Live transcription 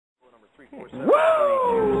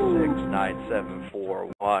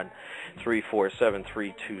347-326-9741.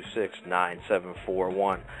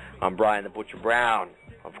 347-326-9741. I'm Brian the Butcher Brown.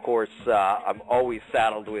 Of course, I'm always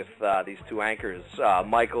saddled with these two anchors.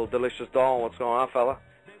 Michael Delicious Dolan, what's going on, fella?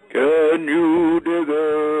 Can you dig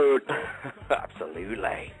it?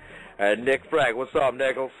 Absolutely. And Nick Frank, what's up,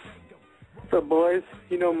 Nichols? What's up, boys?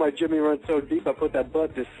 You know my Jimmy runs so deep I put that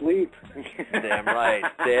butt to sleep. Damn right.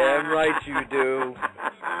 Damn right you do.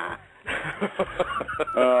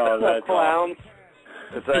 Oh, that's clowns.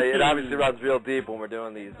 It obviously runs real deep when we're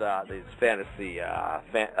doing these fantasy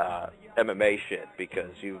MMA shit,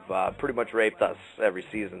 because you've pretty much raped us every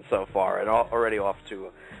season so far, and already off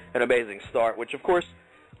to an amazing start, which of course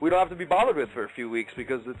we don't have to be bothered with for a few weeks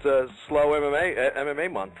because it's a slow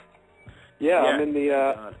MMA month. Yeah,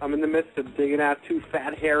 I'm in the midst of digging out two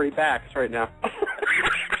fat hairy backs right now.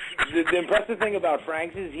 The impressive thing about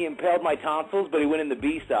Frank's is he impaled my tonsils, but he went in the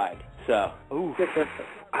B side. So, ooh,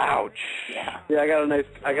 ouch. Yeah, I got a nice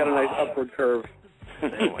upward curve. Oh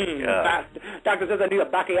my God. Doctor says I need a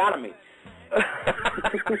backiotomy.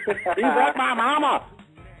 He's like my mama.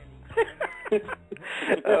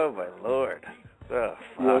 Oh my Lord. Oh,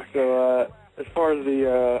 yeah, so as far as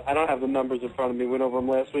I don't have the numbers in front of me. Went over them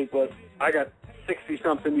last week, but I got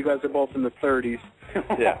 60-something. You guys are both in the 30s.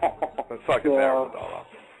 Yeah, that's fucking terrible,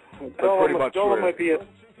 Dolan might be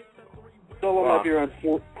around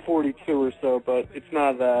 42 or so, but it's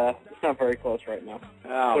not very close right now.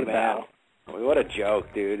 Oh, man. What a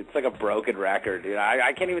joke, dude. It's like a broken record, dude.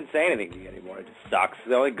 I can't even say anything to you anymore. It just sucks.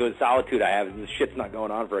 The only good solitude I have is this shit's not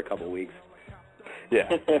going on for a couple of weeks.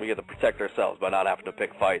 Yeah, we get to protect ourselves by not having to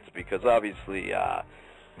pick fights, because obviously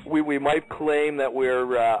we might claim that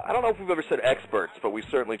we're, I don't know if we've ever said experts, but we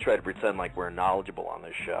certainly try to pretend like we're knowledgeable on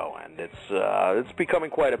this show, and it's becoming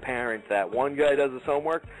quite apparent that one guy does his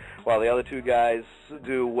homework while the other two guys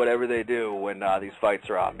do whatever they do when these fights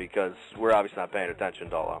are on, because we're obviously not paying attention,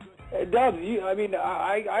 Dolan. Doug,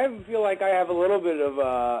 I feel like I have a little bit of,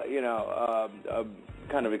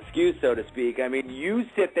 kind of excuse, so to speak. I mean, you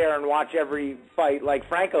sit there and watch every fight like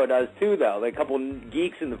Franco does, too, though. Like a couple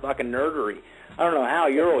geeks in the fucking nerdery. I don't know how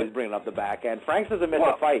you're always bringing up the back end. Franks doesn't miss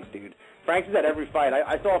a fight, dude. Franks is at every fight.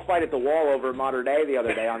 I saw a fight at the Wall over in Modern Day the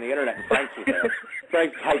other day on the internet, and Franks was there.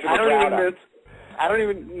 Franks hyping the crowd up. I don't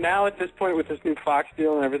even, now at this point with this new Fox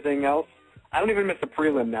deal and everything else, I don't even miss the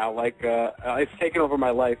prelim now. Like, it's taken over my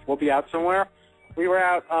life. We'll be out somewhere. We were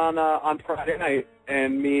out on Friday night,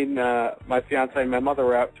 and me and my fiance and my mother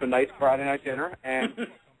were out to a nice Friday night dinner, and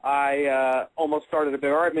I almost started a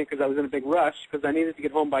big argument because I was in a big rush because I needed to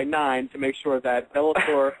get home by 9 to make sure that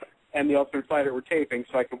Bellator and the Ultimate Fighter were taping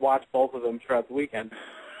so I could watch both of them throughout the weekend.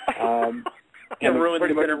 And ruined the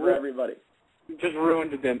dinner for everybody. Just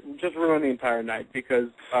ruined the entire night because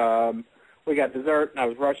we got dessert, and I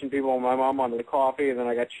was rushing people, and my mom wanted a coffee, and then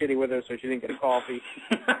I got shitty with her, so she didn't get a coffee.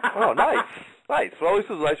 Oh, nice. Nice. Well, at least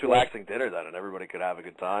it was a nice, relaxing dinner then, and everybody could have a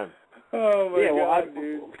good time. Oh, my God,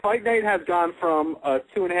 dude. Fight night has gone from a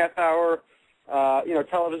 2.5-hour,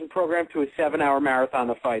 television program to a 7-hour marathon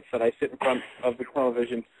of fights that I sit in front of the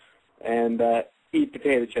television and eat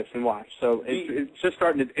potato chips and watch. So it's just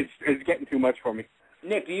starting to, it's getting too much for me.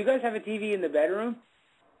 Nick, do you guys have a TV in the bedroom?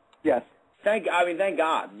 Yes. Thank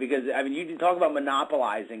God, because, you talk about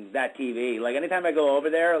monopolizing that TV. Like, anytime I go over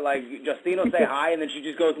there, like, Justine will say hi, and then she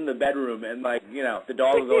just goes in the bedroom, and, like, the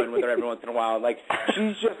dog will go in with her every once in a while. Like,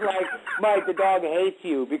 she's just like, Mike, the dog hates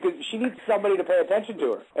you, because she needs somebody to pay attention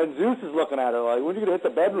to her. And Zeus is looking at her like, when are you going to hit the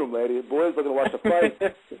bedroom, lady? The boy's looking to watch the fight.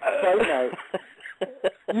 Fight night.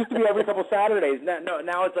 It used to be every couple Saturdays.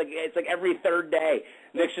 Now it's like every third day.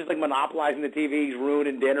 Nick's just like monopolizing the TV. He's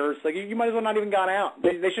ruining dinners. Like you might as well not even gone out.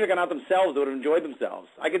 They should have gone out themselves. They would have enjoyed themselves.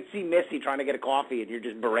 I could see Missy trying to get a coffee, and you're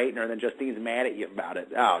just berating her, and then Justine's mad at you about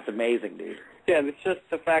it. Oh, it's amazing, dude. Yeah, it's just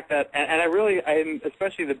the fact that, and I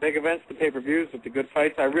especially the big events, the pay-per-views with the good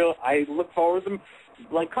fights. I look forward to them.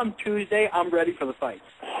 Like come Tuesday, I'm ready for the fights,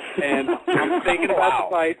 and I'm thinking about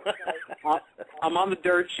the fights. I'm on the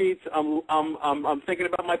dirt sheets. I'm thinking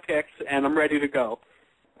about my picks, and I'm ready to go.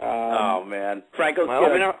 Oh man, Franco's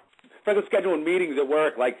scheduling meetings at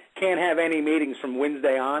work. Like can't have any meetings from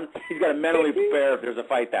Wednesday on. He's got to mentally prepare if there's a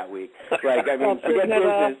fight that week. Like forget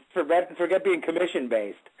business. Forget being commission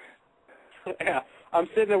based. Yeah. I'm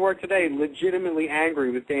sitting at work today legitimately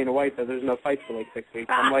angry with Dana White that there's no fights for like 6 weeks.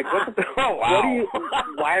 I'm like, what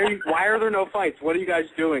why are there no fights? What are you guys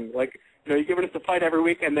doing? Like, you're giving us a fight every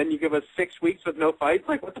week and then you give us 6 weeks with no fights?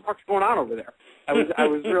 Like, what the fuck's going on over there? I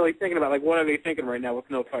was really thinking about, like, what are they thinking right now with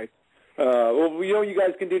no fights? Well, you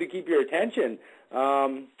guys can do to keep your attention.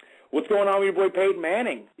 what's going on with your boy Peyton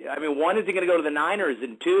Manning? I mean, one, is he going to go to the Niners?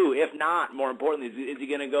 And two, if not, more importantly, is he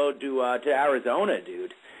going to go to Arizona,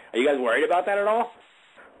 dude? Are you guys worried about that at all?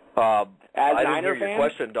 I didn't hear your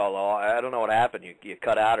question, Dolan. I don't know what happened. You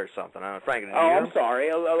cut out or something. I don't know, Frank. I'm sorry.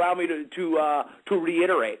 Allow me to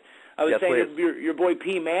reiterate. I was saying your boy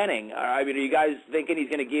P. Manning. I mean, are you guys thinking he's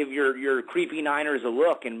going to give your creepy Niners a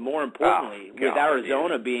look? And more importantly, with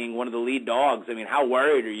Arizona being one of the lead dogs, I mean, how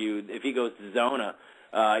worried are you if he goes to Zona?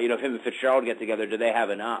 If him and Fitzgerald get together, do they have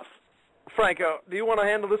enough? Franco, do you want to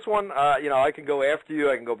handle this one? I can go after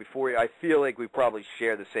you. I can go before you. I feel like we probably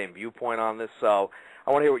share the same viewpoint on this, so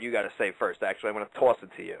I want to hear what you got to say first, actually. I'm going to toss it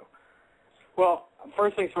to you. Well,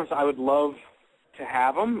 first things first, I would love to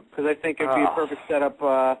have him because I think it would be a perfect setup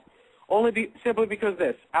simply because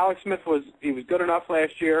Alex Smith was good enough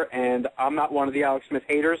last year, and I'm not one of the Alex Smith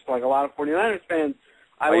haters like a lot of 49ers fans.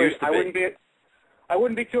 I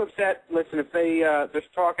wouldn't be too upset. Listen, if there's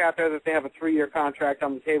talk out there that they have a 3-year contract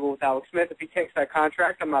on the table with Alex Smith, if he takes that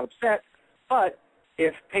contract, I'm not upset. But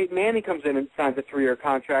if Peyton Manning comes in and signs a 3-year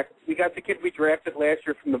contract, we got the kid we drafted last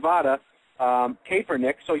year from Nevada,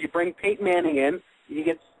 Kaepernick. So you bring Peyton Manning in, we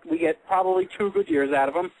get probably 2 good years out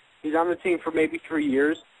of him. He's on the team for maybe 3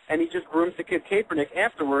 years, and he just grooms the kid Kaepernick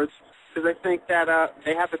afterwards because I think that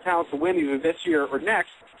they have the talent to win either this year or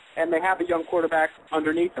next, and they have a young quarterback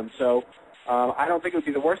underneath them. So I don't think it would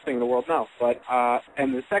be the worst thing in the world, no. But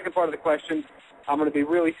and the second part of the question, I'm going to be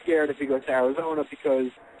really scared if he goes to Arizona because,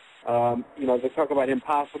 they talk about him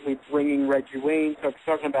possibly bringing Reggie Wayne. So if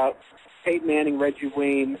you're talking about Peyton Manning, Reggie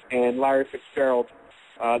Wayne, and Larry Fitzgerald,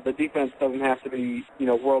 the defense doesn't have to be,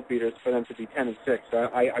 world beaters for them to be 10-6.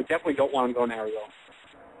 I definitely don't want him going to Arizona.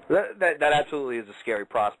 That absolutely is a scary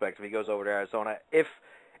prospect if he goes over to Arizona.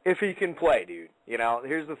 If he can play, dude.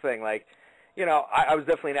 Here's the thing, I was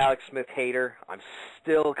definitely an Alex Smith hater. I'm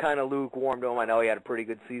still kind of lukewarm to him. I know he had a pretty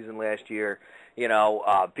good season last year.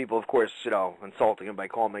 People, of course, insulting him by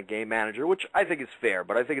calling him a game manager, which I think is fair,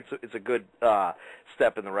 but I think it's a good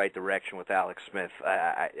step in the right direction with Alex Smith.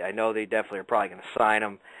 I know they definitely are probably going to sign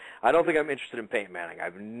him. I don't think I'm interested in Peyton Manning.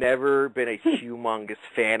 I've never been a humongous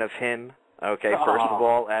fan of him, okay, first of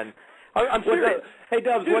all. And I'm serious. Hey,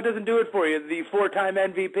 Dubs, what doesn't do it for you? The 4-time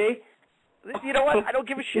MVP? You know what? I don't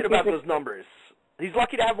give a shit about those numbers. He's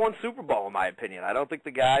lucky to have one Super Bowl, in my opinion. I don't think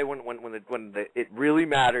the guy, when it really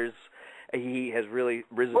matters, he has really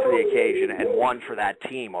risen to the occasion and won for that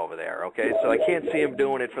team over there, okay? So I can't see him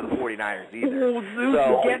doing it for the 49ers either. Oh, Zeus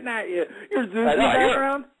is getting at you. You're Zeus in the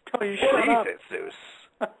background? Tell you shut up. Jesus, Zeus.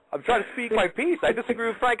 I'm trying to speak my piece. I disagree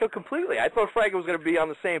with Franco completely. I thought Franco was going to be on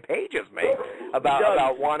the same page as me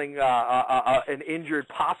about wanting an injured,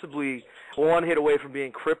 possibly one hit away from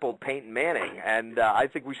being crippled Peyton Manning. And I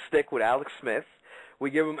think we stick with Alex Smith.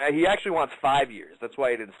 We give him. He actually wants 5 years. That's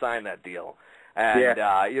why he didn't sign that deal. And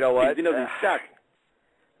you know what? He sucked.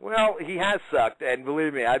 Well, he has sucked, and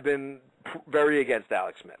believe me, I've been very against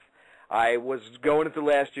Alex Smith. I was going into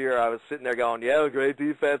last year, I was sitting there going, yeah, great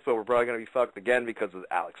defense, but we're probably going to be fucked again because of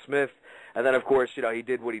Alex Smith. And then, of course, he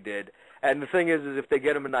did what he did. And the thing is if they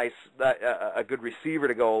get him a good receiver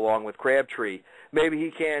to go along with Crabtree, maybe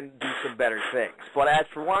he can do some better things. But as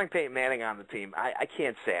for wanting Peyton Manning on the team, I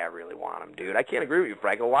can't say I really want him, dude. I can't agree with you,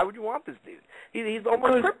 Franco. Why would you want this dude? He's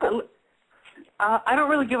almost crippled. I don't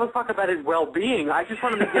really give a fuck about his well-being. I just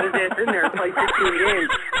want him to get his ass in there and play 15 games.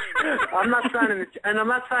 I'm not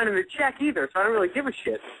signing the check either, so I don't really give a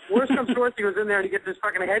shit. Worst comes to worst, he goes in there and he gets his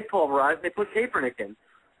fucking head pulverized, and they put Kaepernick in.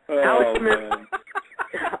 Alex Smith,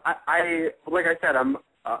 like I said, I'm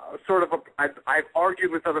I've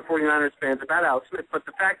argued with other 49ers fans about Alex Smith, but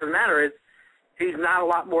the fact of the matter is he's not a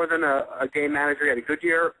lot more than a game manager. He had a good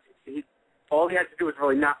year. All he had to do was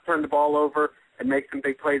really not turn the ball over and make some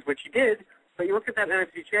big plays, which he did. But you look at that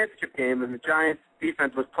NFC Championship game, and the Giants'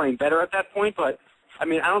 defense was playing better at that point. But, I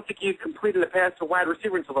don't think he completed a pass to wide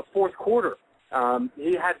receiver until the fourth quarter.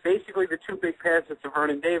 He had basically the 2 big passes to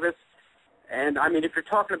Vernon Davis. And, if you're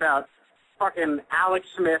talking about fucking Alex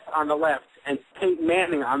Smith on the left and Peyton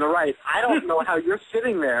Manning on the right, I don't know how you're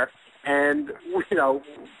sitting there and,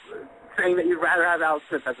 saying that you'd rather have Alex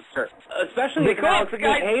Smith as a absurd. Especially because Alex Smith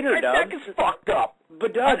hater, That is fucked up.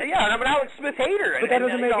 But Doug, I'm an Alex Smith hater. But that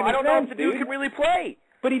doesn't make any sense. I don't know if the dude can really play.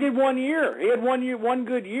 But he did 1 year. He had one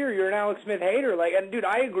good year. You're an Alex Smith hater. And dude,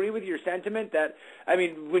 I agree with your sentiment that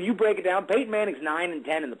when you break it down, Peyton Manning's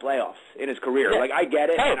 9-10 in the playoffs in his career. Yeah. I get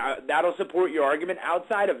it, and that'll support your argument.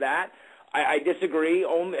 Outside of that, I disagree.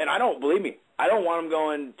 And I don't believe me. I don't want him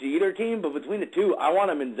going to either team, but between the two, I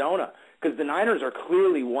want him in Zona because the Niners are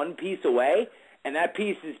clearly one piece away. and that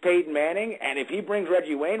piece is Peyton Manning, and if he brings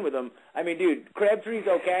Reggie Wayne with him, I mean, dude, Crabtree's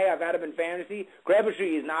okay. I've had him in fantasy.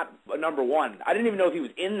 Crabtree is not a number one. I didn't even know if he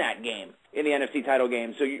was in that game, in the NFC title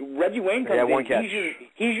game. So Reggie Wayne comes in.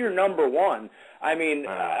 He's your number one. I mean,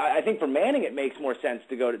 I think for Manning it makes more sense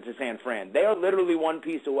to go to San Fran. They are literally one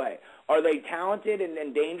piece away. Are they talented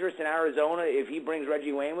and dangerous in Arizona if he brings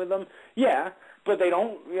Reggie Wayne with them? Yeah. But they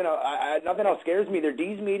don't, nothing else scares me. Their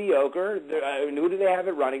D's mediocre. Who do they have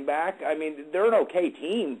at running back? I mean, they're an okay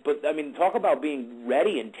team, but, I mean, talk about being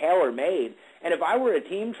ready and tailor-made. And if I were a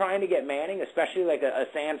team trying to get Manning, especially like a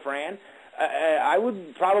San Fran, I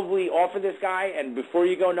would probably offer this guy, and before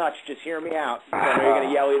you go nuts, just hear me out. I know you're going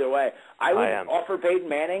to yell either way. I would offer Peyton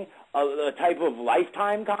Manning a type of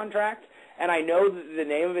lifetime contract, and I know the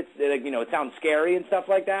name of it, it sounds scary and stuff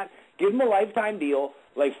like that. Give him a lifetime deal.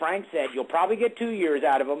 Like Frank said, you'll probably get 2 years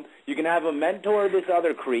out of him. You can have him mentor this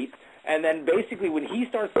other creep. And then basically when he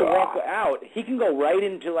starts to walk out, he can go right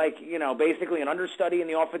into basically an understudy in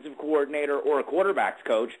the offensive coordinator or a quarterback's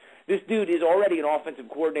coach. This dude is already an offensive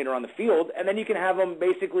coordinator on the field, and then you can have him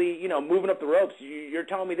basically, moving up the ropes. You're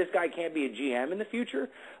telling me this guy can't be a GM in the future?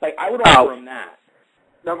 Like, I would offer him that.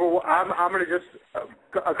 Number one, I'm going to just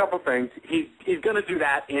a couple things. He's going to do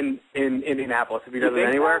that in Indianapolis if he does it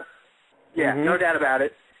anywhere. Yeah, no doubt about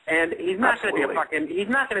it. And he's not going to be a fucking. He's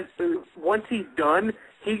not going to. Once he's done,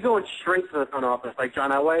 he's going straight to the front office like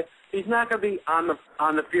John Elway. He's not going to be on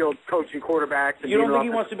the field coaching quarterbacks. And you don't think he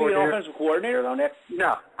wants to be an offensive coordinator, though, Nick?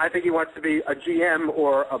 No, I think he wants to be a GM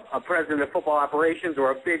or a president of football operations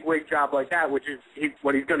or a big wig job like that, which is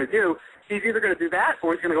what he's going to do. He's either going to do that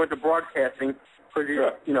or he's going to go into broadcasting. Because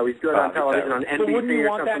he's good on television on NBC but wouldn't you or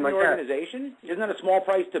want something that in like your organization? Isn't that a small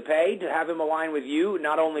price to pay to have him align with you?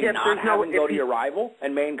 Not only not have him go to your rival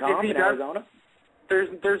and main comp in Arizona.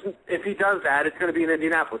 If he does that, it's going to be in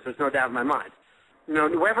Indianapolis. There's no doubt in my mind.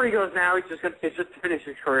 Wherever he goes now, it's just to finish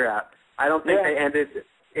his career out. I don't think they ended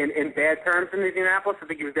in bad terms in Indianapolis. I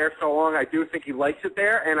think he was there so long. I do think he likes it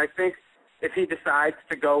there, and I think if he decides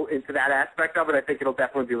to go into that aspect of it, I think it'll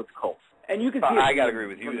definitely be with the Colts. And you can see I got to agree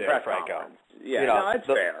with you there, Franco. Yeah, it's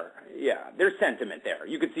fair. Yeah, there's sentiment there.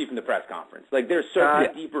 You could see from the press conference. Like, there's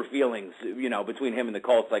certainly deeper feelings, between him and the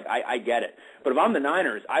Colts. Like, I get it. But if I'm the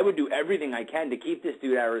Niners, I would do everything I can to keep this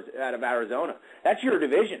dude out of Arizona. That's your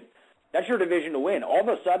division. That's your division to win. All of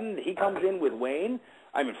a sudden, he comes in with Wayne.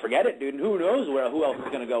 I mean, forget it, dude. Who knows who else is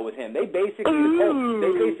going to go with him? The Colts,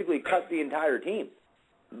 they basically cut the entire team.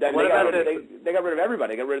 They got rid of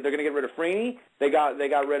everybody. They're going to get rid of Freeney. They got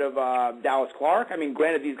rid of Dallas Clark. I mean,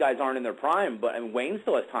 granted, these guys aren't in their prime, but Wayne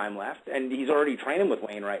still has time left, and he's already training with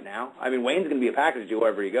Wayne right now. I mean, Wayne's going to be a package deal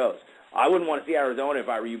wherever he goes. I wouldn't want to see Arizona if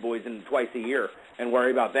I were you boys in twice a year and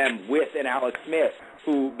worry about them with an Alex Smith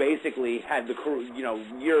who basically had the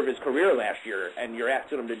year of his career last year, and you're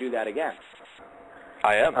asking him to do that again.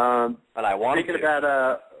 I am, and I want to. Speaking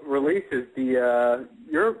about releases,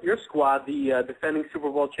 your squad, the defending Super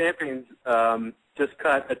Bowl champions, just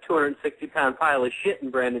cut a 260-pound pile of shit in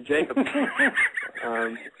Brandon Jacobs.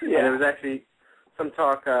 And there was actually some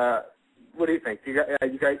talk. What do you think? You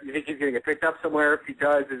think he's going to get picked up somewhere? If he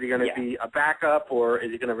does, is he going to be a backup, or is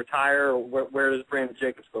he going to retire? Or where does Brandon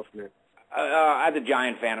Jacobs go from here? As a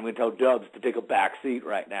Giant fan, I'm going to tell Dubs to take a back seat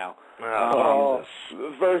right now.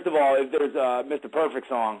 First of all, if there's a Mr. Perfect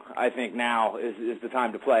song, I think now is the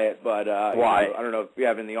time to play it. But why? I don't know if you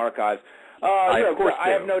have it in the archives. Of course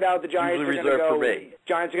I have no doubt the Giants are going to go. Me.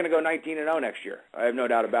 Giants are going to go 19-0 next year. I have no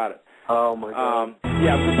doubt about it. Oh my God.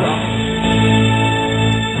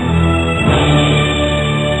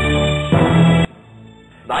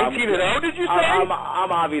 19-0, did you say? I'm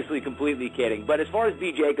obviously completely kidding. But as far as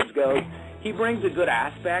B. Jacobs goes, he brings a good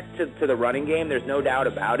aspect to the running game. There's no doubt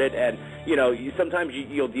about it. And, sometimes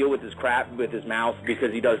you'll deal with his crap with his mouth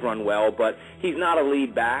because he does run well, but he's not a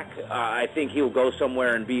lead back. I think he'll go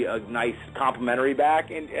somewhere and be a nice complimentary back.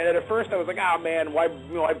 And at first I was like, man, why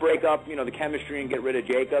break up, the chemistry and get rid of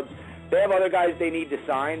Jacobs? They have other guys they need to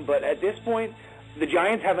sign, but at this point, the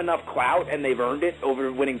Giants have enough clout, and they've earned it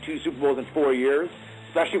over winning 2 Super Bowls in 4 years.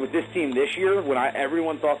 Especially with this team this year, when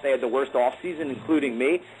everyone thought they had the worst offseason, including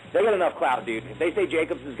me. They got enough clout, dude. If they say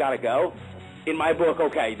Jacobs has got to go, in my book,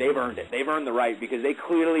 okay, they've earned it. They've earned the right because they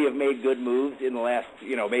clearly have made good moves in the last,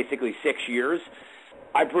 basically 6 years.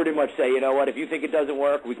 I pretty much say, you know what, if you think it doesn't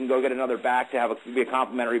work, we can go get another back to be a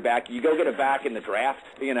complimentary back. You go get a back in the draft,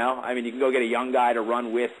 you can go get a young guy to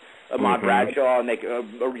run with Ahmad Bradshaw, and a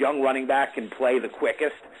young running back can play the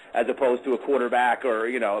quickest as opposed to a quarterback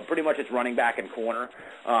or, pretty much it's running back and corner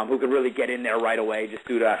who can really get in there right away just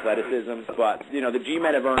due to athleticism. But, the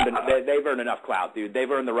G-men have they've earned enough clout, dude.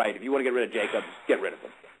 They've earned the right. If you want to get rid of Jacobs, get rid of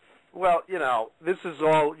him. Well, this is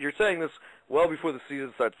all, you're saying this well before the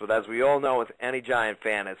season starts. But as we all know, with any Giant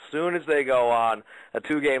fan, as soon as they go on a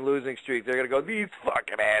 2-game losing streak, they're going to go, these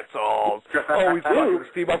fucking assholes. Always fucking this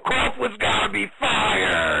team up. Coughlin's got to be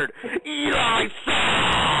fired. Eli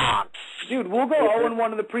sucks. Dude, we'll go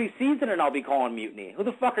 0-1 in the preseason, and I'll be calling mutiny. Who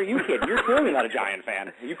the fuck are you kidding? You're clearly not a Giant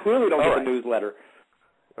fan. You clearly don't get the newsletter.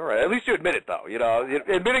 All right, at least you admit it, though. You know,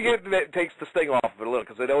 admitting it takes the sting off of it a little,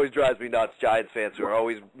 because it always drives me nuts. Giants fans who are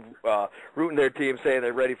always rooting their team, saying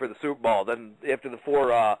they're ready for the Super Bowl. Then after the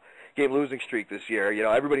 4-game losing streak this year, you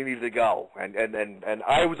know, everybody needed to go, and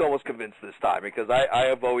I was almost convinced this time, because I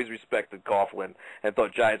have always respected Coughlin and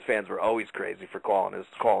thought Giants fans were always crazy for calling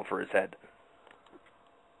for his head.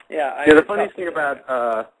 Yeah, the funniest thing about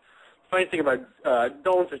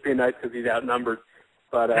Dolan's just being nice because he's outnumbered.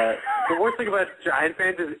 But the worst thing about Giant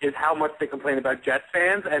fans is how much they complain about Jets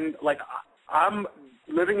fans. And, like, I'm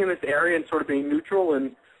living in this area and sort of being neutral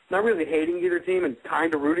and not really hating either team and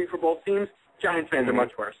kind of rooting for both teams. Giants fans are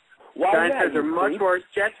much worse. Giants fans are much worse.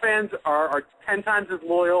 Jets fans are 10 times as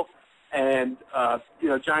loyal. And,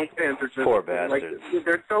 Giants fans are just, poor bastards. Like,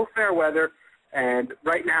 they're so fair weather. And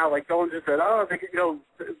right now, like, Dolan just said, they could,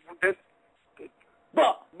 this. They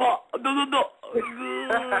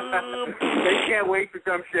can't wait for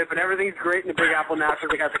some shit, but everything's great in the Big Apple now because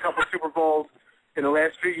they got a couple Super Bowls in the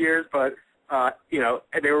last few years. But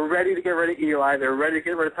they were ready to get rid of Eli. They were ready to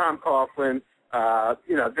get rid of Tom Coughlin.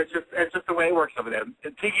 It's just the way it works over there.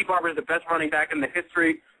 Tiki Barber is the best running back in the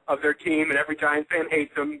history of their team, and every Giants fan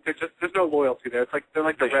hates him. There's no loyalty there. It's like they're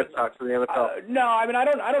like the Red Sox of the NFL. No, I mean I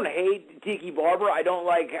don't hate Tiki Barber. I don't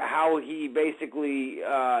like how he basically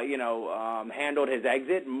handled his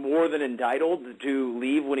exit. More than entitled to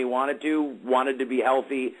leave when he wanted to be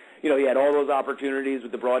healthy. You know, he had all those opportunities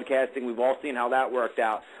with the broadcasting. We've all seen how that worked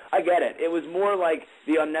out. I get it. It was more like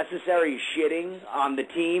the unnecessary shitting on the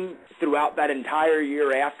team throughout that entire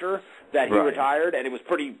year after that he retired, and it was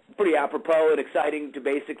pretty apropos and exciting to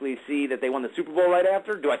basically see that they won the Super Bowl right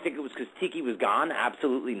after. Do I think it was because Tiki was gone?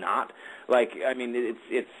 Absolutely not. Like, I mean,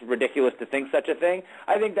 it's ridiculous to think such a thing.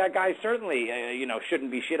 I think that guy certainly,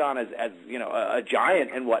 shouldn't be shit on as a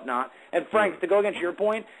Giant and whatnot. And Frank, to go against your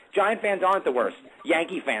point, Giant fans aren't the worst.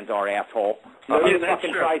 Yankee fans are, asshole. You're in the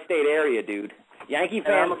fucking tri-state area, dude. Yankee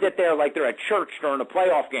fans sit there like they're at church during a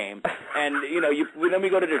playoff game, and then we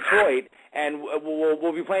go to Detroit, and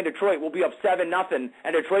we'll be playing Detroit. We'll be up 7-0,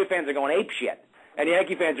 and Detroit fans are going ape shit, and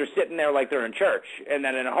Yankee fans are sitting there like they're in church. And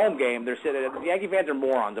then in a home game, they're sitting. Yankee fans are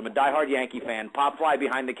morons. I'm a diehard Yankee fan. Pop fly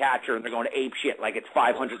behind the catcher, and they're going ape shit like it's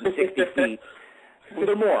 560 feet. Well,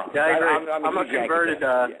 they're morons. Yeah, I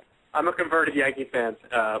agree. I'm a converted Yankee fan.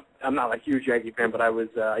 I'm not a huge Yankee fan, but I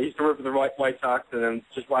used to root for the White Sox and then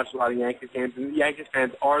just watched a lot of Yankees games. And the Yankees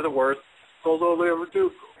fans are the worst. That's all they ever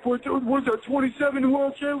do. What's that, 27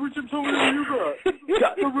 World Championships? How many you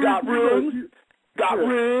got? Got rings. Got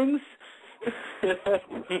rings. Yeah,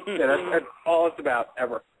 that's all it's about,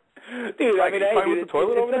 ever. Dude, I mean,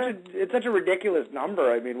 it's such a ridiculous number.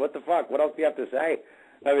 I mean, what the fuck? What else do you have to say?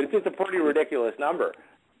 I mean, it's just a pretty ridiculous number.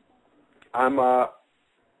 I'm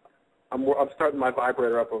starting my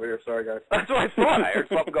vibrator up over here. Sorry, guys. That's what I thought. I heard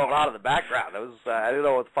something going on in the background. I didn't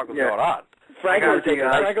know what the fuck was going on. Franco's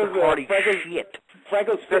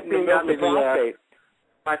fitting the milk to prostate.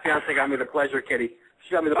 My fiance got me the pleasure kitty.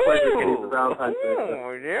 She got me the pleasure kitty for Valentine's Day.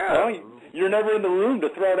 Oh, yeah. Well, you're never in the room to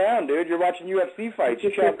throw down, dude. You're watching UFC fights.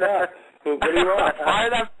 You chopped out. What do you want? Fire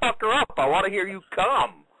that fucker up. I want to hear you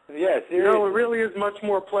come. Yeah, seriously. It really is much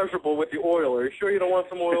more pleasurable with the oil. Are you sure you don't want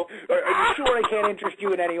some oil? Are you sure I can't interest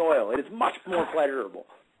you in any oil? It is much more pleasurable.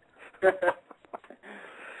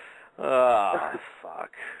 Oh,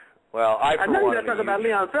 fuck. Well, I know you're not talking about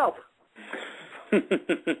Leon Phelps.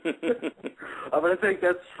 I'm going to take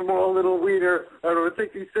that small little weeder. I'm going to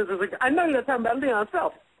take these scissors. I know you're not talking about Leon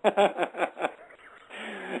Phelps.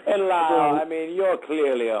 And Lyle, I mean, you're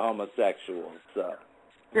clearly a homosexual, so.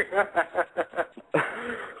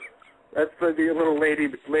 That's the little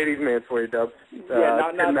ladies' man for you, Dubs.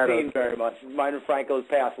 Not seen very much. Mine and Franco's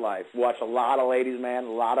past life. Watch a lot of Ladies' Man,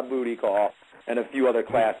 a lot of Booty Call, and a few other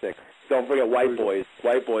classics. Don't forget White Boys.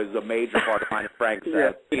 White Boys is a major part of mine and Frank's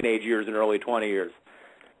teenage years and early 20 years.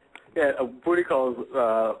 Yeah, Booty Call is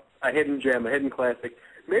a hidden gem, a hidden classic.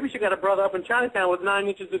 Maybe she got a brother up in Chinatown with 9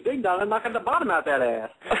 inches of ding dong and knocking the bottom out that ass.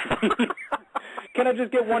 Can I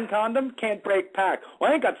just get one condom? Can't break pack.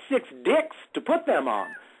 Well, I ain't got 6 dicks to put them on.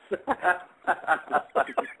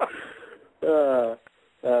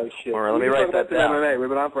 Oh shit! All right, let me write that down. MMA. We've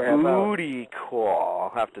been on for a half hour. Booty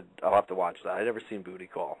Call. I'll have to watch that. I've never seen Booty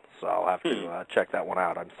Call, so I'll have to check that one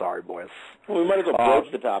out. I'm sorry, boys. Well, we might as well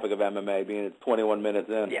broach the topic of MMA, being it's 21 minutes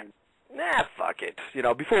in. Yeah. Nah, fuck it. You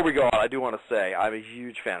know, before we go on, I do want to say I'm a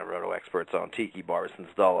huge fan of RotoExperts on Tiki Bar since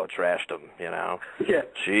Dolan trashed him, you know? Yeah.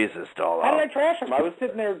 Jesus, Dolan. How did I trash him? I was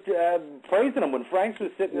sitting there praising him when Franks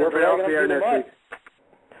was sitting there We're dragging him through the mud.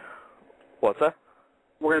 What's that?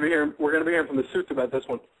 We're gonna be hearing from the suits about this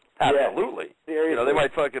one. Absolutely. Yeah, you know, they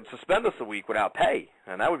might fucking suspend us a week without pay,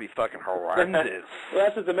 and that would be fucking horrendous. Well,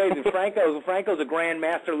 that's what's amazing. Franco's a grand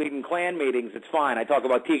master leading clan meetings. It's fine. I talk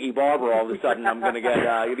about Tiki Barber, all of a sudden I'm going to get,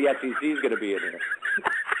 the FCC's going to be in here.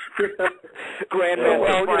 Grand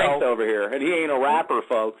Master Frank's over here, and he ain't a rapper,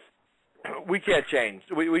 folks. We can't change.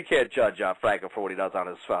 We can't judge Franco for what he does on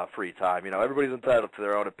his free time. You know, everybody's entitled to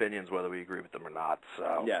their own opinions, whether we agree with them or not.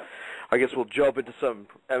 So, yeah. I guess we'll jump into some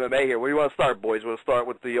MMA here. Where do you want to start, boys? Want to start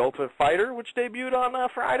with the Ultimate Fighter, which debuted on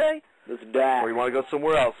Friday? Let's dash. Or you want to go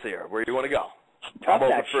somewhere else here? Where do you want to go? Tough I'm open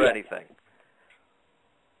that for shit. anything.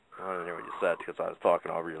 I don't know what you said because I was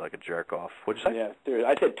talking over you like a jerk off. What'd you say? Yeah, dude,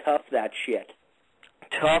 I said tough that shit.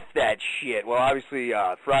 Tough that shit. Well, obviously,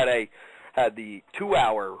 Friday had the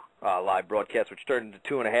 2-hour live broadcast, which turned into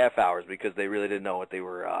 2.5 hours because they really didn't know what they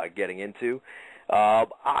were getting into.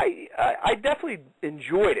 I definitely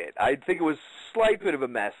enjoyed it. I think it was a slight bit of a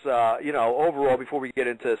mess. You know, overall, before we get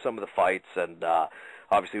into some of the fights, and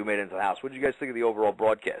obviously we made it into the house, what did you guys think of the overall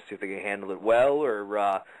broadcast? Do you think they handled it well,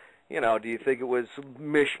 or, you know, do you think it was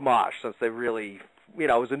mishmash since they really, you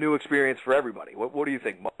know, it was a new experience for everybody? What do you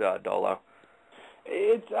think, Dolo?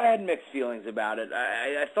 I had mixed feelings about it.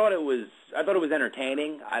 I thought it was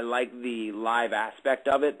entertaining. I like the live aspect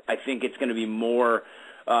of it. I think it's going to be more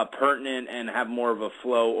pertinent and have more of a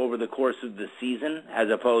flow over the course of the season as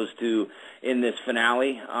opposed to in this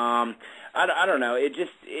finale. I don't know.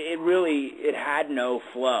 It really had no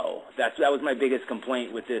flow. That was my biggest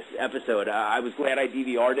complaint with this episode. I was glad I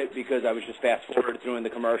DVR'd it because I was just fast forward through the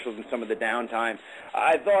commercials and some of the downtime.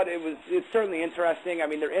 I thought it's certainly interesting. I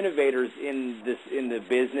mean, they're innovators in the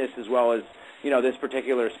business as well as, you know, this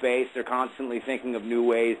particular space. They're constantly thinking of new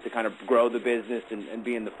ways to kind of grow the business and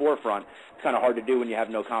be in the forefront. It's kind of hard to do when you have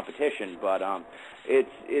no competition, but I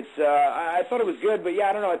thought it was good. But yeah,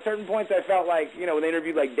 I don't know. At certain points, I felt like, you know, when they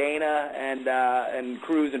interviewed like Dana and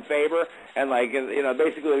Cruz and Faber, and like, you know,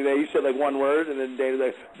 basically they said like one word, and then Dana's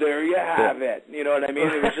like, "There you have it." You know what I mean?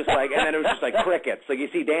 It was just like, and then it was just like crickets. Like you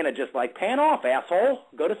see Dana just like, "Pan off, asshole.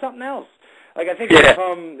 Go to something else." Like I think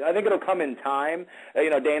it'll come in time. You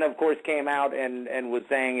know, Dana of course came out and was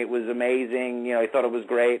saying it was amazing. You know, he thought it was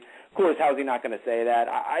great. Of course, how's he not going to say that?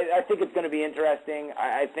 I think it's going to be interesting.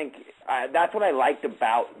 I think that's what I liked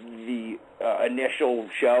about the initial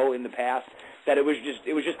show in the past. That it was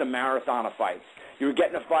just a marathon of fights. You were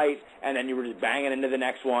getting a fight, and then you were just banging into the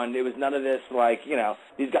next one. It was none of this, like, you know,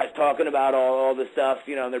 these guys talking about all this stuff,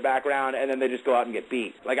 you know, in their background, and then they just go out and get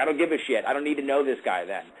beat. Like, I don't give a shit. I don't need to know this guy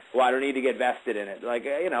then. Well, I don't need to get vested in it. Like,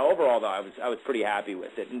 you know, overall, though, I was pretty happy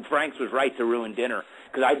with it. And Franks was right to ruin dinner,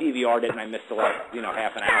 because I DVR'd it and I missed the last, you know,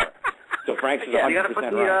 half an hour. So Franks was 100% right. You got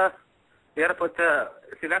to put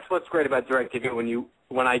see, that's what's great about DirecTV.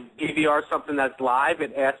 When I DVR something that's live,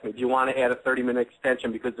 it asks me, do you want to add a 30-minute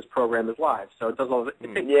extension because this program is live? So it does all the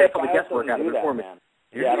guesswork out of it for me.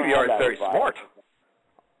 Your DVR is very smart.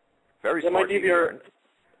 Very smart.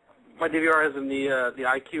 My DVR has the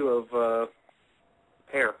IQ of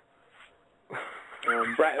hair.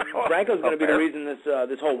 Franco's going to be the reason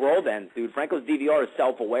this whole world ends, dude. Franco's DVR is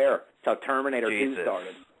self-aware. It's how Terminator 2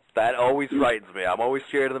 started. That always frightens me. I'm always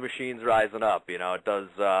scared of the machines rising up. You know, it does.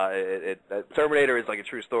 Terminator is like a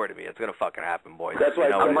true story to me. It's gonna fucking happen, boys. That's why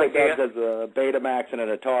Franco has a Betamax and an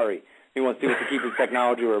Atari. He wants to keep his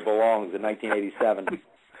technology where it belongs in 1987.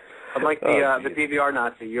 I'm like the DVR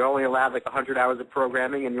Nazi. You're only allowed like 100 hours of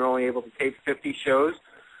programming, and you're only able to tape 50 shows.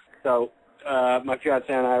 So my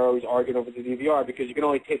fiance and I are always arguing over the DVR because you can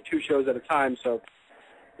only tape 2 shows at a time. So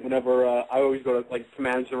whenever I always go to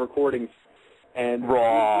manage the recordings. And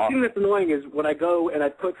the thing that's annoying is when I go and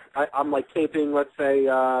I'm like taping, let's say,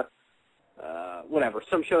 whatever,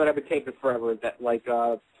 some show that I've been taping forever, that like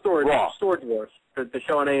Storage Wars, the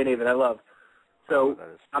show on A&E that I love. So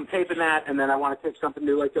I'm taping that, and then I want to tape something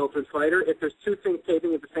new like The Ultimate Fighter. If there's 2 things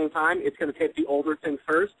taping at the same time, it's going to tape the older thing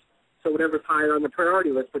first. So whatever's higher on the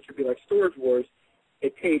priority list, which would be like Storage Wars,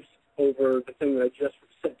 it tapes over the thing that I just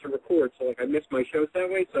set to record. So like I miss my shows that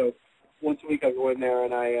way. So once a week I go in there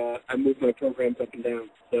and I move my programs up and down.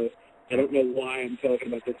 So I don't know why I'm talking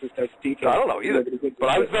about this in such detail. I don't know either. But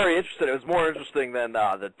I was very interested. It was more interesting than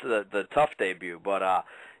the Tough debut. But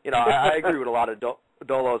you know, I agree with a lot of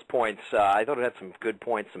Dolo's points. I thought it had some good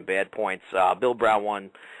points, some bad points. Bill Brown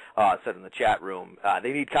said in the chat room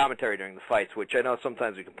they need commentary during the fights, which I know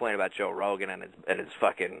sometimes we complain about Joe Rogan and his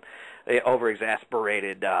fucking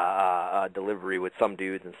over-exasperated delivery with some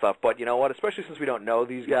dudes and stuff. But you know what? Especially since we don't know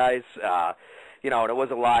these guys. And it was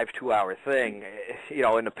a live 2-hour thing.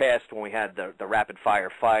 In the past when we had the rapid-fire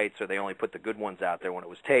fights or they only put the good ones out there when it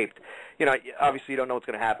was taped, obviously you don't know what's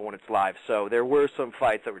going to happen when it's live. So there were some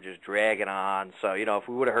fights that were just dragging on. So, if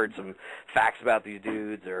we would have heard some facts about these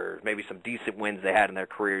dudes or maybe some decent wins they had in their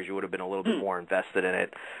careers, you would have been a little bit more invested in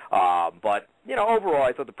it. But overall,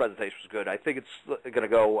 I thought the presentation was good. I think it's going to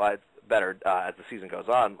go better as the season goes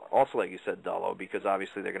on. Also, like you said, Dolo, because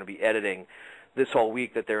obviously they're going to be editing this whole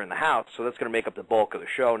week that they're in the house, so that's going to make up the bulk of the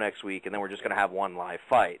show next week, and then we're just going to have one live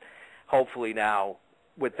fight. Hopefully now,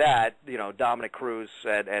 with that, Dominic Cruz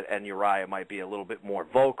and Uriah might be a little bit more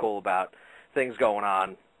vocal about things going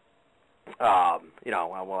on.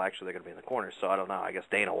 Well, actually they're going to be in the corner, so I don't know. I guess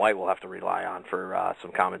Dana White will have to rely on for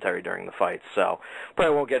some commentary during the fights, so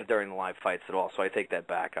probably won't get it during the live fights at all, so I take that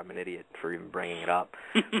back. I'm an idiot for even bringing it up.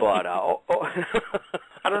 But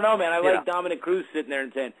I don't know, man. I like Dominic Cruz sitting there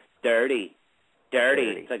and saying, dirty.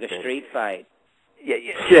 It's like a street fight.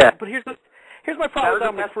 Yeah. But here's my problem with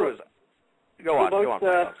Dominic Cruz. Go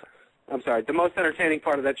on. I'm sorry. The most entertaining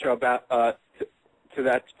part of that show about that.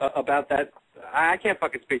 I can't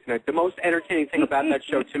fucking speak tonight. The most entertaining thing about that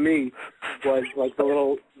show to me was like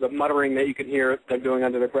the muttering that you can hear them doing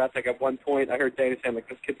under their breath. Like at one point, I heard Dana saying like,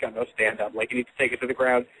 "This kid's got no stand-up. Like you need to take it to the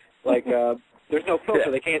ground. Like there's no filter.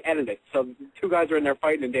 Yeah. They can't edit it." So two guys are in there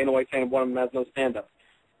fighting, and Dana White saying one of them has no stand-up.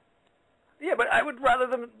 Yeah, but I would rather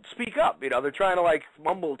them speak up. They're trying to like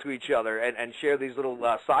mumble to each other and share these little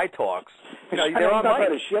side talks. They're on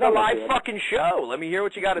a live fucking show. Let me hear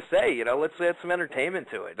what you got to say. Let's add some entertainment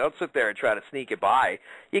to it. Don't sit there and try to sneak it by.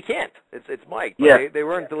 You can't. It's Mike. Yeah. They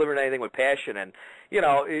weren't delivering anything with passion. And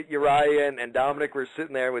Uriah and Dominic were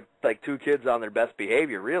sitting there with like two kids on their best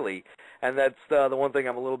behavior, really. And that's the one thing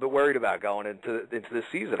I'm a little bit worried about going into this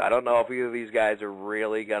season. I don't know if either of these guys are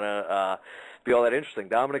really gonna be all that interesting.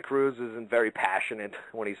 Dominic Cruz isn't very passionate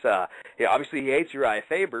when he's obviously he hates Uriah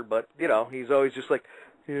Faber, but he's always just like,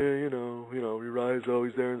 Uriah's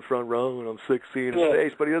always there in the front row and I'm sick seeing his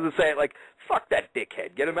face, but he doesn't say it like, fuck that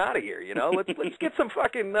dickhead, get him out of here, let's get some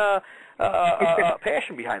fucking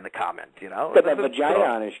passion behind the comment, Got that vagina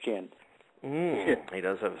on his chin. He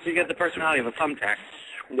does have. You get the personality of a thumbtack.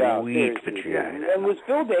 Sweet vagina. And was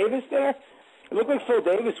Phil Davis there? It looked like Phil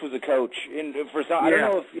Davis was a coach. I don't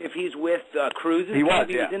know if he's with Cruz's team. He was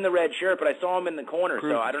in the red shirt, but I saw him in the corner,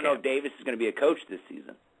 so I don't know if Davis is going to be a coach this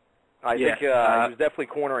season. I think he was definitely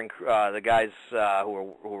cornering the guys who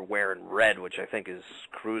are wearing red, which I think is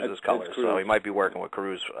Cruz's color. So he might be working with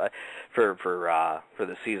Cruz for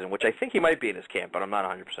the season, which I think he might be in his camp, but I'm not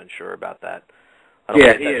 100% sure about that. I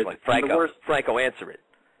don't he is. Like Franco, answer it.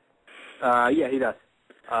 Yeah, he does.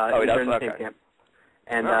 He does? Okay. Camp.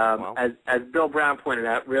 And as Bill Brown pointed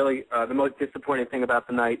out, really the most disappointing thing about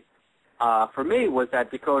the night for me was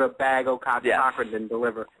that Dakota Bag O'Cox Cochran didn't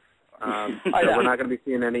deliver. So we're not going to be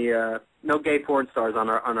seeing any no gay porn stars on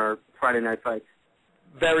our Friday night fights.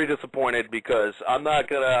 Very disappointed because I'm not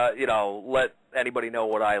going to let anybody know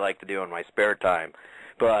what I like to do in my spare time.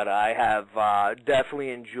 But I have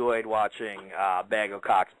definitely enjoyed watching Bag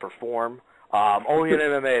O'Cox perform. Only in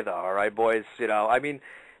MMA, though, all right, boys?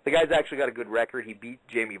 The guy's actually got a good record. He beat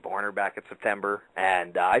Jamie Varner back in September,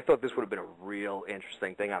 and I thought this would have been a real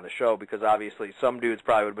interesting thing on the show because obviously some dudes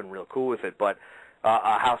probably would have been real cool with it, but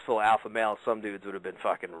a house full of alpha males, some dudes would have been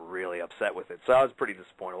fucking really upset with it. So I was pretty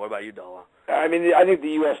disappointed. What about you, Dolan? I think the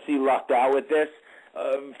UFC lucked out with this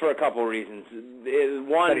for a couple of reasons.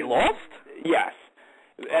 One, that he lost? Yes.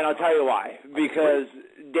 And I'll tell you why. Because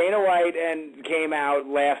Dana White came out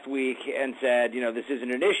last week and said, this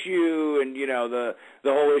isn't an issue, and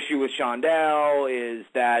the whole issue with Shondell is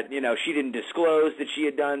that she didn't disclose that she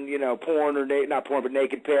had done porn or not porn but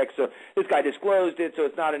naked pics. So this guy disclosed it, so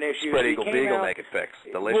it's not an issue. Spread Eagle Beagle naked pics,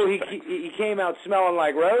 delicious. Well, he came out smelling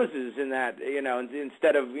like roses in that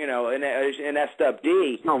instead of an S-Dub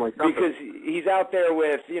D. Because he's out there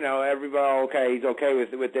with everybody. Okay, he's okay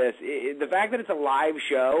with this. The fact that it's a live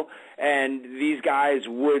show and these guys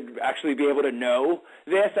would actually be able to know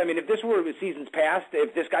this, I mean, if this were seasons past,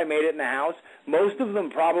 if this guy made it in the house, most of them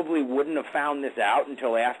probably wouldn't have found this out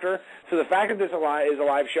until after. So the fact that this is a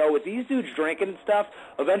live show with these dudes drinking and stuff,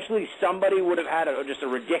 eventually somebody would have had just a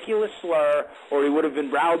ridiculous slur, or he would have been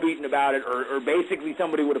browbeaten about it, or basically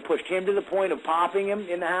somebody would have pushed him to the point of popping him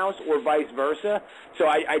in the house, or vice versa. So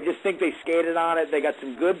I just think they skated on it. They got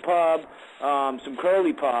some good pub, some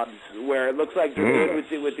curly pubs, where it looks like they're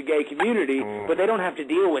good with the gay community, but they don't have to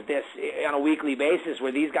deal with this on a weekly basis,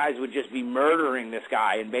 where these guys would just be murdering this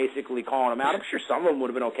guy and basically calling him out. I'm sure some of them would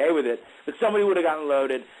have been okay with it, but somebody would have gotten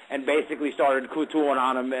loaded and basically started tooling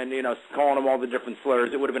on him and, calling him all the different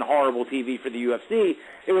slurs. It would have been horrible TV for the UFC.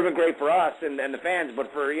 It would have been great for us and the fans,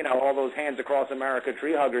 but for, all those hands across America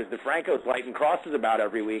tree huggers that Franco's lighting crosses about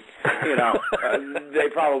every week, they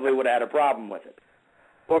probably would have had a problem with it.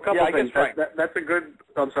 Well, a couple of things. That's a good.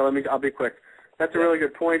 I'm sorry. I'll be quick. That's a really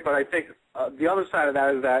good point. But I think the other side of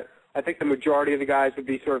that is that I think the majority of the guys would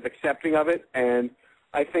be sort of accepting of it, and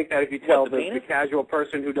I think that if you tell the casual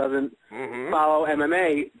person who doesn't follow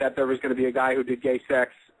MMA that there was going to be a guy who did gay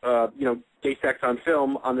sex on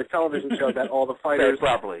film on the television show, that all the fighters say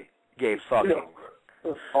properly, gay fucking.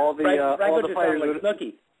 All the fighters like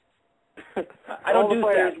Snooki. I don't do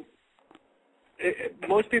that.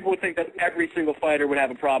 Most people would think that every single fighter would have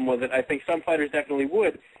a problem with it. I think some fighters definitely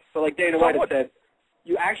would. But like Dana White had said,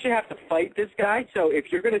 you actually have to fight this guy. So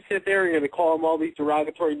if you're going to sit there and you're going to call him all these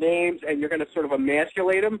derogatory names and you're going to sort of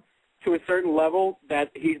emasculate him to a certain level that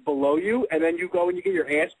he's below you, and then you go and you get your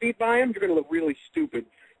ass beat by him, you're going to look really stupid.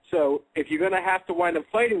 So if you're going to have to wind up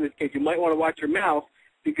fighting this kid, you might want to watch your mouth,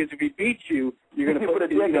 because if he beats you, you're going to put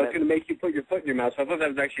it's going to make you put your foot in your mouth. So I thought that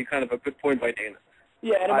was actually kind of a good point by Dana.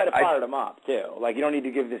 Yeah, and it might have fired him up, too. Like, you don't need to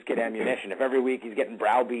give this kid ammunition. If every week he's getting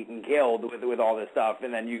browbeaten, killed with all this stuff,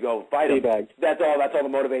 and then you go fight him, that's all the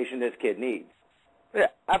motivation this kid needs. Yeah,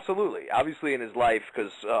 absolutely. Obviously in his life,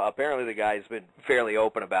 because apparently the guy's been fairly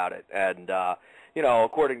open about it. And,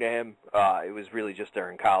 according to him, it was really just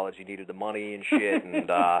during college. He needed the money and shit. And,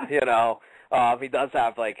 he does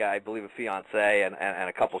have, I believe a fiancée and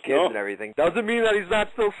a couple kids and everything. Doesn't mean that he's not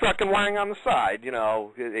still sucking wang on the side.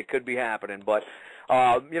 It could be happening. But,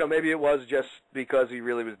 maybe it was just because he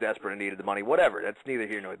really was desperate and needed the money. Whatever. That's neither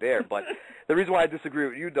here nor there. But the reason why I disagree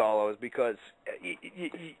with you, Dolo, is because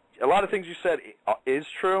a lot of things you said is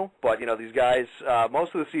true, but, these guys,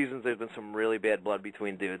 most of the seasons there's been some really bad blood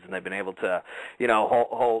between dudes, and they've been able to,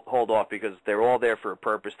 hold off because they're all there for a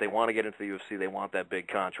purpose. They want to get into the UFC. They want that big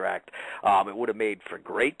contract. It would have made for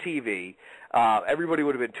great TV. Everybody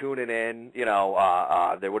would have been tuning in.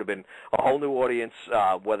 There would have been a whole new audience,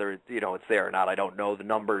 whether, it's there or not. I don't know the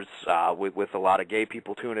numbers with a lot of gay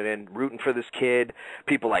people tuning in, rooting for this kid,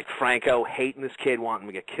 people like Franco hating this kid, wanting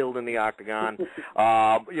him to get killed in the octagon.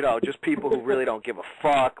 Just people who really don't give a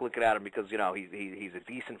fuck looking at him because, he's a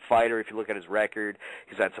decent fighter. If you look at his record,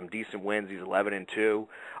 he's had some decent wins. He's 11-2.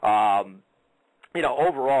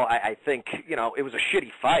 Overall, I think, it was a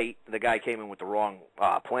shitty fight. The guy came in with the wrong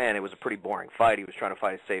plan. It was a pretty boring fight. He was trying to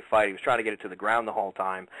fight a safe fight. He was trying to get it to the ground the whole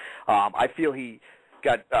time. I feel he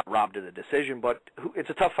got robbed of the decision, but it's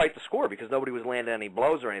a tough fight to score because nobody was landing any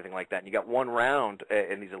blows or anything like that. And you got one round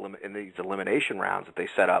in these elimination rounds that they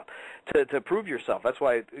set up to prove yourself. That's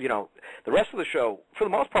why, the rest of the show, for the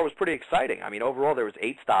most part, was pretty exciting. I mean, overall, there was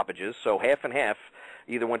 8 stoppages, so half and half.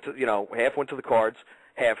 Either went to, half went to the cards,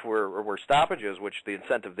 half were stoppages, which the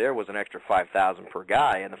incentive there was an extra $5,000 per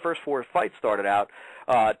guy. And the first 4 fights started out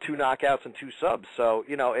 2 knockouts and 2 subs. So,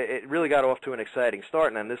 it really got off to an exciting start.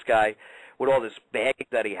 And then this guy, with all this baggage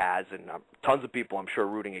that he has, and tons of people, I'm sure,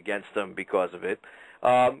 rooting against him because of it,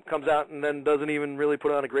 comes out and then doesn't even really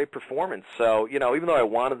put on a great performance. So, even though I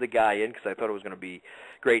wanted the guy in because I thought it was going to be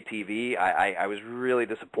great TV, I was really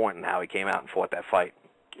disappointed in how he came out and fought that fight.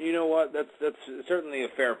 You know what? That's certainly a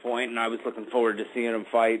fair point, and I was looking forward to seeing him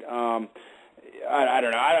fight. I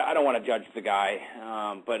don't know. I don't want to judge the guy,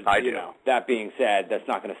 but that being said, that's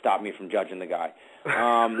not going to stop me from judging the guy.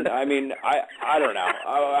 I mean, I don't know.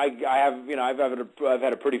 I've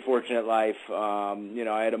had a pretty fortunate life.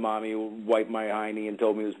 I had a mommy who wiped my hiney and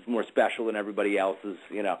told me it was more special than everybody else's.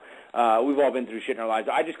 We've all been through shit in our lives.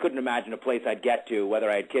 I just couldn't imagine a place I'd get to, whether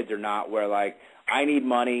I had kids or not, where I need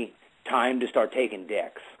money, time to start taking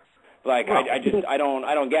dicks. I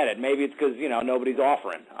don't get it. Maybe it's because nobody's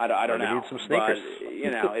offering. I don't know. Need some sneakers.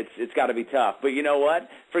 But, it's got to be tough. But you know what?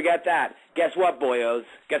 Forget that. Guess what, boyos?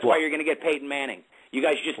 Guess why you're going to get Peyton Manning? You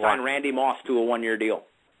guys just signed Randy Moss to a 1-year deal.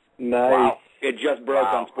 Nice. Wow. It just broke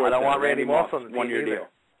on Sports. I don't want Randy Moss on the 1-year deal.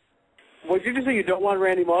 What did you just say? You don't want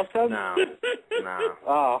Randy Moss, though? No.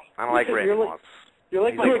 Oh, I don't like Randy Moss. You're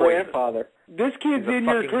like my grandfather. This kid's in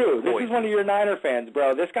your crew. This is one of your Niner fans,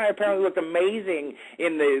 bro. This guy apparently looked amazing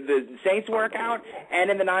in the Saints workout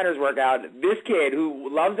and in the Niners workout. This kid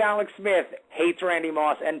who loves Alex Smith hates Randy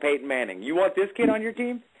Moss and Peyton Manning. You want this kid on your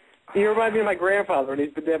team? He reminds me of my grandfather, and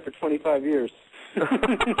he's been dead for 25 years.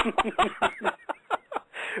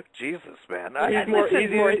 Jesus, man.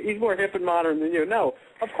 He's more hip and modern than you. No,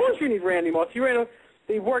 of course you need Randy Moss.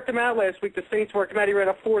 He worked him out last week. The Saints worked him out. He ran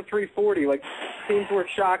a 4.340. Like, teams were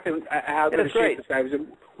shocked at how good a shape this guy was in.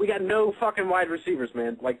 We got no fucking wide receivers,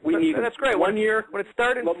 man. Like, we need That's great. One year. When it's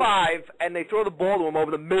 3rd and 5, and they throw the ball to him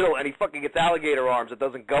over the middle, and he fucking gets alligator arms, it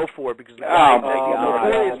doesn't go for it because the guy is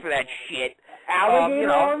notorious for that shit.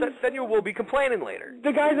 Alligator arms? Then you will be complaining later.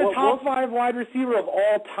 The guy's a top 5 wide receiver of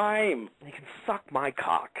all time. He can suck my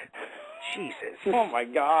cock. Jesus. Oh, my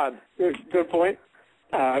God. Good point.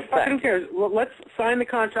 Fucking who cares? Well, let's sign the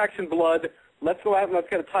contracts in blood. Let's go out and let's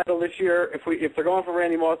get a title this year. If they're going for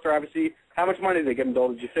Randy Moss, they're obviously, how much money did they give him,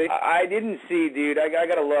 Dolan? Did you see? I didn't see, dude. I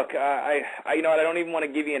got to look. You know what? I don't even want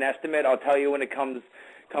to give you an estimate. I'll tell you when it comes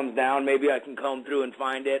down. Maybe I can comb through and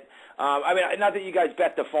find it. I mean, not that you guys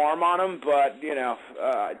bet the farm on him, but you know,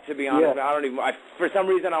 to be honest, I don't even. For some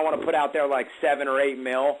reason, I want to put out there like 7 or 8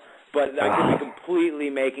 mil. But I could be completely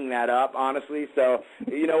making that up, honestly. So,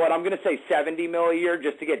 you know what? I'm going to say 70 mil a year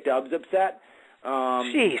just to get Dubs upset.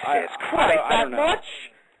 Jesus Christ, I don't know. Much?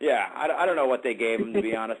 Yeah, I don't know what they gave him, to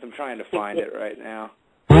be honest. I'm trying to find it right now.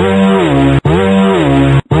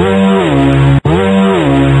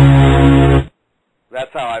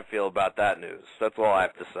 That's how I feel about that neuse. That's all I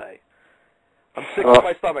have to say. I'm sick to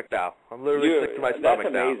my stomach now. I'm literally sick to my stomach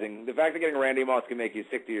now. That's amazing. The fact that getting Randy Moss can make you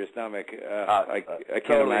sick to your stomach, I can't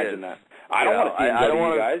totally imagine that. I don't want to see him go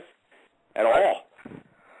to you guys at all.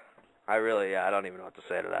 I don't even know what to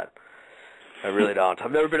say to that. I really don't.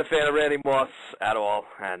 I've never been a fan of Randy Moss at all,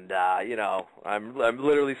 and you know, I'm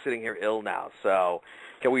literally sitting here ill now. So,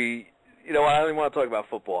 can we? You know, I don't even want to talk about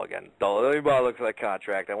football again. Don't let me bother look at that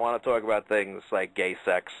contract. I want to talk about things like gay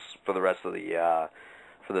sex for the rest of the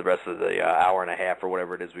hour and a half or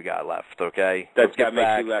whatever it is we got left. Okay, that's got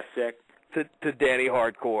makes you less sick. To Danny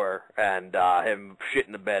Hardcore and him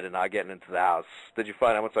shitting the bed and not getting into the house. Did you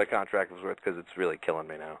find out how much that contract was worth? Because it's really killing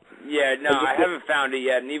me now. Yeah, no, I haven't found it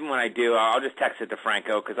yet, and even when I do, I'll just text it to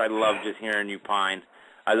Franco because I love just hearing you pine.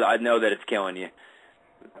 I know that it's killing you.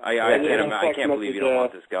 I can't believe you don't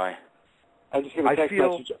want this guy. I just got a text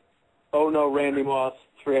message. Oh no, Randy Moss!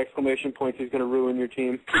 3 exclamation points! He's going to ruin your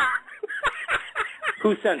team.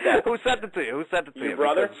 Who sent that? Who sent it to you? Your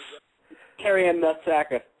brother? Carrie Ann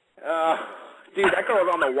Nutsaka. Dude, that girl's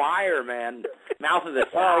on the wire, man. Mouth of the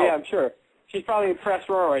South. Oh yeah, I'm sure. She's probably in press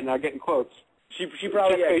row right now, getting quotes. She's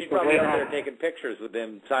probably out there taking pictures with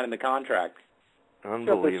him signing the contract.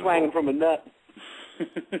 Unbelievable. She's swanging from a nut.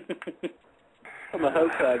 From a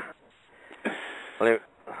hose side. I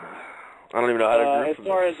don't even know how to group as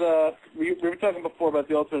far as we were talking before about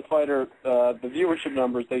the Ultimate Fighter, the viewership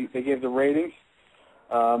numbers, they gave the ratings.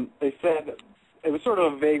 They said, it was sort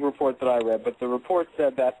of a vague report that I read, but the report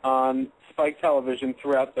said that on Spike Television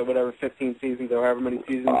throughout the 15 seasons or however many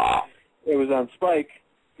seasons it was on Spike,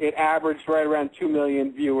 it averaged right around 2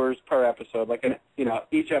 million viewers per episode. Like,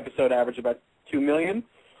 each episode averaged about 2 million.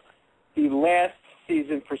 The last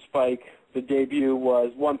season for Spike, the debut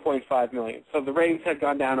was 1.5 million. So the ratings had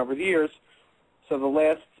gone down over the years. So the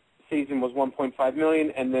last season was 1.5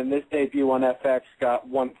 million, and then this debut on FX got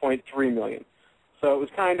 1.3 million. So it was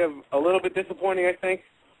kind of a little bit disappointing, I think,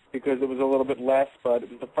 because it was a little bit less, but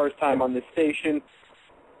it was the first time on this station.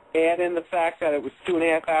 Add in the fact that it was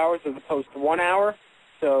 2.5 hours as opposed to 1 hour.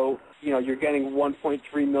 So, you're getting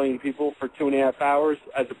 1.3 million people for 2.5 hours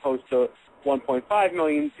as opposed to 1.5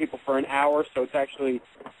 million people for an hour. So it's actually,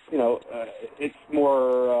 it's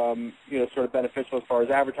more, sort of beneficial as far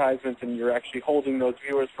as advertisements, and you're actually holding those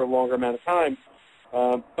viewers for a longer amount of time.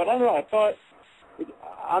 But I don't know.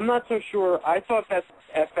 I'm not so sure. I thought that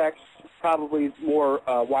FX probably is more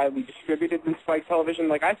widely distributed than Spike Television.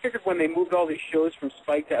 Like, I figured when they moved all these shows from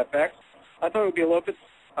Spike to FX, I thought it would be a little bit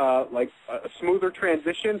like a smoother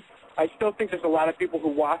transition. I still think there's a lot of people who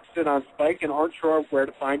watched it on Spike and aren't sure where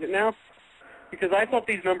to find it now, because I thought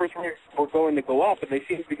these numbers were going to go up, and they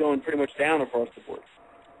seem to be going pretty much down across the board.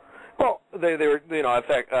 Well, they were, not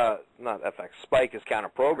FX. Spike is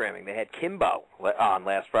counter-programming. They had Kimbo on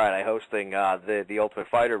last Friday hosting the Ultimate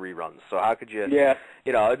Fighter reruns. So how could you? Yeah.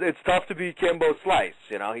 It's tough to be Kimbo Slice.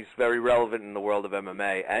 He's very relevant in the world of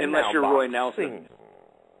MMA. And unless you're Roy Nelson.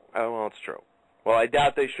 Oh, well, it's true. Well, I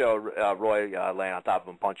doubt they show Roy laying on top of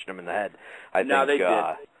him, punching him in the head. No, they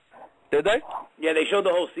did. Did they? Yeah, they showed the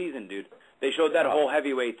whole season, dude. They showed that whole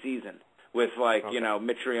heavyweight season with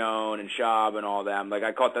Mitrione and Schaub and all them. Like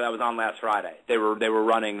I caught that was on last Friday. They were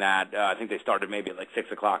running that. I think they started maybe at like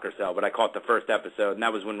 6 o'clock or so. But I caught the first episode, and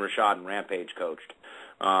that was when Rashad and Rampage coached.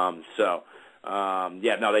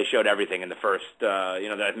 They showed everything in the first.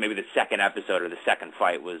 Maybe the second episode or the second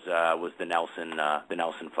fight was the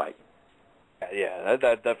Nelson fight. Yeah,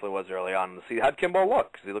 that definitely was early on in the season. How'd Kimbo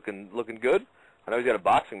look? Is he looking good? I know he's got a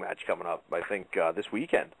boxing match coming up, I think, this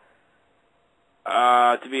weekend.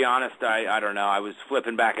 To be honest, I don't know. I was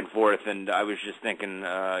flipping back and forth, and I was just thinking,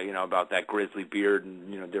 about that grizzly beard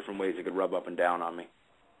and, different ways it could rub up and down on me.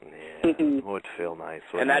 Yeah, would feel nice.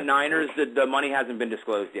 And that Niners, the money hasn't been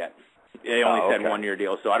disclosed yet. They only said 1 year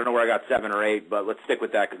deal, so I don't know where I got 7 or 8, but let's stick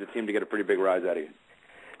with that because it seemed to get a pretty big rise out of you.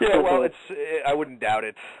 Yeah, well, I wouldn't doubt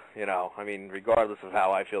it. I mean, regardless of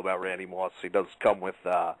how I feel about Randy Moss, he does come with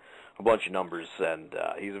a bunch of numbers, and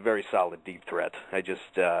he's a very solid deep threat. I don't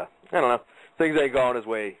know. Things ain't going his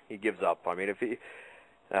way, he gives up. I mean, all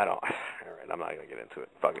right, I'm not going to get into it.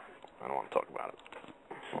 Fuck it. I don't want to talk about it.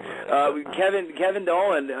 Kevin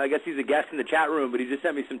Dolan, I guess he's a guest in the chat room, but he just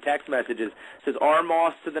sent me some text messages. Says, R.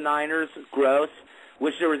 Moss to the Niners, gross.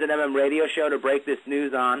 Wish there was an MM radio show to break this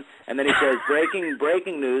news on. And then he says,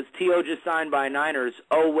 breaking news, T.O. just signed by Niners.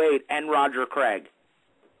 Oh, wait, and Roger Craig.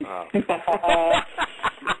 Oh.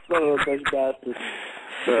 Oh, man.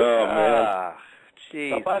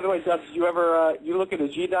 Jeez. By the way, Dubs, did you ever you look at the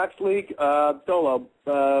G-Docs League? Dolo.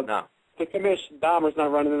 No. The commission, Dahmer's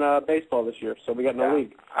not running baseball this year, so we got no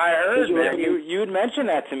league. I heard, man. You'd mentioned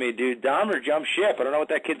that to me, dude. Dahmer jumped ship. I don't know what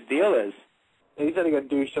that kid's deal is. He said he got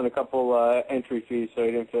douched on a couple entry fees, so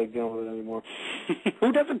he didn't feel like dealing with it anymore.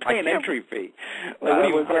 Who doesn't pay an entry fee? Like, what are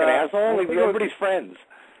you, a fucking asshole? Like, everybody's friends.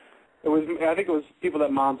 I think it was people that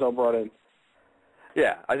Monzo brought in.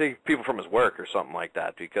 Yeah, I think people from his work or something like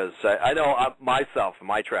that, because I know myself, in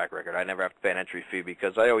my track record, I never have to pay an entry fee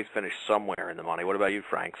because I always finish somewhere in the money. What about you,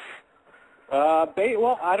 Franks?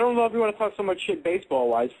 Well, I don't know if you want to talk so much shit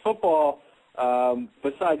baseball-wise. Football,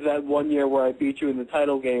 besides that 1 year where I beat you in the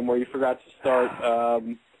title game where you forgot to start,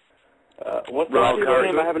 what's Ronald the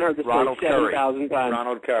name? I haven't heard this Ronald like 7,000 times.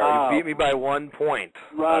 Ronald Curry. You beat me by 1 point.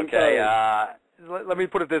 Ron okay, Curry. Let me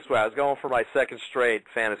put it this way. I was going for my second straight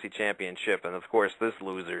fantasy championship, and, of course, this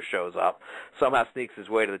loser shows up, somehow sneaks his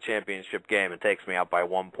way to the championship game and takes me out by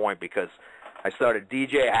 1 point because I started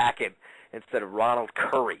DJ Hackett instead of Ronald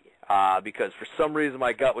Curry. Because for some reason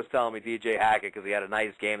my gut was telling me DJ Hackett because he had a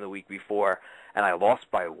nice game the week before, and I lost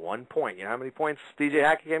by 1 point. You know how many points DJ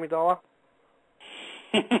Hackett gave me, Dolan?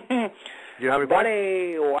 You know how many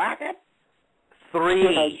Buddy Hackett?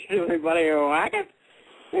 3. Buddy Hackett?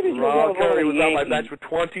 Ronald Curry was on my bench with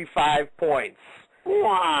 25 points.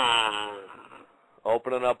 Wow.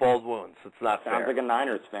 Opening up old wounds. It's not fair. Sounds like a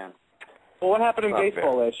Niners fan. Well, what happened in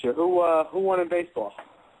baseball last year? Who won in baseball?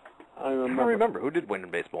 I don't remember. Who did win in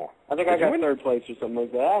baseball? I think I got third place or something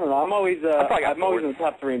like that. I don't know. I'm always in the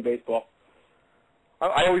top 3 in baseball.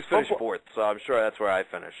 I always finish fourth, so I'm sure that's where I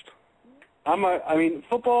finished.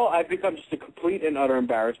 Football, I've become just a complete and utter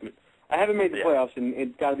embarrassment. I haven't made the playoffs in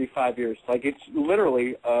it's got to be 5 years. Like, it's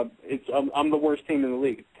literally, I'm the worst team in the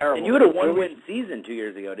league. It's terrible. And you had a 1-win season 2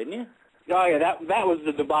 years ago, didn't you? Oh, yeah, that was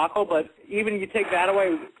the debacle, but even if you take that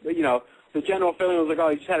away, the general feeling was like, oh,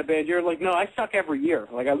 you just had a bad year. Like, no, I suck every year.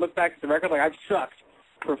 Like, I look back at the record, like, I've sucked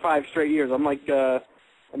for 5 straight years. I'm like,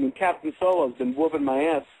 Captain Solo's been whooping my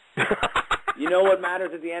ass. You know what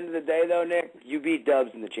matters at the end of the day, though, Nick? You beat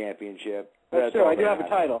Dubs in the championship. That's true. I do have a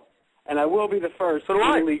title. And I will be the first in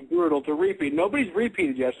the league brutal to repeat. Nobody's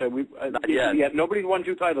repeated yesterday. Not yet. Nobody's won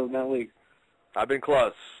 2 titles in that league. I've been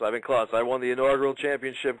close. I won the inaugural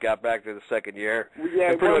championship, got back to the second year. Yeah,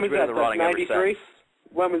 and pretty much been in the running 93? ever since.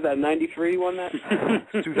 When was that? 93 you won that?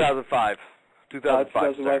 2005.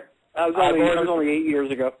 2005. That was only 8 years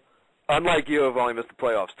ago. Unlike you, I've only missed the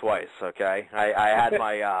playoffs twice, okay? I had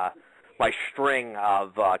my string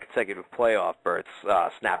of consecutive playoff berths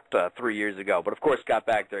snapped 3 years ago, but of course got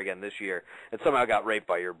back there again this year, and somehow got raped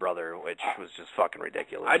by your brother, which was just fucking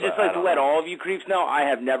ridiculous. I'd just like to let all of you creeps know I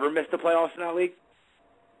have never missed the playoffs in that league.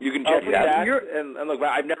 You can check that. And look,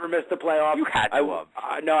 I've never missed the playoffs. You had to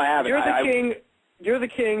have. No, I haven't. You're the king. You're the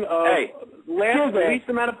king of least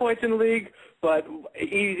amount of points in the league, but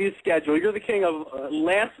easiest schedule. You're the king of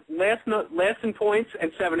last in points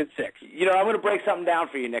and 7 and 6. You know, I'm going to break something down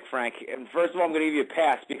for you, Nick Frank. And first of all, I'm going to give you a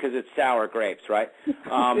pass because it's sour grapes, right?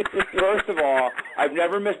 First of all, I've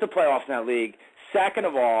never missed the playoffs in that league. Second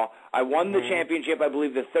of all, I won the championship, I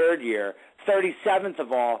believe, the 3rd year. 37th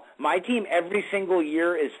of all, my team every single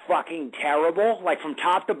year is fucking terrible. Like, from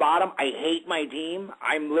top to bottom, I hate my team.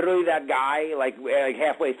 I'm literally that guy, like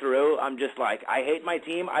halfway through, I'm just like, I hate my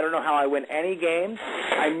team. I don't know how I win any games.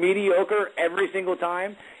 I'm mediocre every single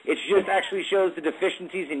time. It just actually shows the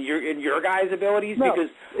deficiencies in your guys' abilities, because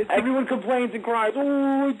everyone complains and cries,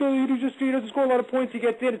 oh, he doesn't score a lot of points, he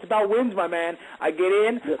gets in. It's about wins, my man. I get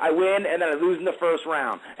in, I win, and then I lose in the first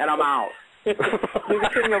round, and I'm out. You're the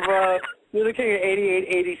king of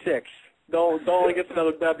 88-86. Dolan gets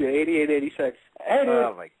another W, 88-86. Hey, dude,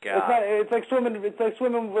 oh my God! It's like swimming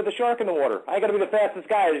with a shark in the water. I got to be the fastest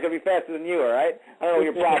guy. I just got to be faster than you. All right? I don't know what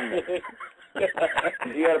your problem is.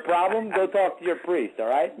 You got a problem? Go talk to your priest. All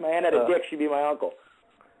right? My aunt had a dick. She'd be my uncle.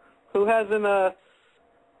 Who hasn't?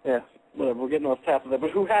 Yeah, whatever. We're getting off top of that. But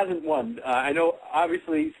who hasn't won? I know,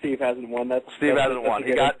 obviously, Steve hasn't won. Steve hasn't won.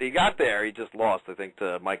 He got there. He just lost, I think,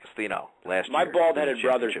 to Mike Castino last year. My bald-headed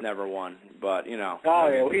brother's never won, but you know. Oh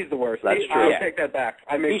yeah, well, he's the worst. That's true. I'll take that back.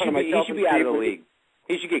 I made fun of He myself. should be out of the league.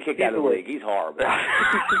 He should get kicked out of the league. He's horrible.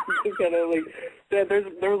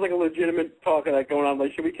 There was like a legitimate talk of that going on.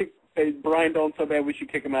 Like, should we kick Brian Dolan so bad we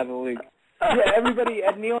should kick him out of the league? Yeah, everybody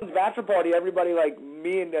at Nealon's bachelor party, everybody, like,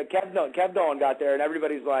 me and Kev Dolan got there, and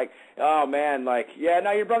everybody's like, oh, man, like, yeah, no,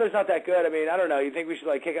 your brother's not that good. I mean, I don't know. You think we should,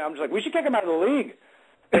 like, kick him? I'm just like, we should kick him out of the league.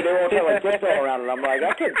 And they won't have, like, dicks all around it. I'm like,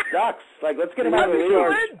 that kid sucks. Like, let's get him out of the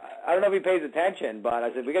league. I don't know if he pays attention, but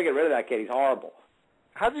I said, we got to get rid of that kid. He's horrible.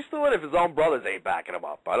 How's he still in if his own brothers ain't backing him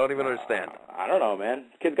up? I don't even understand. I don't know, man.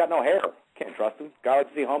 Kid's got no hair. Can't trust him. Guy likes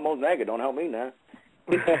to see homos naked. Don't help me now.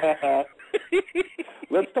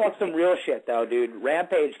 Let's talk some real shit, though, dude.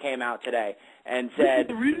 Rampage came out today and said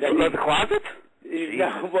that the closet?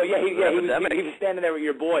 No, well, yeah, he was standing there with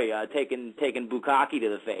your boy, taking bukkake to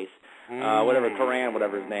the face, whatever Karan,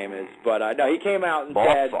 whatever his name is. But no, he came out and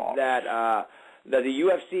said that the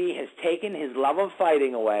UFC has taken his love of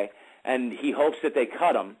fighting away, and he hopes that they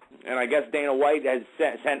cut him. And I guess Dana White has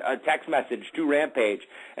sent a text message to Rampage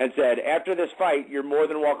and said, after this fight, you're more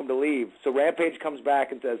than welcome to leave. So Rampage comes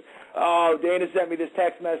back and says, oh, Dana sent me this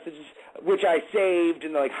text message, which I saved,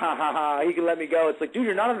 and they're like, ha, ha, ha, he can let me go. It's like, dude,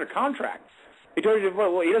 you're not under contract. He told you,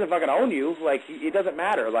 well, he doesn't fucking own you. Like, it doesn't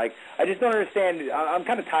matter. Like, I just don't understand. I'm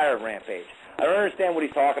kind of tired of Rampage. I don't understand what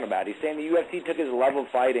he's talking about. He's saying the UFC took his love of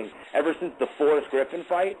fighting ever since the Forrest Griffin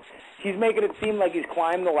fight. He's making it seem like he's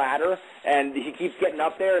climbed the ladder, and he keeps getting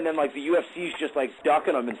up there, and then, like, the UFC's just, like,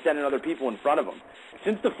 ducking him and sending other people in front of him.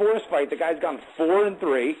 Since the Forrest fight, the guy's gone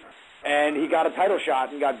 4-3, and he got a title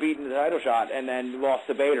shot and got beaten in the title shot and then lost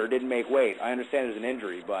to Bader, didn't make weight. I understand there's an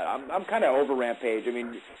injury, but I'm kind of over Rampage. I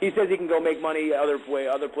mean, he says he can go make money other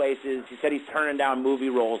places. He said he's turning down movie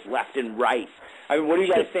roles left and right. I mean, what do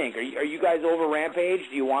you guys think? Are you guys over Rampage?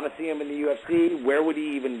 Do you want to see him in the UFC? Where would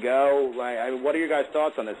he even go? What are your guys'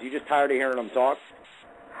 thoughts on this? Are you just tired of hearing him talk?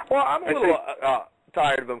 Well, I'm a little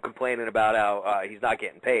tired of him complaining about how he's not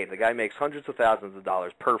getting paid. The guy makes hundreds of thousands of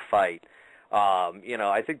dollars per fight. You know,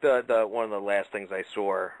 I think the one of the last things I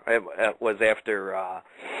saw was after I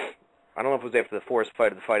don't know if it was after the Forrest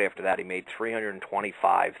fight or the fight after that. He made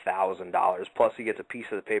 $325,000 plus he gets a piece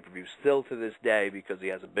of the pay-per-view still to this day because he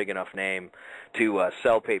has a big enough name to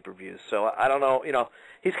sell pay-per-views. So I don't know. You know,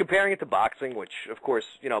 he's comparing it to boxing, which of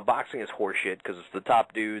course, you know, boxing is horseshit because it's the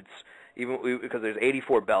top dudes. Even because there's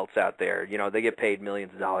 84 belts out there, you know, they get paid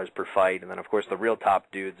millions of dollars per fight, and then of course the real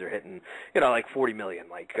top dudes are hitting, you know, like 40 million,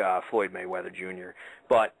 like Floyd Mayweather Jr.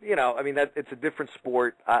 But you know, I mean, it's a different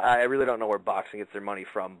sport. I really don't know where boxing gets their money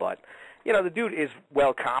from, but you know, the dude is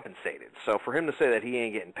well compensated. So for him to say that he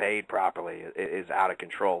ain't getting paid properly is out of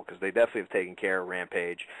control because they definitely have taken care of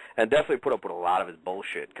Rampage and definitely put up with a lot of his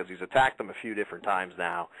bullshit because he's attacked them a few different times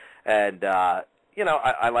now, and. You know,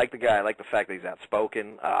 I like the guy. I like the fact that he's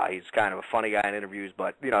outspoken. He's kind of a funny guy in interviews,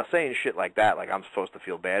 but, you know, saying shit like that, like I'm supposed to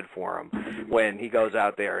feel bad for him when he goes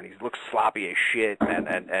out there and he looks sloppy as shit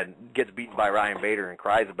and gets beaten by Ryan Bader and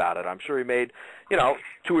cries about it. I'm sure he made, you know,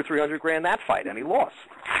 $200,000 or $300,000 that fight, and he lost.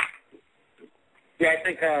 Yeah,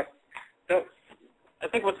 I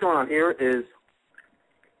think what's going on here is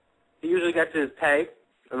he usually gets his pay,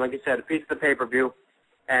 and like you said, a piece of the pay-per-view,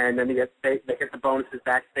 and then they get the bonuses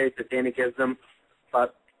backstage that Danny gives them.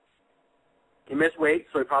 But he missed weight,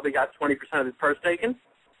 so he probably got 20% of his purse taken.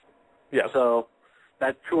 Yeah. So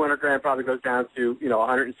that $200,000 probably goes down to, you know,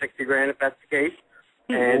 $160,000 if that's the case.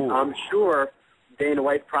 And I'm sure Dana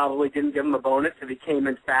White probably didn't give him a bonus if he came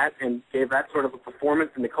in fat and gave that sort of a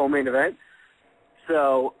performance in the co-main event.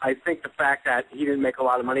 So I think the fact that he didn't make a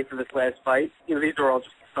lot of money for this last fight, you know, these are all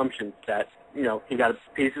just assumptions that, you know, he got a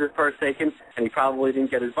piece of his purse taken and he probably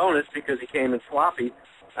didn't get his bonus because he came in sloppy.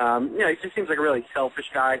 You know, he just seems like a really selfish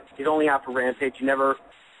guy. He's only out for Rampage. He never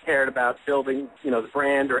cared about building, the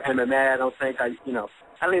brand or MMA. I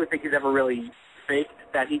don't even think he's ever really faked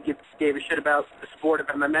that he gave a shit about the sport of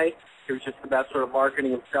MMA. It was just about sort of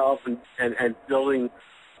marketing himself and building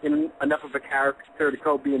enough of a character to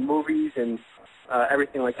go be in movies and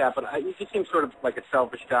everything like that. But he just seems sort of like a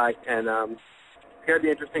selfish guy, and it'd be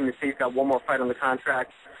interesting to see. He's got one more fight on the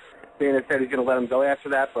contract. Dana said he's going to let him go after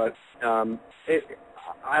that, but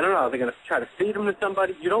I don't know. They're going to try to feed him to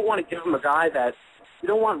somebody. You don't want to give him a guy that you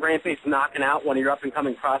don't want Rampage knocking out one of your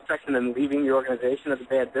up-and-coming prospects and then leaving your organization as a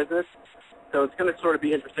bad business. So it's going to sort of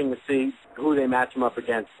be interesting to see who they match him up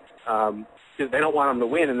against, because they don't want him to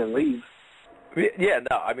win and then leave. Yeah,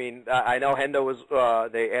 no, I mean, I know Hendo was,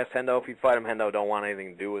 they asked Hendo if he'd fight him. Hendo don't want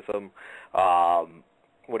anything to do with him.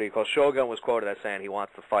 Shogun was quoted as saying he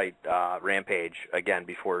wants to fight Rampage again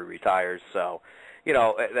before he retires. So,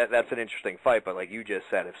 that's an interesting fight. But like you just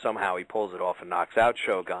said, if somehow he pulls it off and knocks out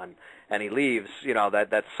Shogun and he leaves,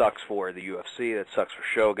 that sucks for the UFC. That sucks for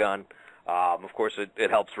Shogun. Of course, it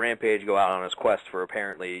helps Rampage go out on his quest for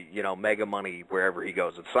apparently, mega money wherever he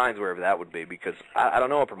goes and signs, wherever that would be, because I don't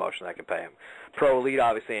know a promotion that can pay him. Pro Elite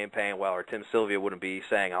obviously ain't paying well, or Tim Sylvia wouldn't be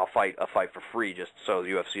saying I'll fight a fight for free just so the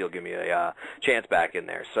UFC will give me a chance back in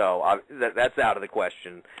there. So that's out of the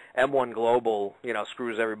question. M1 Global,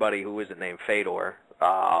 screws everybody who isn't named Fedor.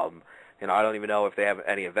 I don't even know if they have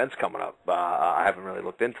any events coming up. I haven't really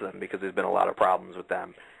looked into them because there's been a lot of problems with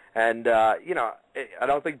them. And, I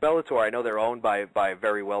don't think Bellator, I know they're owned by a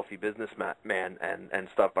very wealthy businessman and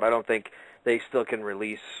stuff, but I don't think they still can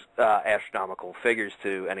release astronomical figures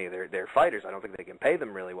to any of their fighters. I don't think they can pay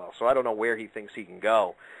them really well. So I don't know where he thinks he can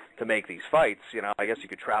go to make these fights. I guess you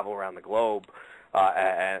could travel around the globe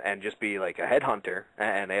and just be like a headhunter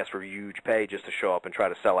and ask for huge pay just to show up and try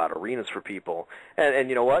to sell out arenas for people. And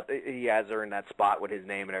you know what? He has earned that spot with his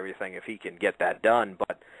name and everything if he can get that done,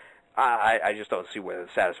 but I just don't see where the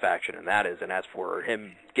satisfaction in that is. And as for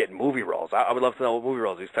him getting movie roles, I would love to know what movie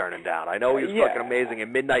roles he's turning down. I know he was fucking amazing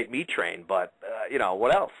in Midnight Meat Train, but,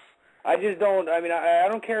 what else? I just don't, I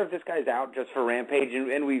don't care if this guy's out just for Rampage,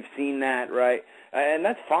 and we've seen that, right? And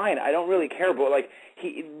that's fine. I don't really care, but,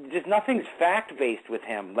 just nothing's fact-based with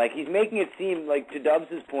him. Like, he's making it seem, like, to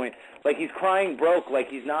Dubs' point, like he's crying broke, like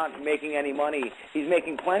he's not making any money. He's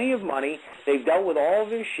making plenty of money. They've dealt with all of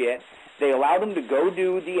his shit. They allowed him to go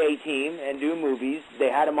do the A-Team and do movies.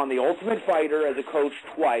 They had him on The Ultimate Fighter as a coach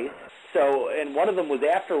twice. So, and one of them was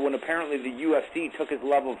after when apparently the UFC took his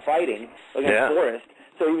love of fighting against Forrest.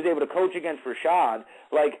 So he was able to coach against Rashad.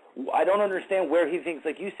 Like, I don't understand where he thinks,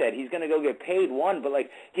 like you said, he's going to go get paid one, but,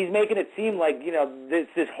 he's making it seem like,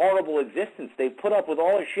 this horrible existence. They put up with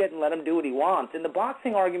all his shit and let him do what he wants. And the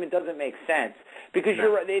boxing argument doesn't make sense because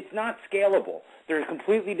you're right, it's not scalable. They're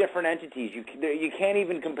completely different entities. You can't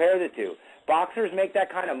even compare the two. Boxers make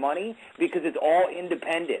that kind of money because it's all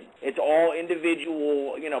independent. It's all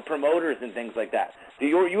individual, promoters and things like that. The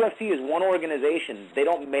UFC is one organization. They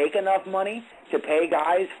don't make enough money to pay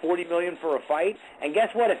guys $40 million for a fight. And guess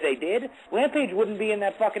what? If they did, Rampage wouldn't be in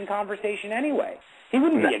that fucking conversation anyway. He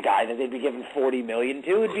wouldn't be a guy that they'd be giving $40 million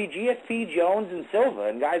to. It'd be GSP, Jones, and Silva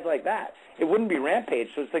and guys like that. It wouldn't be Rampage.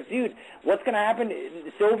 So it's like, dude, what's going to happen?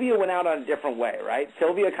 Sylvia went out on a different way, right?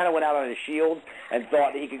 Sylvia kind of went out on his shield and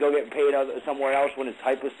thought he could go get paid somewhere else when his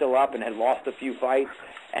hype was still up and had lost a few fights.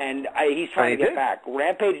 And he's trying to get back.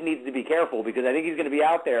 Rampage needs to be careful because I think he's going to be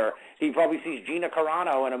out there. He probably sees Gina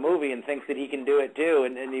Carano in a movie and thinks that he can do it too.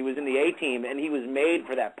 And he was in the A-Team, and he was made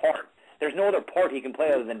for that part. There's no other part he can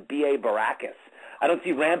play other than B.A. Baracus. I don't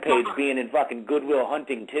see Rampage being in fucking Good Will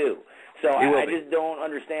Hunting too. So I just don't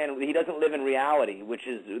understand. He doesn't live in reality, which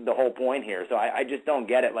is the whole point here. So I just don't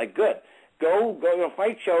get it. Like, good. Go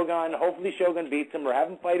fight Shogun. Hopefully Shogun beats him or have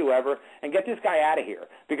him fight whoever and get this guy out of here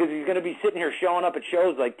because he's going to be sitting here showing up at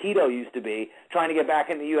shows like Tito used to be, trying to get back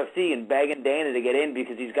in the UFC and begging Dana to get in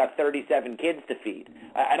because he's got 37 kids to feed.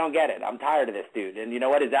 I don't get it. I'm tired of this dude. And you know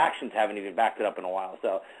what? His actions haven't even backed it up in a while.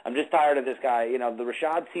 So I'm just tired of this guy. The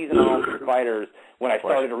Rashad season on for fighters when I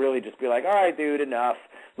started to really just be like, all right, dude, enough.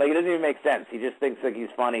 Like, it doesn't even make sense. He just thinks like he's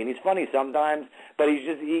funny, and he's funny sometimes, but he's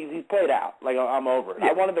played out. Like, I'm over it. Yeah.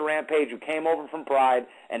 I wanted the Rampage who came over from Pride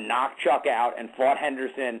and knocked Chuck out and fought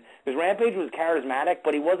Henderson, because Rampage was charismatic,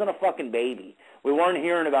 but he wasn't a fucking baby. We weren't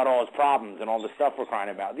hearing about all his problems and all the stuff we're crying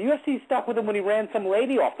about. The UFC stuck with him when he ran some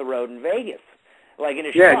lady off the road in Vegas. Like in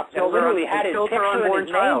his truck that literally had his picture and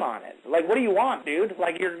his name on it. Like, what do you want, dude?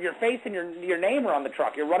 Like, your face and your name are on the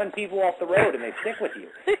truck. You're running people off the road and they stick with you.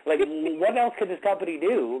 Like, what else could this company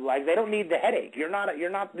do? Like, they don't need the headache. You're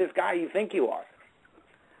not this guy you think you are.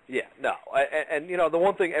 Yeah, no, and the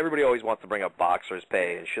one thing everybody always wants to bring up boxers'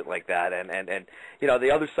 pay and shit like that, and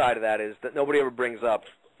the other side of that is that nobody ever brings up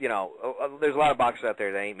there's a lot of boxers out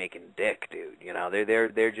there that ain't making dick, dude.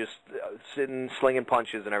 They're just sitting, slinging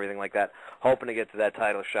punches and everything like that, hoping to get to that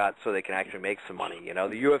title shot so they can actually make some money. The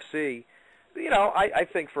UFC, I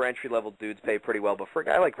think for entry-level dudes pay pretty well, but for a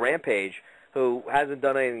guy like Rampage, who hasn't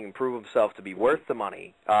done anything to improve himself to be worth the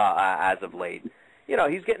money as of late,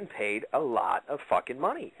 he's getting paid a lot of fucking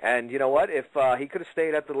money. And you know what? If he could have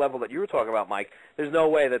stayed at the level that you were talking about, Mike, there's no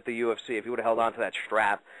way that the UFC, if he would have held on to that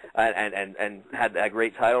strap and had that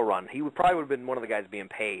great title run, he probably would have been one of the guys being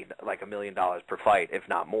paid like $1 million per fight, if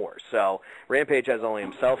not more. So Rampage has only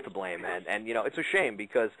himself to blame. And it's a shame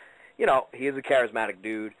because, he is a charismatic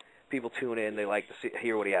dude. People tune in. They like to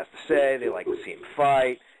hear what he has to say. They like to see him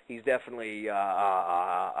fight. He's definitely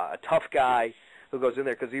a tough guy who goes in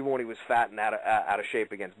there, because even when he was fat and out of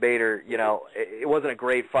shape against Bader, it wasn't a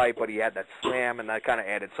great fight, but he had that slam, and that kind of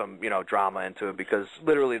added some, drama into it, because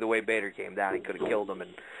literally the way Bader came down, he could have killed him,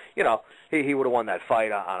 and, he would have won that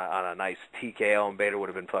fight on a nice TKO, and Bader would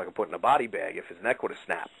have been fucking put in a body bag if his neck would have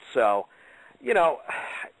snapped. So,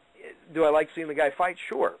 do I like seeing the guy fight?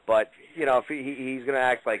 Sure, but, if he's going to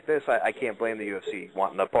act like this, I can't blame the UFC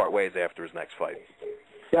wanting to part ways after his next fight.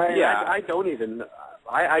 Yeah, I don't even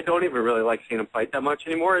really like seeing him fight that much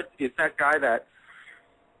anymore. It's that guy that,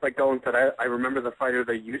 like Dolan said, I remember the fighter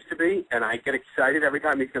they used to be, and I get excited every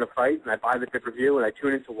time he's going to fight, and I buy the pay-per-view, and I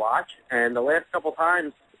tune in to watch. And the last couple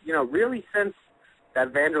times, really since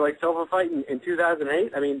that Vanderlei Silva fight in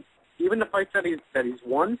 2008, I mean, even the fights that he's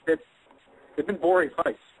won, they've been boring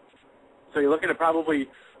fights. So you're looking at probably,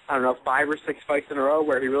 5 or 6 fights in a row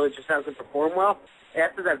where he really just hasn't performed well.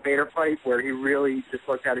 After that Bader fight, where he really just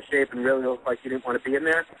looked out of shape and really looked like he didn't want to be in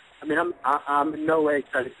there, I mean, I'm in no way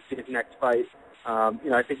excited to see his next fight.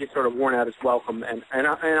 I think he's sort of worn out his welcome, and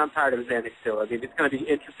I'm tired of his antics too. I mean, it's going to be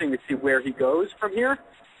interesting to see where he goes from here,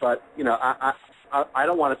 but I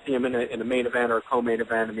don't want to see him in a main event or a co-main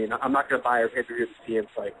event. I mean, I'm not going to buy a pay-per-view to see him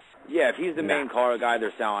fight. Yeah, if he's the main car guy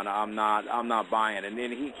they're selling, I'm not buying. And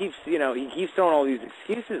he keeps throwing all these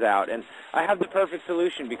excuses out. And I have the perfect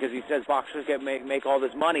solution, because he says boxers make all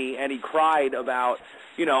this money, and he cried about,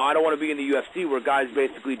 I don't want to be in the UFC where guys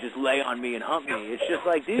basically just lay on me and hump me. It's just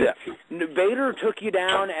like, dude, Bader took you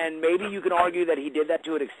down, and maybe you can argue that he did that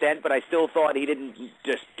to an extent, but I still thought he didn't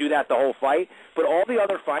just do that the whole fight. But all the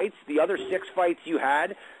other fights, the other 6 fights you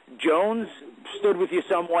had, Jones stood with you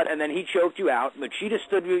somewhat, and then he choked you out. Machida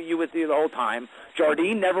stood with you the whole time.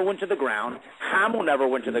 Jardine never went to the ground. Hamill never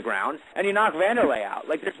went to the ground. And you knocked Vanderlei out.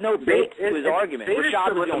 Like, there's no bait to his argument.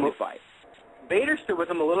 Rashad was the only fight. Bader stood with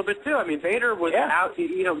him a little bit, too. I mean, Bader was out.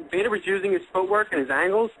 Bader was using his footwork and his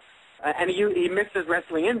angles, and he mixed his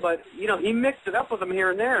wrestling in, but, he mixed it up with him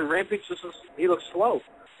here and there, and Rampage he looks slow.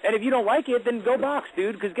 And if you don't like it, then go box,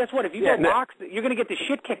 dude. Because guess what? If you go box, you're going to get the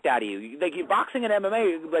shit kicked out of you. Like, boxing and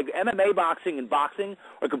MMA, like MMA boxing and boxing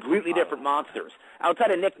are completely different monsters. Outside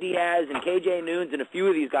of Nick Diaz and KJ Noons and a few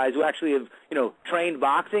of these guys who actually have, trained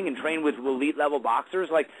boxing and trained with elite-level boxers,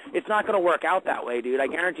 like, it's not going to work out that way, dude. I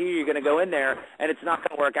guarantee you're going to go in there, and it's not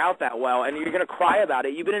going to work out that well, and you're going to cry about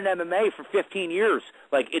it. You've been in MMA for 15 years.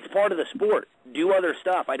 Like, it's part of the sport. Do other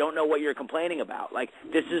stuff. I don't know what you're complaining about. Like,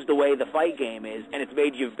 this is the way the fight game is, and it's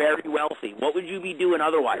made you very wealthy. What would you be doing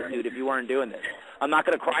otherwise, dude, if you weren't doing this? I'm not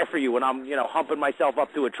going to cry for you when I'm, humping myself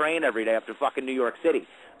up to a train every day after fucking New York City.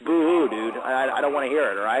 Boo-hoo, dude. I don't want to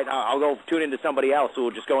hear it, all right? I'll go tune into somebody else who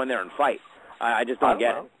will just go in there and fight. I just don't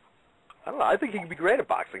get it. I don't know. I think he could be great at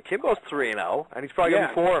boxing. Kimbo's 3-0, and he's probably going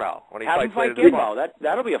to be 4-0 when he Have fights him fight Kimbo.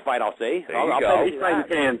 That'll be a fight I'll see. There you go. He's fighting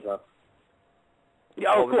cans, though.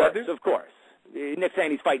 Yeah, of course. Nick's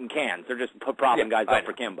saying he's fighting cans. They're just propping guys up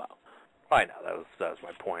for Kimbo. I know. That was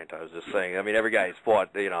my point. I was just saying, I mean, every guy he's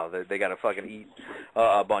fought, they got to fucking eat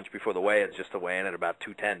a bunch before the weigh-ins just to weigh in at about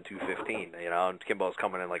 210, 215, and Kimbo's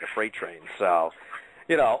coming in like a freight train. So,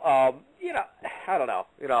 I don't know.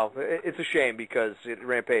 It's a shame because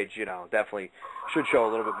Rampage, definitely should show a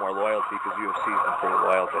little bit more loyalty because UFC's been pretty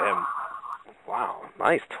loyal to him. Wow,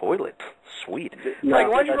 nice toilet. Sweet. Like,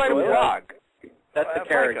 why'd you write a blog? That's the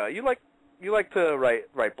character. You like to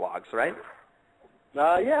write blogs, right?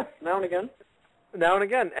 Yeah, now and again. Now and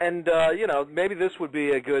again. And, maybe this would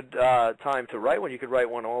be a good time to write one. You could write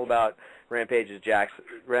one all about Rampage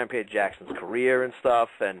Jackson's career and stuff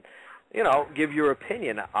and, give your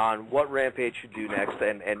opinion on what Rampage should do next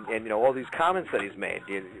and all these comments that he's made.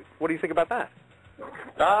 What do you think about that?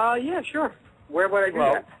 Yeah, sure. Where would I do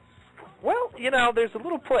that? Well, there's a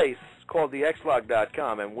little place called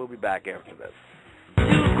thexlog.com, and we'll be back after this.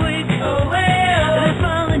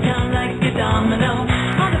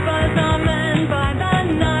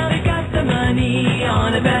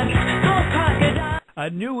 A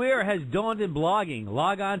new era has dawned in blogging.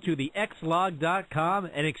 Log on to thexlog.com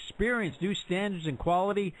and experience new standards and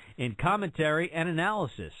quality in commentary and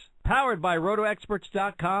analysis. Powered by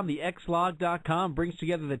RotoExperts.com, thexlog.com brings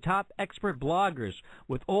together the top expert bloggers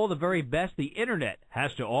with all the very best the Internet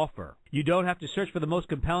has to offer. You don't have to search for the most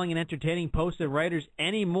compelling and entertaining posts and writers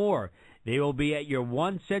anymore. They will be at your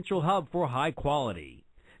one central hub for high quality.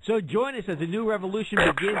 So join us as a new revolution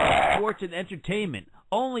begins in sports and entertainment,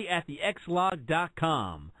 only at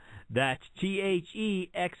thexlog.com. That's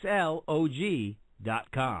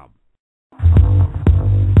THEXLOG.com.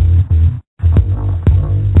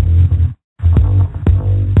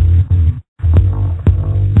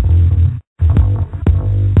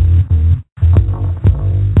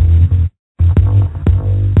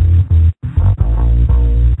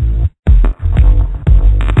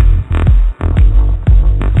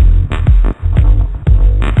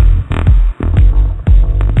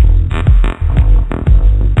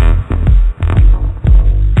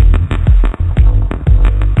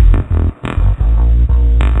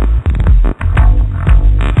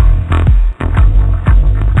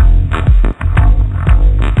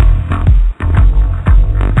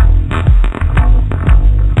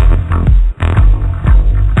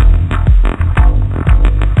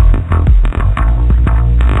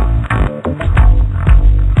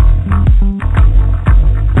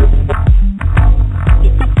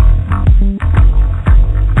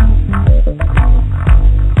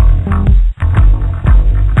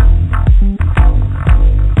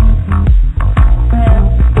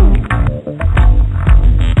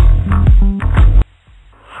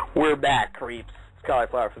 We're back, creeps. It's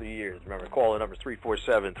Cauliflower for the years. Remember, call the number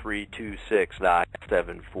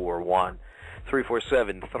 347-326-9741.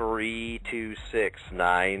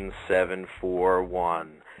 347-326-9741.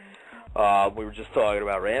 We were just talking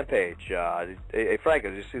about Rampage. Hey, Frank,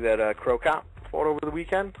 did you see that Crow Cop fought over the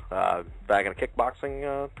weekend? Back in a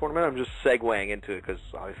kickboxing tournament? I'm just segueing into it because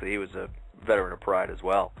obviously he was a veteran of Pride as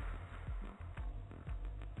well.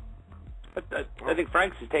 I think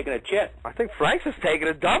Frank's is taking a chip. I think Frank's is taking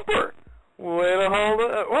a dumper. Way to hold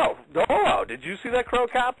it. Well, Dolan, did you see that Crow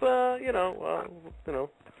Cop? I didn't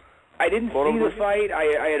see the fight.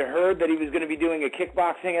 I had heard that he was going to be doing a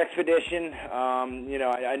kickboxing expedition.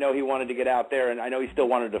 I know he wanted to get out there, and I know he still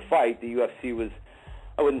wanted to fight. The UFC was,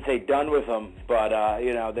 I wouldn't say done with him, but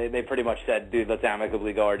they pretty much said, dude, let's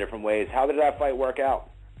amicably go our different ways. How did that fight work out?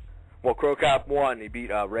 Well, Crow Cop won. He beat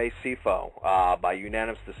Ray Sifo by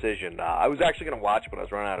unanimous decision. I was actually going to watch, but I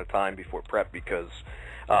was running out of time before prep because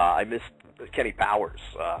I missed Kenny Powers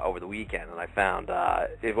over the weekend, and I found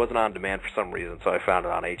it wasn't on demand for some reason, so I found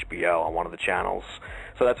it on HBO on one of the channels.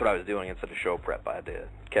 So that's what I was doing instead of show prep. I had to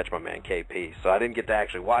catch my man KP, so I didn't get to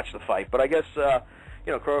actually watch the fight. But I guess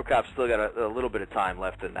Crow Cop's still got a little bit of time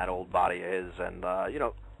left in that old body of his, and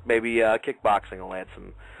maybe kickboxing will add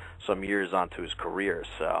some years onto his career.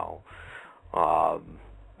 So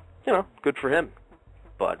good for him.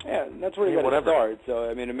 But yeah, that's where he got to start. So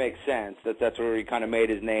I mean, it makes sense that's where he kind of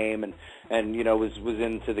made his name and was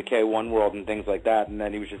into the K1 world and things like that. And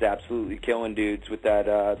then he was just absolutely killing dudes with that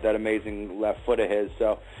amazing left foot of his.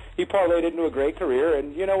 So he parlayed it into a great career.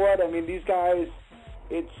 And you know what? I mean, these guys,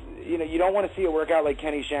 it's you don't want to see it work out like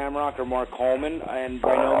Kenny Shamrock or Mark Coleman. And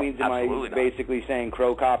by no means am I basically saying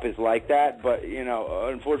Crow Cop is like that. But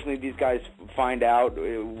unfortunately, these guys find out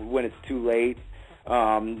when it's too late.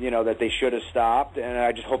 That they should have stopped, and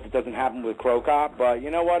I just hope it doesn't happen with Crow Cop. But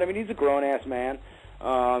you know what? I mean, he's a grown-ass man.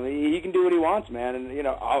 He can do what he wants, man. And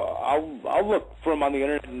I'll look for him on the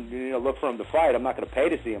internet and look for him to fight. I'm not going to pay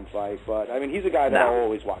to see him fight, but I mean, he's a guy that I'll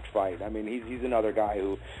always watch fight. I mean, he's another guy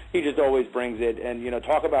who he just always brings it. And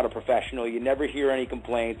talk about a professional. You never hear any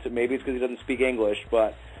complaints. Maybe it's because he doesn't speak English,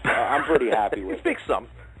 but I'm pretty happy with. He speaks some.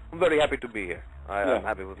 I'm very happy to be here. I'm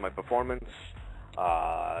happy with my performance.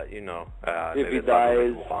 If he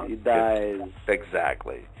dies, he dies.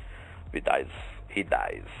 Exactly. If he dies, he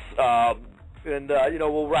dies.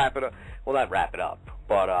 We'll wrap it up. Well, not wrap it up,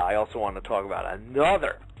 but I also wanted to talk about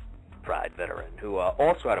another Pride veteran who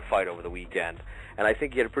also had a fight over the weekend, and I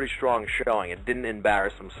think he had a pretty strong showing and didn't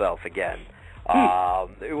embarrass himself again.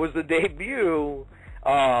 It was the debut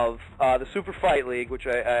of the Super Fight League, which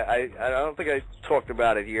I don't think I talked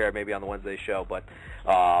about it here, maybe on the Wednesday show, but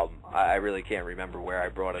I really can't remember where I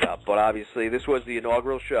brought it up. But obviously, this was the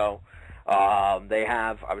inaugural show. I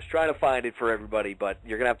was trying to find it for everybody, but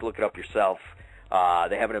you're going to have to look it up yourself.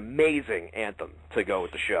 They have an amazing anthem to go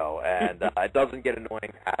with the show, and it doesn't get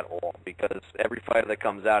annoying at all because every fighter that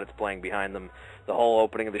comes out, it's playing behind them the whole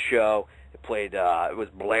opening of the show. It played. It was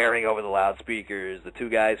blaring over the loudspeakers. The two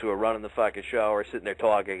guys who are running the fucking show are sitting there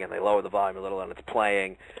talking, and they lower the volume a little, and it's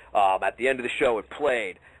playing. At the end of the show, it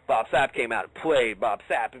played. Bob Sapp came out and played. Bob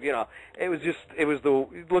Sapp, it was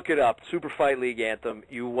look it up, Super Fight League anthem.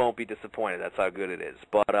 You won't be disappointed. That's how good it is.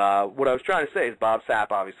 But what I was trying to say is Bob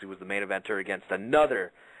Sapp obviously was the main eventer against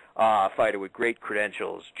another fighter with great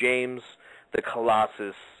credentials, James the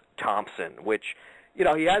Colossus Thompson, which, he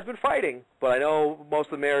has been fighting, but I know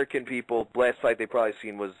most American people, last fight they probably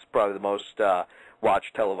seen was probably the most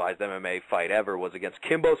watched televised MMA fight ever, was against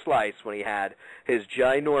Kimbo Slice when he had his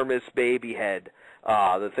ginormous baby head,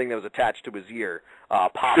 the thing that was attached to his ear,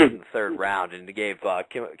 popped in the third round, and he gave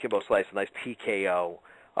Kimbo Slice a nice TKO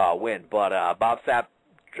win. But Bob Sapp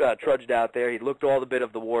trudged out there. He looked all the bit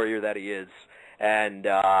of the warrior that he is, and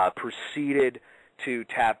proceeded to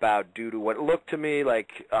tap out due to what looked to me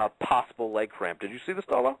like a possible leg cramp. Did you see this,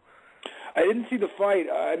 Dolan? I didn't see the fight.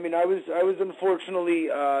 I mean, I was unfortunately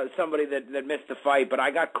somebody that missed the fight, but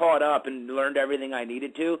I got caught up and learned everything I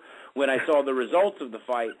needed to when I saw the results of the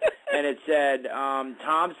fight. And it said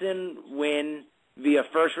Thompson win via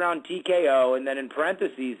first-round TKO, and then in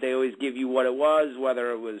parentheses they always give you what it was,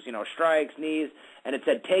 whether it was, strikes, knees, and it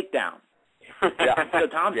said takedown. Yeah. So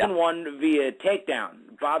Thompson won via takedown.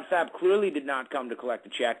 Bob Sapp clearly did not come to collect a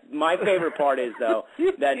check. My favorite part is, though,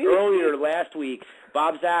 that earlier last week,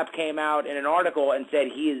 Bob Sapp came out in an article and said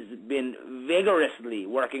he has been vigorously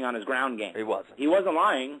working on his ground game. He wasn't. He wasn't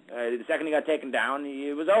lying. The second he got taken down,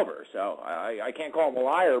 it was over. So I can't call him a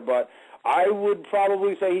liar, but I would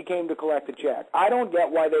probably say he came to collect a check. I don't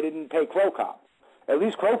get why they didn't pay Crow Cop. At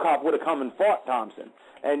least Crow Cop would have come and fought Thompson.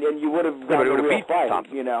 And you would have got a real fight,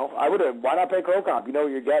 Thompson. I would have. Why not pay Crow Cop? You know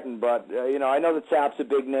what you're getting. But, I know that Sapp's a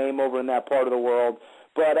big name over in that part of the world.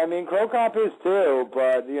 But, I mean, Crow Cop is too.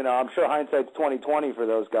 But, I'm sure hindsight's 20/20 for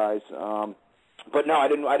those guys. But, no, I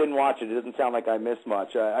didn't watch it. It doesn't sound like I missed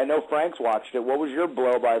much. I know Frank's watched it. What was your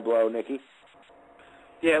blow-by-blow, Nikki?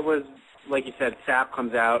 Yeah, it was, like you said, Sapp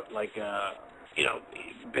comes out like,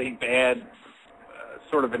 big, bad,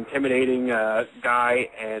 sort of intimidating guy.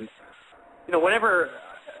 And, whenever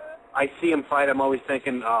I see him fight, I'm always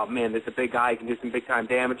thinking, oh, man, this is a big guy. He can do some big-time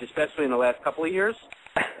damage, especially in the last couple of years.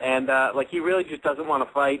 And, he really just doesn't want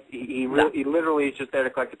to fight. He literally is just there to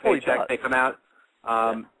collect a paycheck. They come out. He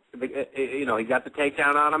got the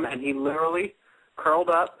takedown on him, and he literally curled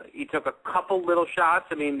up. He took a couple little shots.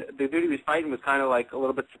 I mean, the dude he was fighting was kind of like a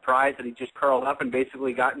little bit surprised that he just curled up and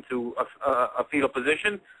basically got into a fetal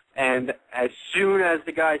position. And as soon as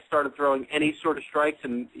the guy started throwing any sort of strikes,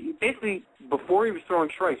 and basically before he was throwing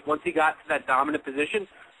strikes, once he got to that dominant position,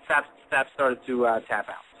 Sapp started to tap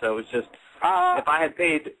out. So it was just if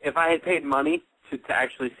I had paid money to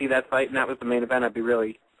actually see that fight, and that was the main event,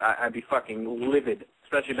 I'd be fucking livid,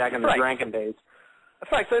 especially back in the Drankin days.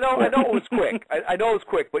 Thanks. I know it was quick. I know it was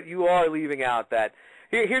quick, but you are leaving out that.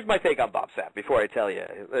 Here's my take on Bob Sapp. Before I tell you,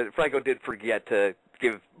 Franco did forget to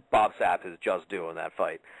give Bob Sapp his just due in that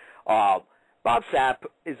fight. Bob Sapp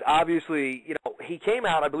is obviously, he came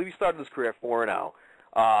out, I believe he started his career 4-0,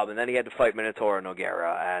 and then he had to fight Minotauro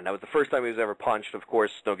Nogueira, and that was the first time he was ever punched. Of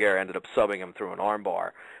course, Nogueira ended up subbing him through an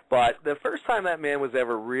armbar. But the first time that man was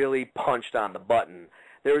ever really punched on the button,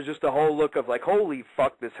 there was just a whole look of like, holy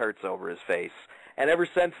fuck, this hurts over his face. And ever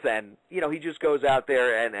since then, he just goes out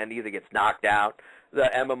there and either gets knocked out.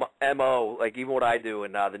 The MO, like even what I do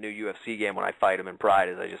in the new UFC game when I fight him in Pride,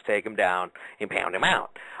 is I just take him down and pound him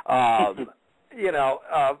out. But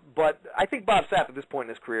I think Bob Sapp at this point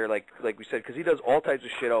in his career, like we said, because he does all types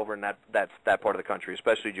of shit over in that part of the country,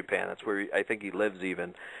 especially Japan. That's where I think he lives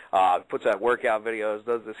even. Puts out workout videos,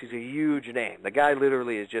 does this. He's a huge name. The guy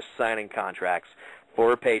literally is just signing contracts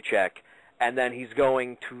for a paycheck, and then he's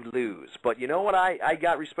going to lose. But you know what I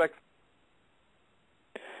got respect for?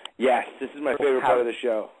 Yes, this is my favorite part of the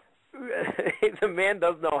show. The man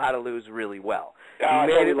does know how to lose really well. I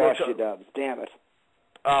totally lost you, Dubs. Damn it.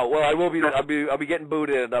 Oh well, I will be. I'll be getting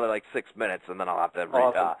booted in another 6 minutes, and then I'll have to.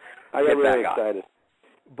 Awesome. I got really excited.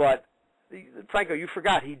 But Franco, you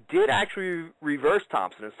forgot he did actually reverse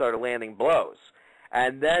Thompson and started landing blows.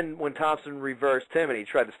 And then when Thompson reversed him and he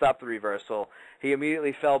tried to stop the reversal, he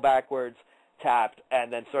immediately fell backwards, tapped,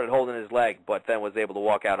 and then started holding his leg, but then was able to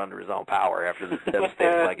walk out under his own power after the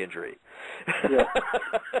devastating leg injury. Yeah.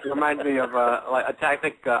 It reminds me of a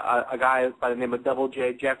tactic a guy by the name of Double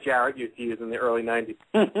J, Jeff Jarrett, used to use in the early 90s.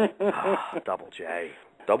 Double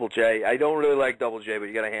J. I don't really like Double J, but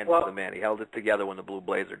you got to hand it to the man. He held it together when the Blue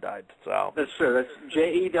Blazer died. So that's true. That's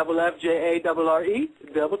JEFFJARRE, double T.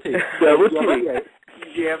 Double T.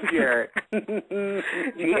 Jeff Jarrett.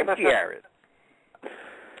 Jeff Jarrett.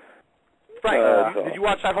 Frank, did you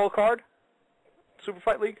watch that whole card? Super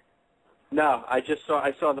Fight League? No, I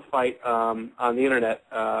saw the fight on the internet.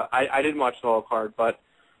 I didn't watch the whole card, but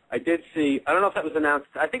I did see. I don't know if that was announced.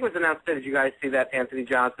 I think it was announced today. Did you guys see that Anthony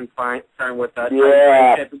Johnson signed with Titan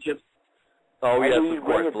Championships? Oh, yes, of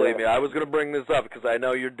course. Believe me, I was going to bring this up because I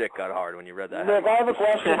know your dick got hard when you read that. Nick, I have a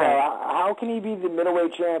question now. How can he be the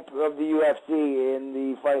middleweight champ of the UFC in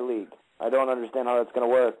the Fight League? I don't understand how that's going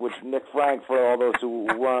to work, which Nick Frank, for all those who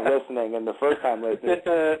weren't listening and the first time listening,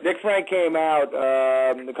 Nick Frank came out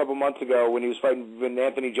a couple months ago when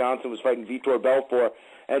Anthony Johnson was fighting Vitor Belfort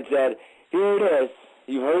and said, here it is.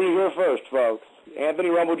 You heard it here first, folks. Anthony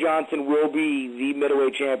Rumble Johnson will be the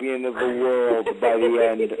middleweight champion of the world by the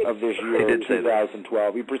end of this year,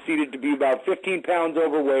 2012. He proceeded to be about 15 pounds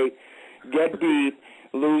overweight, get beat,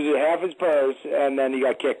 lose half his purse, and then he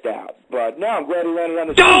got kicked out. But no, I'm glad he landed on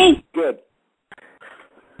the street. Good.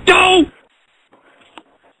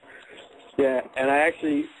 Yeah, and I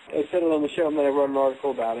said it on the show, and then I wrote an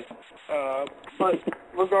article about it. But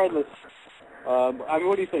regardless, I mean,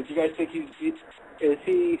 what do you think? Do you guys think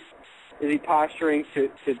is he posturing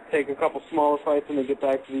to take a couple smaller fights and then get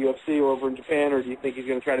back to the UFC or over in Japan, or do you think he's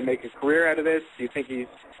going to try to make a career out of this? Do you think he's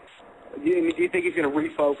going to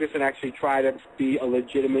refocus and actually try to be a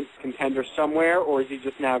legitimate contender somewhere, or is he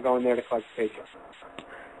just now going there to collect a paycheck?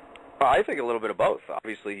 I think a little bit of both.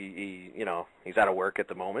 Obviously, he's out of work at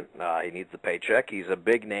the moment. He needs the paycheck. He's a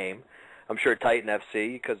big name. I'm sure Titan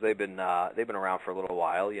FC, because they've been around for a little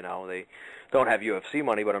while. They don't have UFC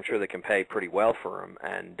money, but I'm sure they can pay pretty well for him.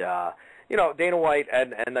 And Dana White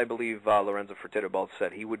and I believe Lorenzo Fertitta both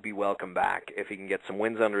said he would be welcome back if he can get some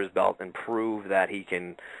wins under his belt and prove that he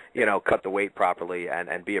can, cut the weight properly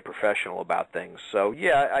and be a professional about things. So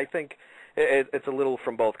yeah, I think it's a little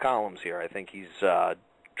from both columns here. I think he's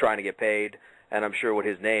trying to get paid. And I'm sure with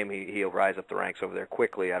his name, he'll rise up the ranks over there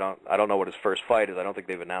quickly. I don't know what his first fight is. I don't think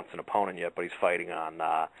they've announced an opponent yet, but he's fighting on,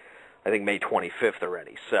 I think, May 25th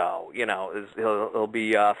already. So, he'll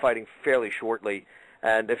be fighting fairly shortly.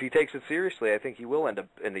 And if he takes it seriously, I think he will end up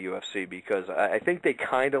in the UFC because I think they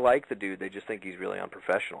kind of like the dude. They just think he's really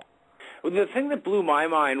unprofessional. Well, the thing that blew my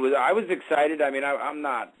mind was I was excited. I mean, I'm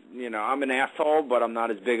not, I'm an asshole, but I'm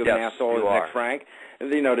not as big of an asshole as Nick Frank, to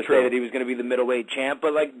say that he was going to be the middleweight champ.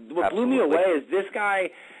 But, what blew me away is this guy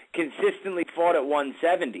consistently fought at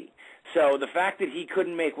 170. So the fact that he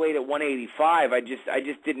couldn't make weight at 185, I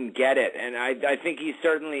just didn't get it, and I think he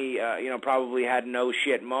certainly probably had no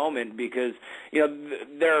shit moment because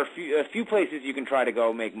there are a few places you can try to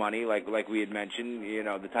go make money, like we had mentioned,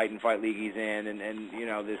 the Titan Fight League he's in, and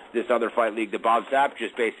this other fight league that Bob Sapp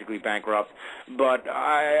just basically bankrupt. But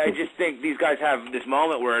I just think these guys have this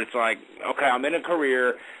moment where it's like, okay, I'm in a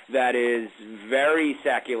career that is very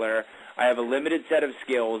secular. I have a limited set of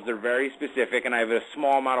skills. They're very specific, and I have a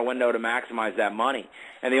small amount of window to maximize that money.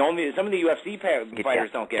 And some of the UFC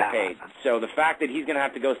fighters don't get paid. So the fact that he's going to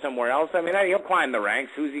have to go somewhere else, I mean, he'll climb the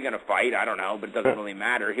ranks. Who's he going to fight? I don't know, but it doesn't really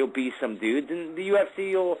matter. He'll be some dudes, and the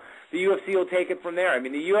UFC will take it from there. I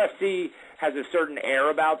mean, the UFC has a certain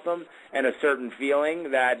air about them and a certain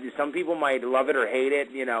feeling that some people might love it or hate it.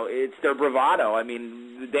 It's their bravado. I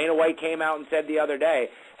mean, Dana White came out and said the other day,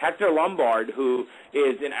 Hector Lombard, who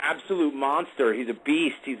is an absolute monster, he's a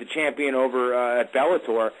beast, he's a champion over at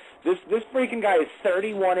Bellator. This freaking guy is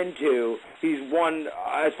 31-2. He's won,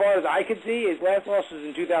 as far as I could see, his last loss was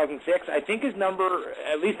in 2006. I think his number,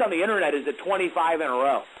 at least on the internet, is at 25 in a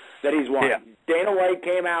row that he's won. Yeah. Dana White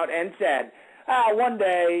came out and said, one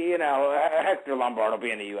day, Hector Lombard will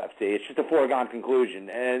be in the UFC. It's just a foregone conclusion.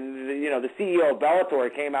 And, the CEO of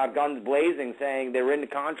Bellator came out guns blazing saying they were into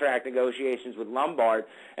contract negotiations with Lombard.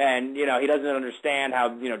 And, he doesn't understand how,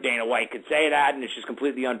 Dana White could say that, and it's just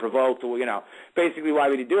completely unprovoked. Basically why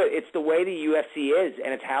would he do it? It's the way the UFC is,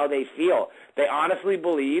 and it's how they feel. They honestly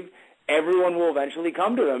believe everyone will eventually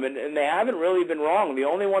come to them, and they haven't really been wrong. The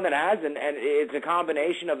only one that hasn't, and it's a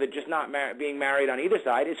combination of it just not being married on either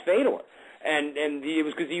side, is Fedor. And it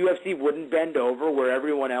was because the UFC wouldn't bend over where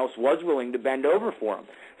everyone else was willing to bend over for him.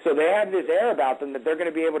 So they have this air about them that they're going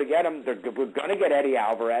to be able to get him. We're going to get Eddie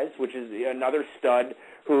Alvarez, which is another stud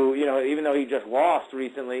who, even though he just lost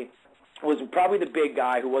recently, was probably the big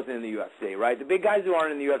guy who wasn't in the UFC, right? The big guys who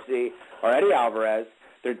aren't in the UFC are Eddie Alvarez.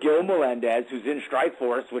 They're Gil Melendez, who's in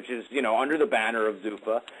Strikeforce, which is, under the banner of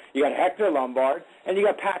Zuffa. You got Hector Lombard, and you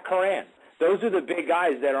got Pat Coran. Those are the big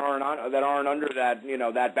guys that aren't under that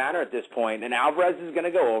that banner at this point. And Alvarez is going to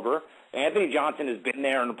go over. Anthony Johnson has been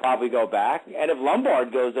there and will probably go back. And if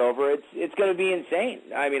Lombard goes over, it's going to be insane.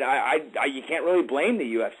 I mean, you can't really blame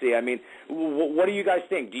the UFC. I mean, what do you guys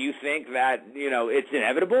think? Do you think that it's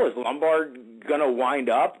inevitable? Is Lombard going to wind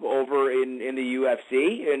up over in the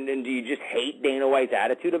UFC? And do you just hate Dana White's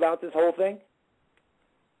attitude about this whole thing?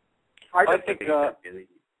 I think.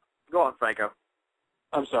 Go on, Franco.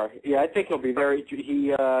 I'm sorry. Yeah, I think he'll be there.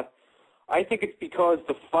 I think it's because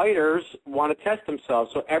the fighters want to test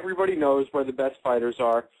themselves, so everybody knows where the best fighters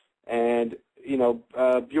are. And Bjorn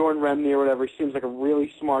Remney or whatever, he seems like a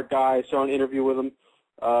really smart guy. I saw an interview with him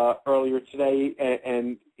earlier today,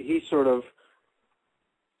 and he's sort of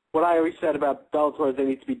what I always said about Bellator is they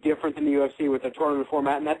need to be different than the UFC with their tournament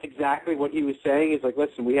format, and that's exactly what he was saying. He's like,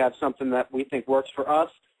 listen, we have something that we think works for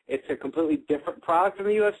us. It's a completely different product than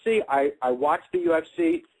the UFC. I watch the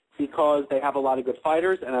UFC because they have a lot of good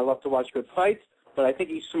fighters, and I love to watch good fights, but I think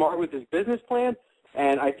he's smart with his business plan,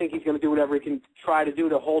 and I think he's going to do whatever he can try to do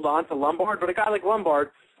to hold on to Lombard. But a guy like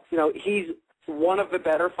Lombard, he's one of the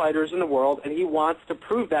better fighters in the world, and he wants to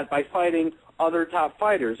prove that by fighting other top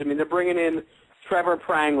fighters. I mean, they're bringing in Trevor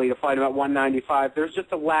Prangley to fight him at 195. There's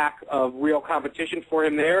just a lack of real competition for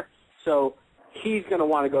him there, so he's going to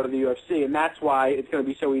want to go to the UFC, and that's why it's going to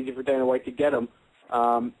be so easy for Dana White to get him.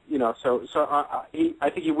 I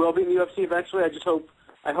think he will be in the UFC eventually.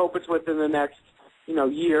 I hope it's within the next,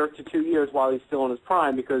 year to 2 years while he's still in his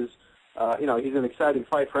prime because, he's an exciting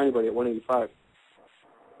fight for anybody at 185.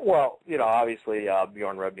 Well, obviously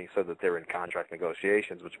Bjorn Rebney said that they're in contract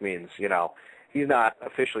negotiations, which means, he's not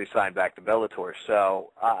officially signed back to Bellator.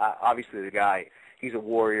 So obviously the guy, he's a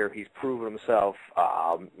warrior. He's proven himself.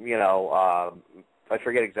 I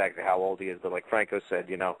forget exactly how old he is, but like Franco said,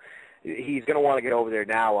 he's going to want to get over there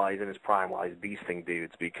now while he's in his prime, while he's beasting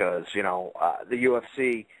dudes, because, the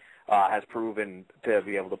UFC has proven to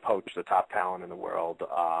be able to poach the top talent in the world.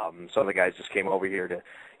 Some of the guys just came over here to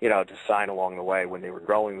sign along the way when they were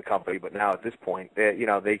growing the company, but now at this point,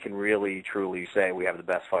 they can really, truly say we have the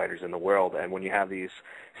best fighters in the world. And when you have these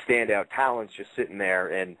standout talents just sitting there,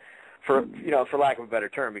 and for lack of a better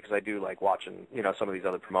term, because I do like watching, some of these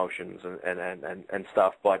other promotions and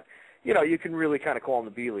stuff, but you can really kind of call them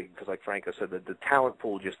the B League because, like Franco said, the talent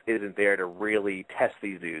pool just isn't there to really test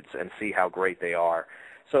these dudes and see how great they are.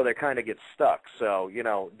 So they kind of get stuck. So,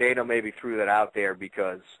 Dana maybe threw that out there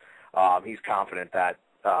because he's confident that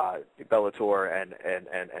Bellator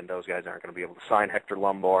and those guys aren't going to be able to sign Hector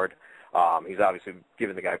Lombard. He's obviously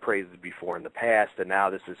given the guy praises before in the past, and now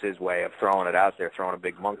this is his way of throwing it out there, throwing a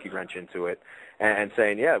big monkey wrench into it, and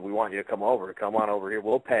saying, yeah, we want you to come over. Come on over here.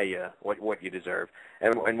 We'll pay you what you deserve,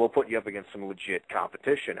 and we'll put you up against some legit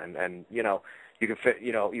competition. And you can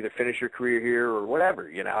either finish your career here or whatever,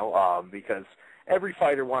 because every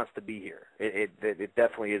fighter wants to be here. It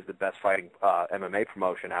definitely is the best fighting MMA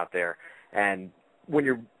promotion out there. And when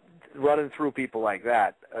you're running through people like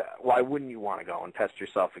that, why wouldn't you want to go and test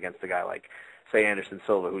yourself against a guy like, say, Anderson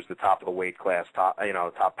Silva, who's the top of the weight class, top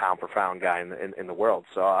pound per pound guy in the world?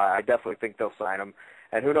 So I definitely think they'll sign him.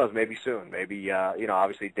 And who knows, maybe soon. Maybe,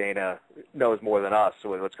 obviously Dana knows more than us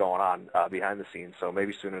with what's going on behind the scenes, so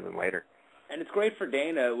maybe sooner than later. And it's great for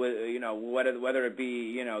Dana, whether it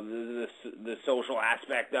be the social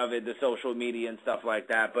aspect of it, the social media and stuff like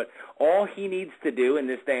that. But all he needs to do in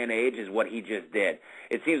this day and age is what he just did.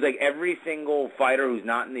 It seems like every single fighter who's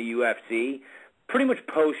not in the UFC pretty much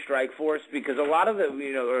post Strikeforce, because a lot of the,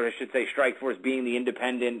 or I should say Strikeforce being the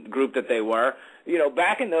independent group that they were,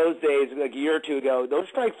 back in those days, like a year or two ago, those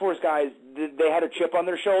Strikeforce guys, they had a chip on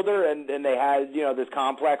their shoulder, and they had, this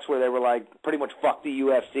complex where they were like, pretty much fuck the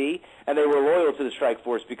UFC, and they were loyal to the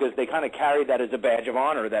Strikeforce because they kind of carried that as a badge of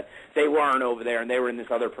honor, that they weren't over there and they were in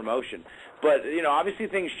this other promotion. But, obviously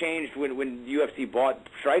things changed when UFC bought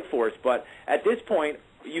Strikeforce, but at this point,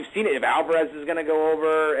 you've seen it. If Alvarez is going to go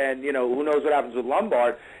over, and who knows what happens with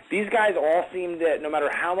Lombard, these guys all seem that no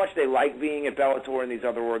matter how much they like being at Bellator and these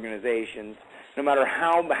other organizations, no matter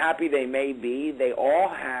how happy they may be, they all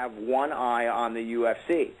have one eye on the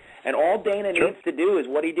UFC. And all Dana needs to do is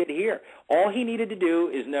what he did here. All he needed to do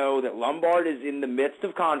is know that Lombard is in the midst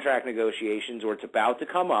of contract negotiations, or it's about to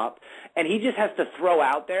come up, and he just has to throw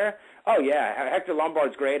out there, oh, yeah, Hector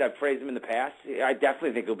Lombard's great. I've praised him in the past. I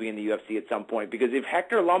definitely think he'll be in the UFC at some point, because if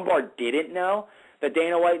Hector Lombard didn't know that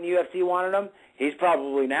Dana White and the UFC wanted him, he's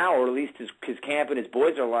probably now, or at least his camp and his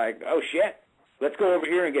boys are like, oh, shit, let's go over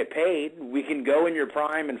here and get paid. We can go in your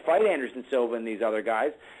prime and fight Anderson Silva and these other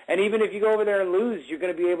guys. And even if you go over there and lose, you're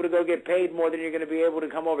going to be able to go get paid more than you're going to be able to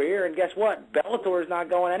come over here. And guess what? Bellator is not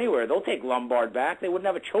going anywhere. They'll take Lombard back. They wouldn't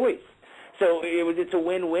have a choice. So it's a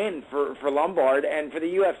win-win for Lombard, and for the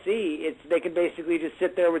UFC, they can basically just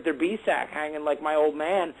sit there with their B-sack hanging like my old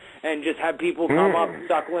man and just have people come up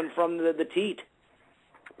suckling from the teat.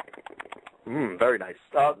 Very nice.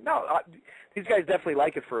 These guys definitely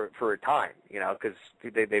like it for a time, because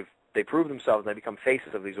they prove themselves and they become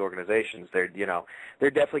faces of these organizations. They're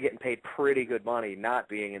definitely getting paid pretty good money not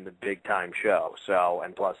being in the big-time show. So,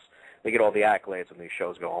 and plus, they get all the accolades when these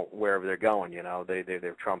shows go wherever they're going.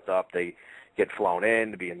 They're trumped up. They get flown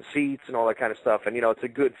in to be in the seats and all that kind of stuff. And it's a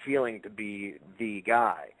good feeling to be the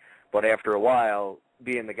guy. But after a while,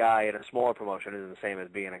 being the guy in a smaller promotion isn't the same as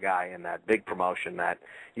being a guy in that big promotion that,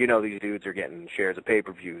 these dudes are getting shares of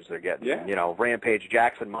pay-per-views. They're getting, Rampage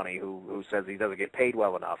Jackson money who says he doesn't get paid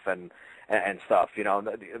well enough and stuff.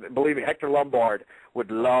 Believe me, Hector Lombard would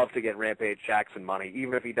love to get Rampage Jackson money,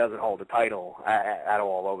 even if he doesn't hold the title at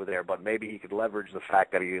all over there. But maybe he could leverage the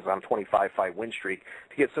fact that he is on a 25-fight win streak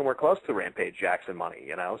to get somewhere close to Rampage Jackson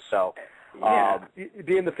money, So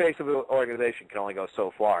being the face of the organization can only go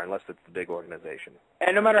so far unless it's the big organization.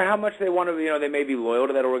 And no matter how much they want to, they may be loyal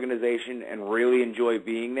to that organization and really enjoy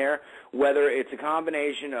being there, whether it's a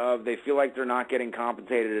combination of they feel like they're not getting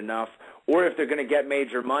compensated enough, or if they're going to get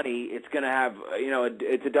major money, it's going to have,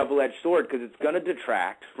 it's a double-edged sword because it's going to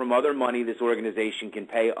detract from other money this organization can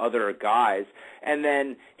pay other guys, and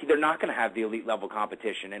then they're not going to have the elite-level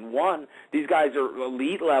competition. And one, these guys are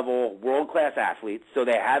elite-level, world-class athletes, so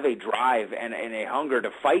they have a drive and a hunger to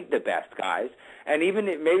fight the best guys. And even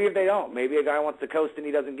maybe if they don't, maybe a guy wants to coast and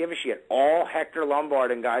he doesn't give a shit. All Hector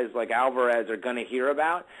Lombard and guys like Alvarez are going to hear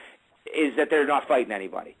about is that they're not fighting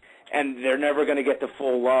anybody. And they're never going to get the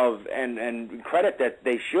full love and credit that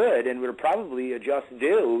they should and would probably just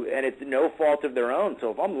do, and it's no fault of their own. So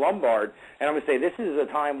if I'm Lombard, and I'm going to say this is a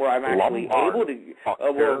time where I'm actually able to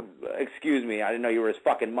excuse me, I didn't know you were his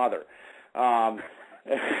fucking mother. But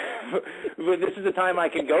this is a time I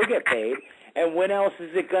can go get paid, and when else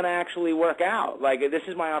is it going to actually work out? Like, this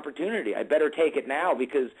is my opportunity. I better take it now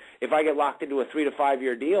because if I get locked into a 3 to 5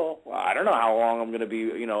 year deal, well, I don't know how long I'm going to be,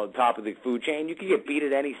 top of the food chain. You could get beat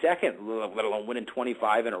at any second, let alone winning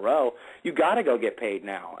 25 in a row. You got to go get paid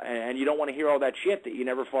now, and you don't want to hear all that shit that you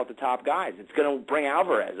never fought the top guys. It's going to bring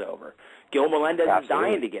Alvarez over. Gil Melendez is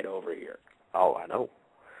dying to get over here. Oh, I know.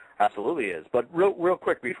 Absolutely is. But real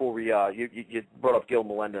quick before we you brought up Gil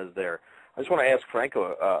Melendez there, I just want to ask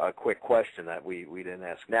Franco a quick question that we didn't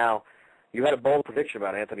ask. Now, you had a bold prediction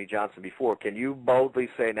about Anthony Johnson before. Can you boldly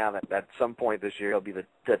say now that at some point this year he'll be the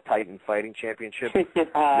Titan Fighting Championship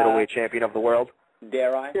middleweight champion of the world?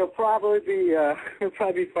 Dare I? He'll probably be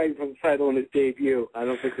fighting for the title in his debut. I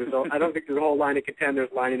don't think there's a whole line of contenders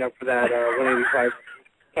lining up for that 185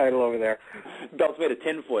 title over there. Belt's made of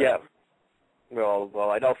tinfoil. Yeah. Well,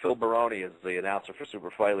 I know Phil Baroni is the announcer for Super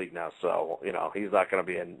Fight League now, so he's not going to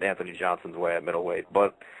be in Anthony Johnson's way at middleweight.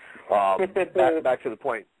 But back to the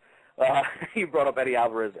point, you brought up Eddie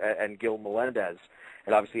Alvarez and Gil Melendez,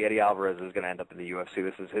 and obviously Eddie Alvarez is going to end up in the UFC.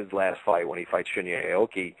 This is his last fight when he fights Shinya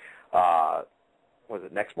Aoki. Was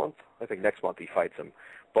it next month? I think next month he fights him.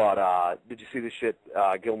 But did you see this shit?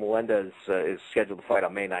 Gil Melendez is scheduled to fight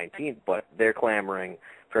on May 19th, but they're clamoring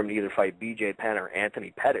for him to either fight B.J. Penn or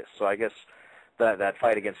Anthony Pettis. So I guess that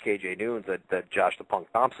fight against K.J. Nunes that Josh the Punk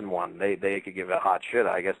Thompson won, they could give it a hot shit.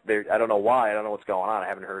 I guess I don't know why. I don't know what's going on. I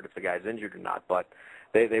haven't heard if the guy's injured or not. But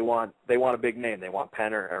they want a big name. They want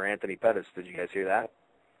Penn or Anthony Pettis. Did you guys hear that?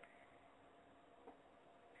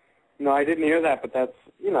 No, I didn't hear that. But that's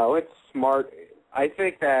it's smart. I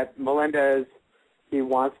think that Melendez, he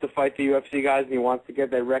wants to fight the UFC guys and he wants to get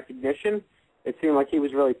that recognition. It seemed like he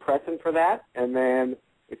was really pressing for that, and then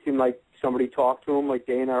it seemed like somebody talked to him, like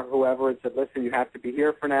Dana or whoever, and said, listen, you have to be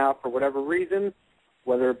here for now for whatever reason,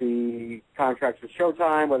 whether it be contracts with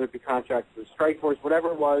Showtime, whether it be contracts with Strikeforce,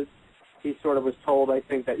 whatever it was. He sort of was told, I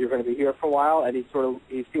think, that you're going to be here for a while, and he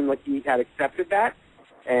seemed like he had accepted that.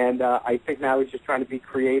 And I think now he's just trying to be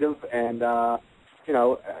creative, and, I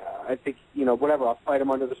think, whatever, I'll fight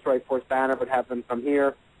him under the Strikeforce banner, but have them come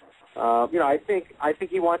here. I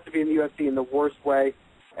think he wants to be in the UFC in the worst way.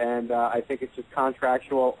 And I think it's just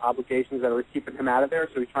contractual obligations that are keeping him out of there.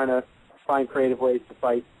 So he's trying to find creative ways to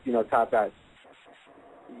fight, top guys.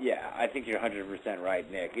 Yeah, I think you're 100% right,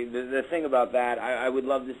 Nick. The thing about that, I would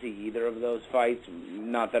love to see either of those fights.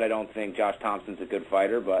 Not that I don't think Josh Thompson's a good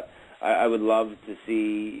fighter, but I would love to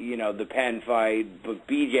see, the Penn fight. But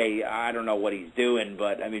BJ, I don't know what he's doing,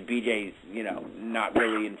 but, I mean, BJ's, not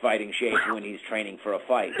really in fighting shape when he's training for a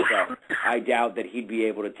fight. So I doubt that he'd be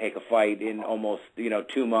able to take a fight in almost,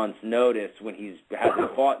 2 months' notice when he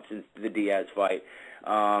hasn't fought since the Diaz fight.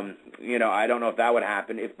 I don't know if that would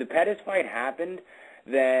happen. If the Pettis fight happened,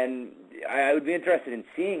 then I would be interested in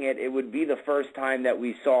seeing it. It would be the first time that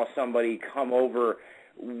we saw somebody come over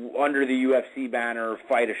under the UFC banner,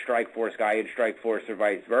 fight a Strikeforce guy in Strikeforce or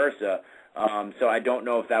vice versa. So I don't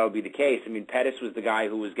know if that will be the case. I mean, Pettis was the guy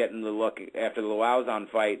who was getting the look after the Lauzon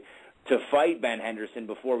fight to fight Ben Henderson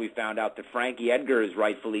before we found out that Frankie Edgar is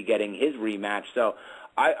rightfully getting his rematch. So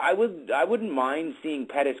I wouldn't mind seeing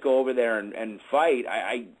Pettis go over there and fight.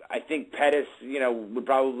 I think Pettis, would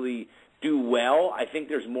probably do well. I think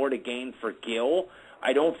there's more to gain for Gil.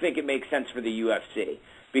 I don't think it makes sense for the UFC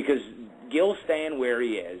because Gil's staying where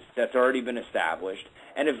he is. That's already been established.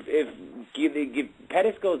 And if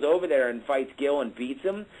Pettis goes over there and fights Gil and beats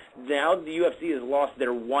him, now the UFC has lost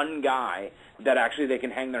their one guy that actually they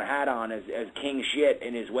can hang their hat on as king shit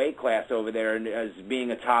in his weight class over there and as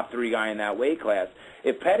being a top 3 guy in that weight class.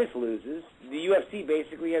 If Pettis loses, the UFC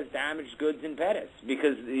basically has damaged goods in Pettis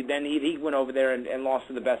because then he went over there and lost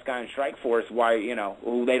to the best guy in Strikeforce,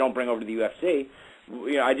 who they don't bring over to the UFC.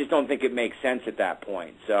 I just don't think it makes sense at that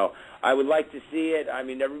point. So I would like to see it. I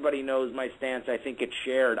mean, everybody knows my stance. I think it's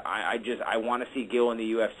shared. I want to see Gil in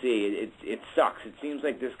the UFC. It sucks. It seems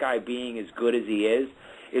like this guy being as good as he is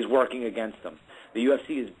working against them. The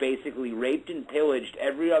UFC has basically raped and pillaged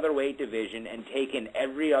every other weight division and taken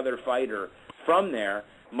every other fighter from there,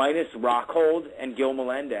 minus Rockhold and Gil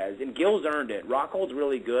Melendez. And Gil's earned it. Rockhold's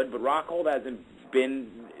really good, but Rockhold hasn't been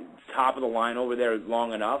top of the line over there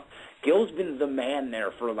long enough. Gil's been the man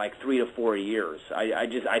there for like 3 to 4 years.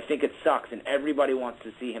 I think it sucks, and everybody wants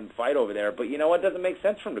to see him fight over there. But you know what? Doesn't make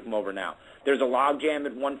sense for him to come over now. There's a logjam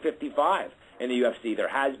at 155 in the UFC. There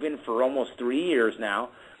has been for almost 3 years now,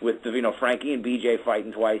 with Frankie and BJ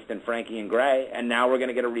fighting twice, then Frankie and Gray, and now we're going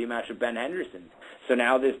to get a rematch with Ben Henderson. So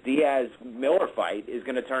now this Diaz-Miller fight is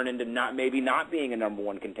going to turn into maybe not being a number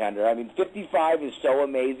 1 contender. I mean, 55 is so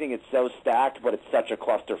amazing, it's so stacked, but it's such a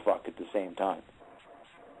clusterfuck at the same time.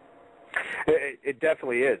 It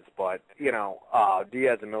definitely is, but,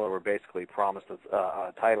 Diaz and Miller were basically promised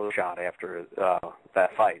a title shot after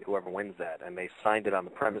that fight, whoever wins that, and they signed it on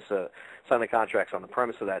the premise signed the contracts on the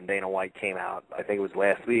premise of that, and Dana White came out, I think it was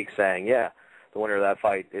last week, saying, yeah, the winner of that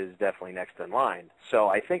fight is definitely next in line. So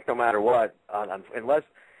I think no matter what, unless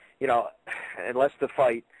the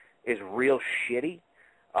fight is real shitty,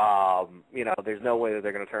 there's no way that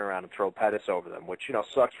they're going to turn around and throw Pettis over them, which,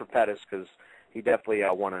 sucks for Pettis because he definitely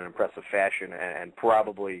won in impressive fashion and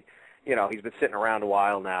probably, he's been sitting around a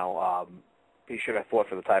while now. He should have fought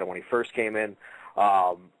for the title when he first came in.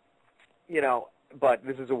 But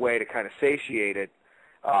this is a way to kind of satiate it.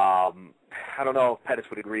 I don't know if Pettis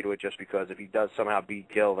would agree to it just because if he does somehow beat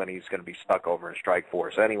Gil, then he's going to be stuck over in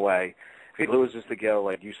Strikeforce. Anyway, if he loses to Gil,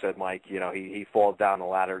 like you said, Mike, he falls down the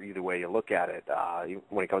ladder either way you look at it.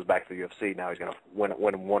 When he comes back to the UFC, now he's going to win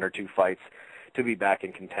 1 or 2 fights to be back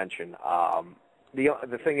in contention.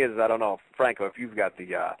 The thing is, I don't know, Franco, if you've got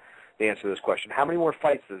the answer to this question, how many more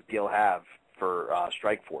fights does Gil have for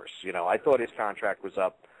Strikeforce? I thought his contract was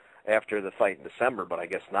up after the fight in December, but I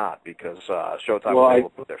guess not because Showtime was able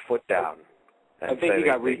to put their foot down. I think he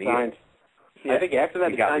got re-signed. I think after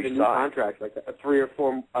that he signed a new contract, like a 3 or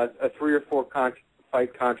 4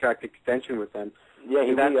 fight contract extension with them.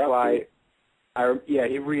 Yeah, that's why.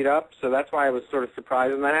 He re-up, so that's why I was sort of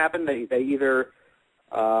surprised when that happened. They either,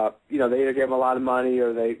 they either gave him a lot of money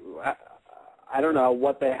or I don't know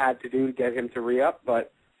what they had to do to get him to re-up,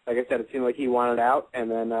 but like I said, it seemed like he wanted out,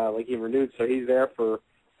 and then he renewed, so he's there for,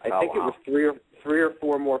 I think it was 3 or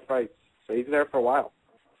 4 more fights, so he's there for a while.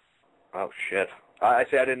 Oh, shit. I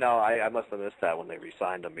didn't know. I must have missed that when they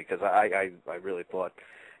re-signed him because I really thought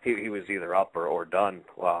he was either up or done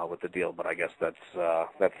with the deal, but I guess that's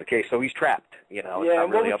the case. So he's trapped, It's not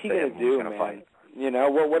really up to him who's going to fight.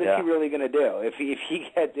 What is he really going to do if he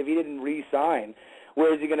didn't re-sign?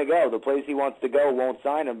 Where is he going to go? The place he wants to go won't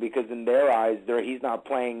sign him because in their eyes, he's not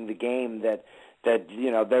playing the game that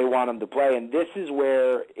they want him to play, and this is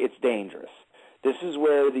where it's dangerous. This is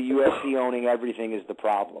where the UFC owning everything is the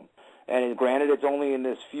problem. And granted, it's only in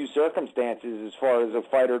this few circumstances as far as a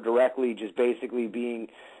fighter directly just basically being,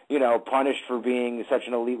 punished for being such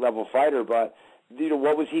an elite level fighter. But,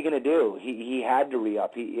 what was he going to do? He had to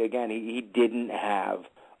re-up. He didn't have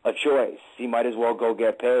a choice. He might as well go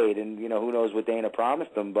get paid. And, who knows what Dana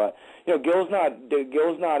promised him. But, Gil's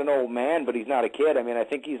not an old man, but he's not a kid. I mean, I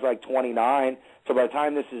think he's like 29. So by the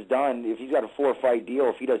time this is done, if he's got a 4-fight deal,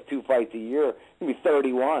 if he does 2 fights a year, he'll be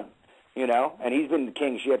 31. And he's been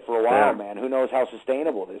king shit for a while, man. Who knows how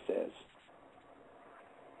sustainable this is?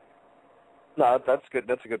 No, that's good.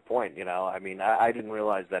 That's a good point. I mean, I didn't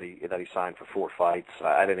realize that he signed for 4 fights.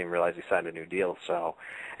 I didn't even realize he signed a new deal. So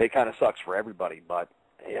it kind of sucks for everybody. But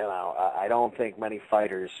I don't think many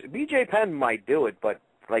fighters. BJ Penn might do it, but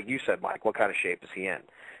like you said, Mike, what kind of shape is he in?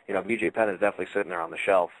 BJ Penn is definitely sitting there on the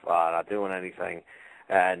shelf, not doing anything,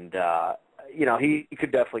 and he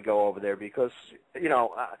could definitely go over there because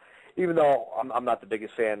even though I'm not the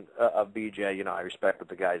biggest fan of BJ, I respect what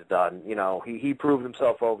the guy's done. He proved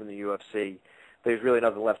himself over in the UFC. There's really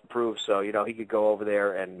nothing left to prove, so, he could go over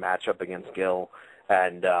there and match up against Gil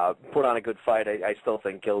and put on a good fight, I still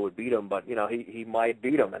think Gil would beat him. But he might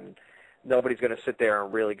beat him, and nobody's going to sit there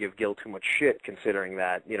and really give Gil too much shit, considering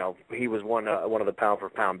that he was one of the pound for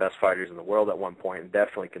pound best fighters in the world at one point, and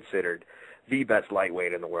definitely considered the best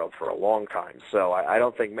lightweight in the world for a long time. So I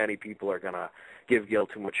don't think many people are going to give Gil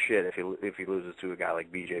too much shit if he loses to a guy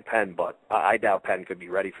like BJ Penn, but I doubt Penn could be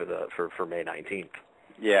ready for May 19th.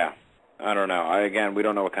 Yeah. I don't know. Again, we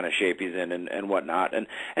don't know what kind of shape he's in and whatnot. And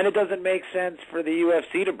it doesn't make sense for the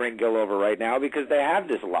UFC to bring Gil over right now because they have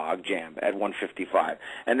this log jam at 155.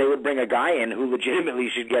 And they would bring a guy in who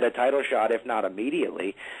legitimately should get a title shot, if not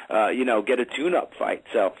immediately, get a tune-up fight.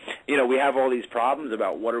 So, we have all these problems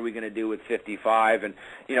about what are we going to do with 55. And,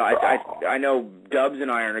 I know Dubs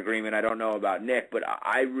and I are in agreement. I don't know about Nick, but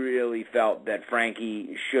I really felt that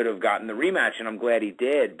Frankie should have gotten the rematch, and I'm glad he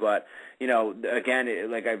did. But,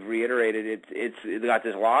 again, like I've reiterated, it's got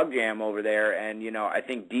this log jam over there, and, I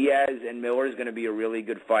think Diaz and Miller is going to be a really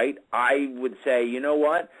good fight. I would say, you know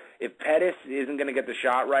what? If Pettis isn't going to get the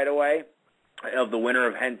shot right away of the winner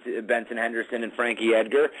of Benson Henderson and Frankie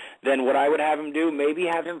Edgar, then what I would have him do, maybe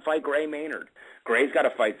have him fight Gray Maynard. Gray's got to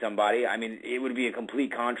fight somebody. I mean, it would be a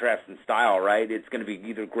complete contrast in style, right? It's going to be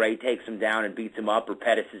either Gray takes him down and beats him up, or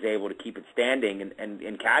Pettis is able to keep it standing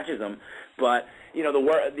and catches him. But, the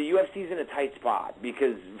UFC's in a tight spot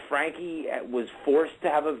because Frankie was forced to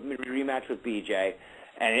have a rematch with BJ,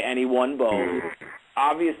 and he won both.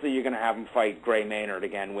 Obviously, you're going to have him fight Gray Maynard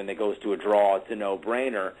again when it goes to a draw. It's a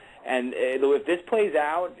no-brainer. And if this plays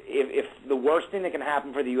out, if the worst thing that can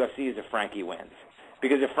happen for the UFC is if Frankie wins.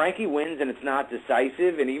 Because if Frankie wins and it's not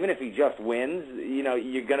decisive, and even if he just wins,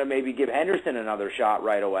 you're going to maybe give Henderson another shot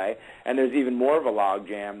right away, and there's even more of a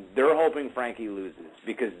logjam. They're hoping Frankie loses,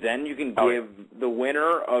 because then you can give the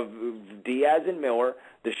winner of Diaz and Miller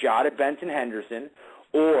the shot at Benson Henderson,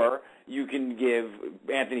 or you can give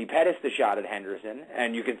Anthony Pettis the shot at Henderson,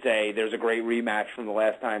 and you can say there's a great rematch from the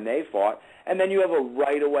last time they fought. And then you have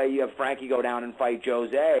right away, you have Frankie go down and fight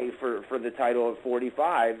Jose for the title at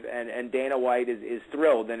 45, and Dana White is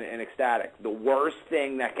thrilled and ecstatic. The worst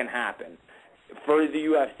thing that can happen for the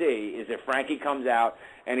UFC is if Frankie comes out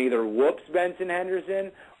and either whoops Benson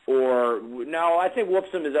Henderson or, no, I'd say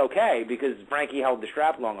whoops him is okay because Frankie held the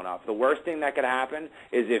strap long enough. The worst thing that could happen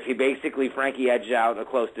is if Frankie edged out a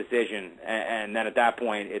close decision, and then at that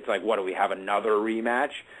point it's like, what, do we have another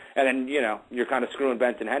rematch? And then, you're kind of screwing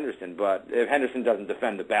Benson Henderson. But if Henderson doesn't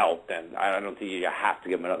defend the belt, then I don't think you have to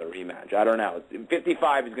give him another rematch. I don't know.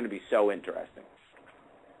 55 is going to be so interesting.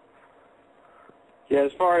 Yeah,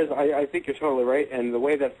 as far as I think you're totally right, and the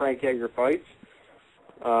way that Frank Edgar fights,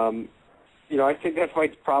 I think that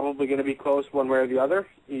fight's probably going to be close one way or the other.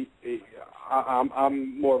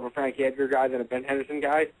 I'm more of a Frank Edgar guy than a Ben Henderson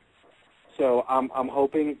guy, so I'm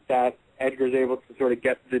hoping that Edgar's able to sort of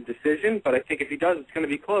get the decision. But I think if he does, it's going to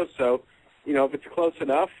be close. So, if it's close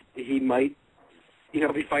enough, he might,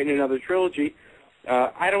 be fighting another trilogy.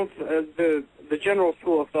 The general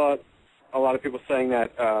school of thought, a lot of people saying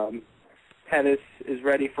that Pettis is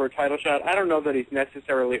ready for a title shot. I don't know that he's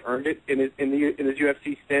necessarily earned it in his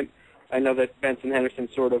UFC stint. I know that Benson Henderson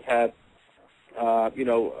sort of had, sort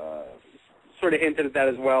of hinted at that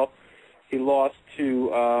as well. He lost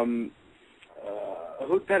to,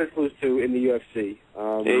 who did Pettis lose to in the UFC?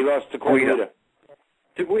 He lost to Guida.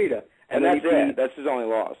 To Guida. And that's it. That's his only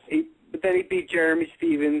loss. But then he beat Jeremy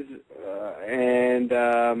Stevens, and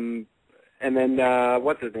then,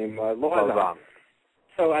 what's his name? Lauzon.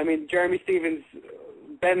 So, Jeremy Stevens,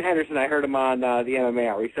 Ben Henderson, I heard him on the MMA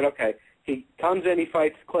Hour. He said, okay, he comes in, he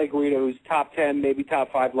fights Clay Guida, who's top 10, maybe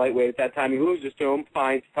top 5 lightweight at that time. He loses to him,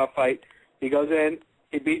 fine, it's a tough fight. He goes in,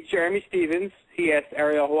 he beats Jeremy Stevens. He asked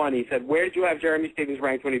Ariel Helwani, he said, where did you have Jeremy Stevens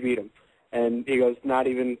ranked when he beat him? And he goes, not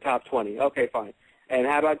even top 20. Okay, fine. And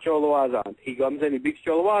how about Joe Lauzon? He comes in, he beats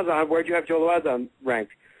Joe Lauzon. Where did you have Joe Lauzon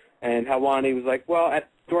ranked? And Helwani was like, well,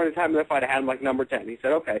 during the time of the fight, I had him like number 10. He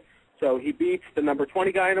said, okay. So he beats the number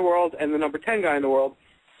 20 guy in the world and the number 10 guy in the world.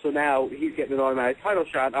 So now he's getting an automatic title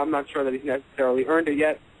shot. I'm not sure that he's necessarily earned it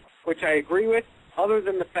yet, which I agree with, other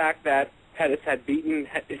than the fact that Pettis had beaten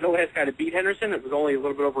his last guy to beat Henderson. It was only a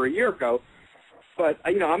little bit over a year ago. But,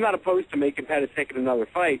 I'm not opposed to making Pettis take another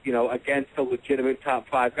fight, against a legitimate top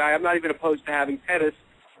 5 guy. I'm not even opposed to having Pettis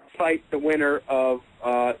fight the winner of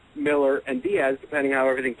Miller and Diaz, depending how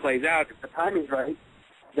everything plays out. If the timing's right,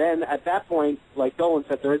 then at that point, like Dolan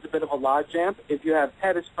said, there is a bit of a logjam. If you have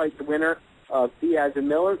Pettis fight the winner of Diaz and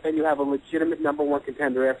Miller, then you have a legitimate number 1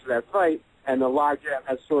 contender after that fight, and the logjam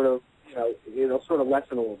has sort of, sort of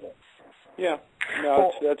lessened a little bit. Yeah,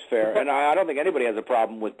 no, that's fair. And I don't think anybody has a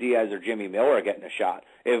problem with Diaz or Jimmy Miller getting a shot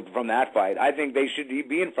from that fight. I think they should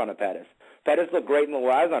be in front of Pettis. Pettis looked great in the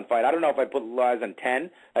Lauzon fight. I don't know if I'd put Lauzon 10.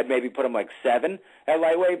 I'd maybe put him like 7 at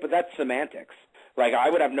lightweight, but that's semantics. Like, I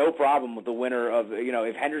would have no problem with the winner of,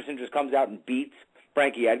 if Henderson just comes out and beats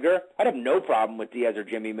Frankie Edgar, I'd have no problem with Diaz or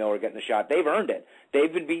Jimmy Miller getting the shot. They've earned it.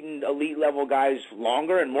 They've been beating elite-level guys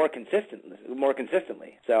longer and more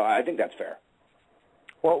consistently. So I think that's fair.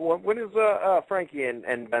 Well, when is Frankie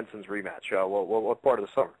and Benson's rematch? What part of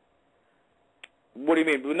the summer? What do you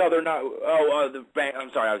mean? No, they're not.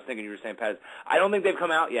 I'm sorry. I was thinking you were saying Pettis. I don't think they've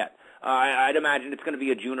come out yet. I'd imagine it's going to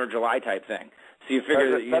be a June or July type thing. So you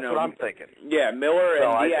figure that's what I'm thinking. Yeah, Miller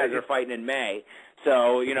and Diaz are fighting in May.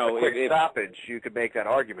 So a quick stoppage, you could make that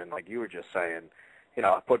argument, like you were just saying.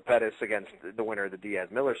 Put Pettis against the winner of the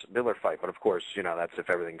Diaz-Miller fight. But, of course, that's if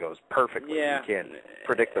everything goes perfectly. Yeah. You can't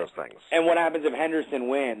predict those things. And what happens if Henderson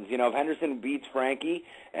wins? If Henderson beats Frankie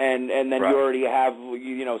and then right. you already have,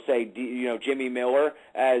 say, Jimmy Miller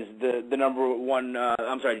as the number one,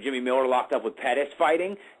 Jimmy Miller locked up with Pettis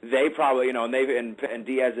fighting, they probably, and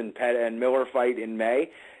Diaz and Miller fight in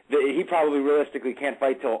May. He probably realistically can't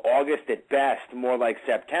fight till August at best, more like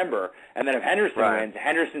September. And then if Henderson wins,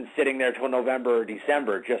 Henderson's sitting there till November or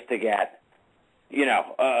December just to get,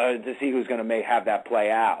 to see who's going to have that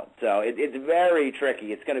play out. So it's very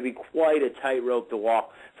tricky. It's going to be quite a tightrope to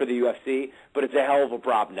walk for the UFC, but it's a hell of a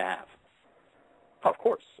problem to have. Of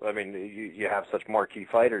course. I mean, you have such marquee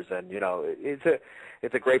fighters, and,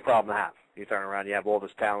 it's a great problem to have. You turn around, you have all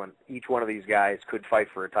this talent. Each one of these guys could fight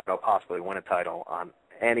for a title, possibly win a title on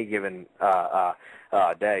any given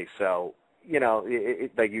day. So,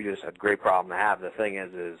 like you just said, great problem to have. The thing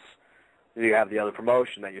is you have the other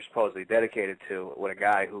promotion that you're supposedly dedicated to with a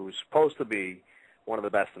guy who's supposed to be one of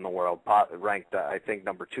the best in the world, ranked, I think,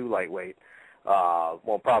 number 2 lightweight.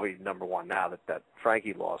 Probably number 1 now that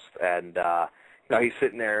Frankie lost. And, he's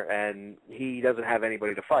sitting there and he doesn't have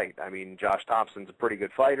anybody to fight. I mean, Josh Thompson's a pretty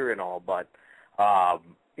good fighter and all, but,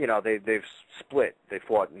 they've split. They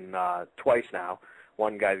fought in twice now.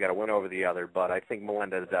 One guy's got to win over the other, but I think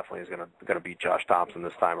Melendez definitely is going to beat Josh Thompson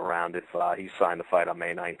this time around if he's signed the fight on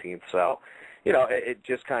May 19th. So, it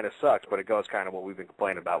just kind of sucks, but it goes kind of what we've been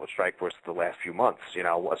complaining about with Strikeforce the last few months.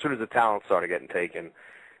 As soon as the talent started getting taken,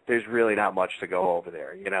 there's really not much to go over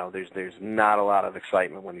there. There's not a lot of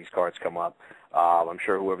excitement when these cards come up. I'm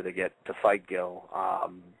sure whoever they get to fight Gil,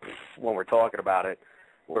 when we're talking about it,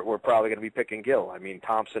 we're probably going to be picking Gil. I mean,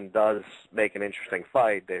 Thompson does make an interesting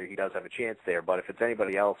fight. He does have a chance there. But if it's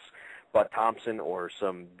anybody else but Thompson or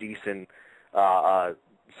some decent,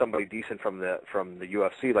 somebody decent from the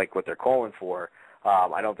UFC, like what they're calling for,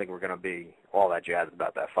 I don't think we're going to be all that jazzed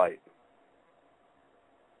about that fight.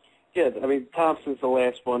 Yeah, I mean, Thompson's the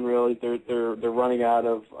last one, really. They're running out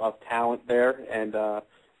of talent there. And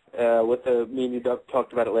with me and you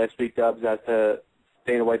talked about it last week, Dubs, that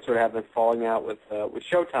Dana White sort of having a falling out with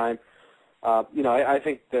Showtime. I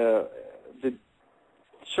think the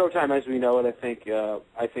Showtime as we know it,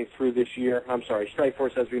 I think through this year,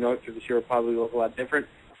 Strikeforce as we know it through this year will probably look a lot different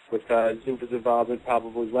with Zuffa's involvement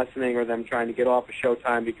probably lessening or them trying to get off of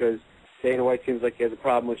Showtime because Dana White seems like he has a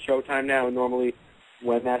problem with Showtime now, and normally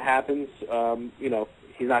when that happens, he's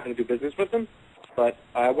not going to do business with them. But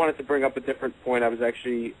I wanted to bring up a different point. I was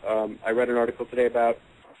actually, I read an article today about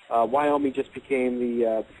Wyoming just became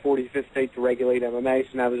the 45th state to regulate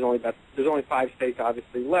MMA, so now there's only 5 states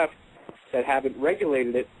obviously left that haven't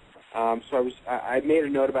regulated it. So I made a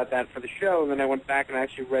note about that for the show, and then I went back and I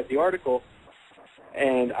actually read the article,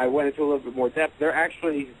 and I went into a little bit more depth. They're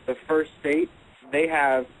actually the first state. They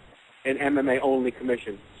have an MMA-only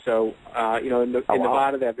commission. So, in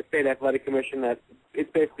Nevada, they have the State Athletic Commission that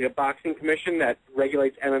it's basically a boxing commission that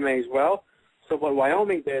regulates MMA as well. So what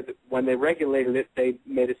Wyoming did when they regulated it, they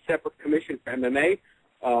made a separate commission for MMA,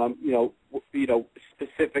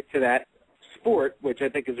 specific to that sport, which I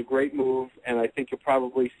think is a great move, and I think you'll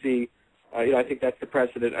probably see, I think that's the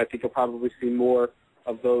precedent. I think you'll probably see more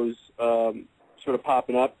of those sort of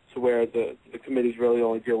popping up to where the committees really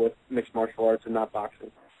only deal with mixed martial arts and not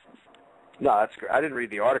boxing. No, that's great. I didn't read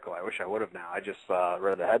the article. I wish I would have now. I just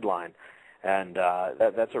read the headline, and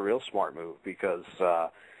that's a real smart move because,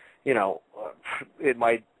 it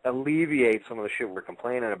might alleviate some of the shit we're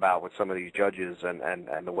complaining about with some of these judges and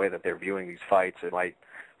the way that they're viewing these fights. It might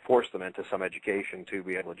force them into some education to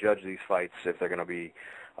be able to judge these fights if they're going to be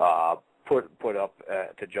put up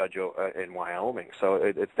to judge in Wyoming. So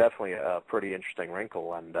it's definitely a pretty interesting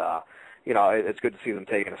wrinkle, and it's good to see them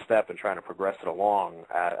taking a step and trying to progress it along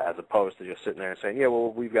as opposed to just sitting there and saying, yeah,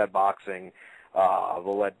 well, we've got boxing.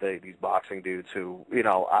 We'll let these boxing dudes who,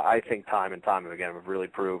 I think time and time again have really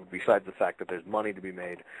proved, besides the fact that there's money to be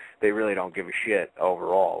made, they really don't give a shit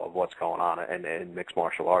overall of what's going on in mixed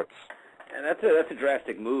martial arts. And that's a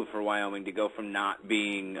drastic move for Wyoming to go from not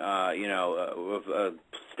being, a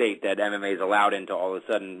state that MMA is allowed into all of a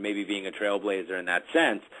sudden maybe being a trailblazer in that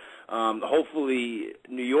sense. Hopefully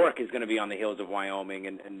New York is going to be on the heels of Wyoming,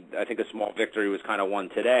 and I think a small victory was kind of won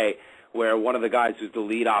today, where one of the guys who's the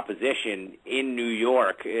lead opposition in New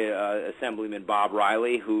York, Assemblyman Bob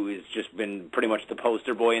Riley, who has just been pretty much the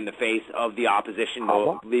poster boy in the face of the opposition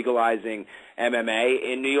to legalizing MMA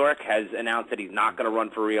in New York, has announced that he's not going to run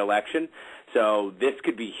for re-election. So this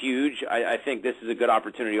could be huge. I think this is a good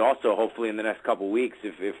opportunity also, hopefully in the next couple of weeks.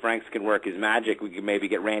 If Franks can work his magic, we could maybe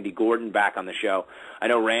get Randy Gordon back on the show. I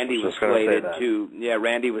know Randy was slated to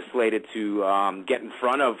get in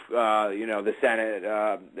front of the Senate,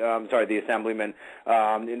 the Assemblyman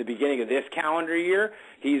in the beginning of this calendar year.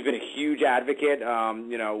 He's been a huge advocate.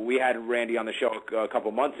 We had Randy on the show a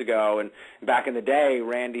couple months ago, and back in the day,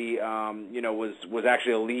 Randy, was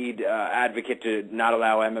actually a lead advocate to not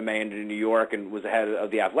allow MMA into New York and was the head of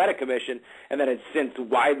the Athletic Commission, and then has since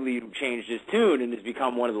widely changed his tune and has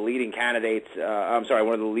become one of the leading candidates, one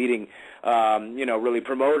of the leading, really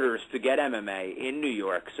promoters to get MMA in New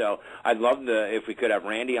York. So I'd love if we could have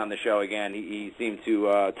Randy on the show again. He seemed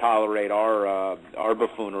to tolerate our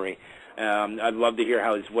buffoonery. I'd love to hear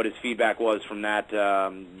what his feedback was from that,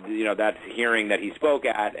 that hearing that he spoke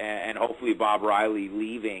at, and hopefully Bob Riley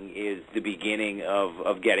leaving is the beginning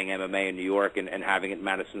of getting MMA in New York and having it in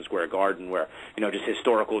Madison Square Garden, where just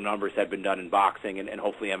historical numbers have been done in boxing, and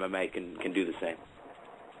hopefully MMA can do the same.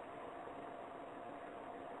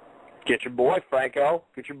 Get your boy, Franco.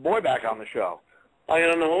 Get your boy back on the show. I'll get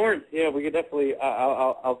on the horn. Yeah, we could definitely.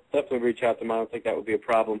 I'll definitely reach out to him. I don't think that would be a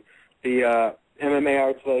problem. The MMA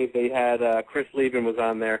Art Slave, they had Chris Lieben was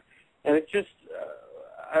on there, and it's just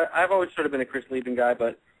I've always sort of been a Chris Lieben guy,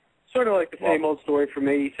 but sort of like the same old story for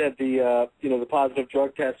me. He said the positive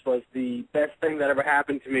drug test was the best thing that ever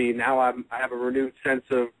happened to me. Now I have a renewed sense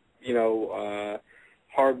of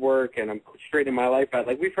hard work, and I'm straightening my life out.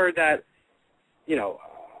 Like, we've heard that.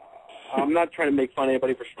 I'm not trying to make fun of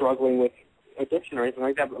anybody for struggling with addiction or anything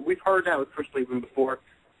like that, but we've heard that with Chris Lieben before.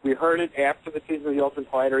 We heard it after the season of The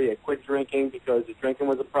Ultimate Fighter. He had quit drinking because his drinking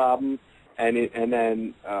was a problem, and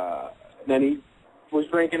then he was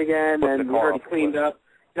drinking again, and we heard he cleaned up.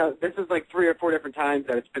 This is like 3 or 4 different times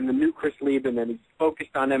that it's been the new Chris Lieben, and he's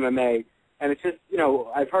focused on MMA. And it's just,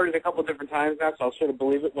 I've heard it a couple different times now, so I'll sort of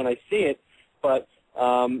believe it when I see it. But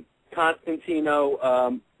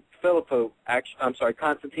Constantinos Philippou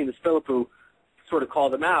sort of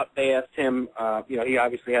called him out. They asked him, he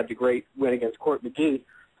obviously had the great win against Court McGee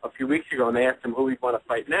a few weeks ago, and they asked him who he'd want to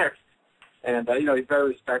fight next. And, he's very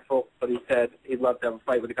respectful, but he said he'd love to have a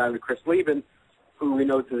fight with a guy like Chris Lieben, who he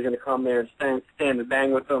knows is going to come there and stand and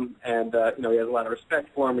bang with him. And, he has a lot of respect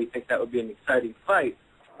for him. He thinks that would be an exciting fight.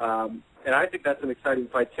 And I think that's an exciting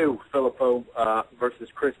fight, too, Philippou versus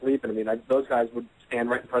Chris Lieben. I mean, those guys would stand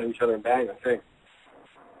right in front of each other and bang, I think.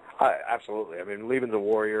 Absolutely. I mean, Lieben's a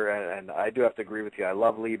warrior, and I do have to agree with you. I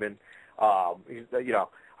love Lieben. I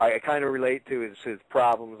kind of relate to his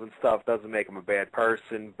problems and stuff. Doesn't make him a bad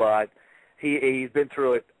person, but he's been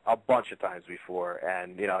through it a bunch of times before.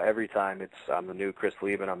 And every time I'm the new Chris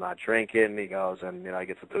Lieben. I'm not drinking. He goes and he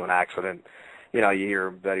gets into an accident. You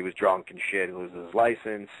hear that he was drunk and shit. He loses his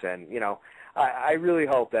license, and I really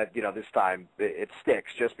hope that this time it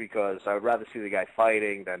sticks. Just because I would rather see the guy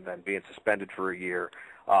fighting than being suspended for a year.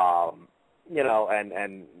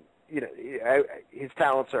 His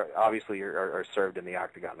talents are obviously served in the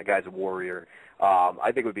octagon. The guy's a warrior. I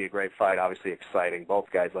think it would be a great fight. Obviously exciting.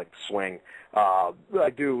 Both guys like to swing.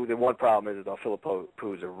 The one problem is that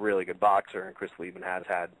Philippou is a really good boxer, and Chris Lieben has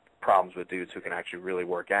had problems with dudes who can actually really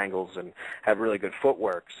work angles and have really good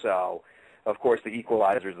footwork. So, of course, the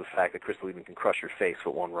equalizer is the fact that Chris Lieben can crush your face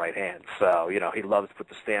with one right hand. So, he loves to put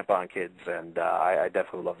the stamp on kids, and I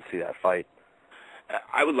definitely love to see that fight.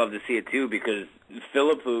 I would love to see it, too, because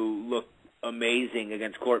Philippou looked amazing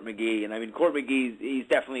against Court McGee. And, I mean, Court McGee, he's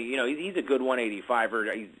definitely, he's a good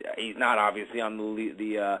 185er. He's not obviously on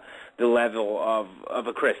the level of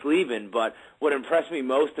a Chris Lieben. But what impressed me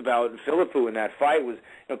most about Philippou in that fight was,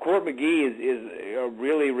 Court McGee is a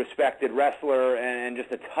really respected wrestler and just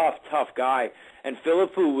a tough guy. And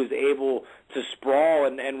Philippou was able to sprawl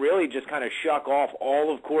and really just kind of shuck off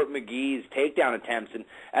all of Court McGee's takedown attempts. And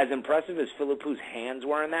as impressive as Philippou's hands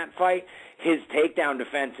were in that fight, his takedown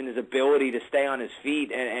defense and his ability to stay on his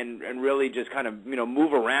feet and really just kind of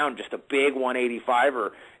move around, just a big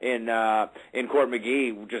 185er in Court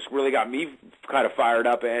McGee, just really got me kind of fired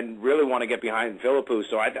up and really want to get behind Philippou.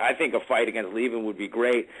 So I think a fight against Lieben would be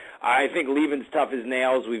great. I think Lieben's tough as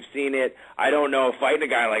nails. We've seen it. I don't know if fighting a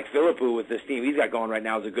guy like Philippou with this team, he's got going right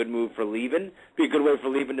now is a good move for Lieben. Be a good way for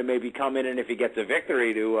Lieben to maybe come in, and if he gets a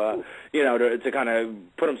victory, to to kind of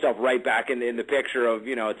put himself right back in the picture of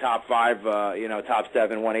a top 5, top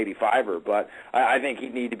 7 185er. But I think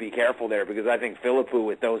he'd need to be careful there, because I think Philippou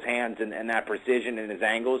with those hands and that precision in his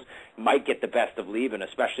angles might get the best of Lieben,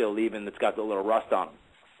 especially a Lieben that's got a little rust on him.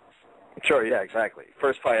 Sure, yeah, exactly.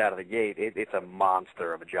 First fight out of the gate, it's a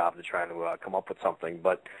monster of a job to try to come up with something,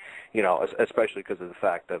 but, especially because of the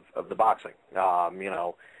fact of the boxing.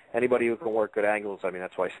 Anybody who can work good angles, I mean,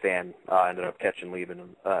 that's why Stan ended up catching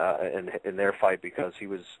Lieben in their fight, because he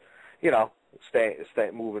was, stay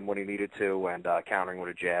moving when he needed to and countering with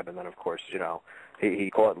a jab, and then, of course,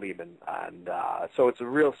 he caught Lieben. And so it's a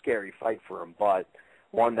real scary fight for him, but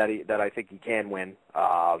one that I think he can win,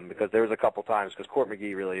 because there was a couple times, because Court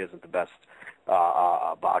McGee really isn't the best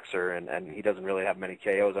boxer, and he doesn't really have many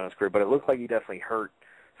KOs on his career, but it looked like he definitely hurt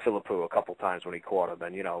Philippou a couple times when he caught him.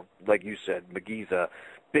 And, like you said, McGee's a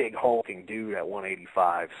big hulking dude at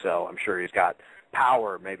 185, so I'm sure he's got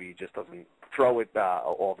power. Maybe he just doesn't throw it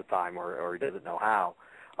all the time, or he doesn't know how.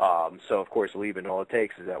 So, of course, Lieben, all it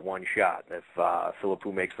takes is that one shot. If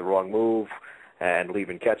Philippou makes the wrong move and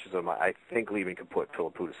Lieben catches him, I think Lieben can put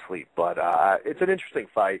Philippou to sleep. But it's an interesting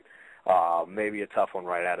fight, maybe a tough one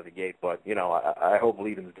right out of the gate. But, I hope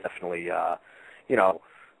Lieben's definitely,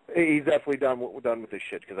 he's definitely done with this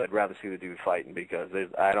shit, because I'd rather see the dude fighting, because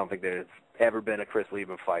I don't think there's ever been a Chris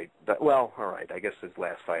Lieben fight. Well, all right, I guess his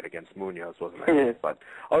last fight against Munoz wasn't that good, but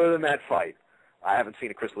other than that fight, I haven't seen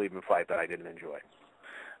a Chris Lieben fight that I didn't enjoy.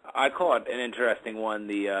 I caught an interesting one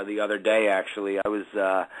the other day, actually. I was,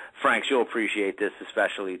 Frank, you'll appreciate this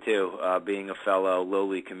especially, too, being a fellow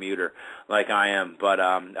lowly commuter like I am. But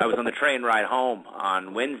I was on the train ride home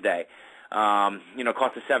on Wednesday.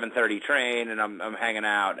 Caught the 7:30 train, and I'm hanging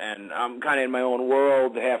out, and I'm kind of in my own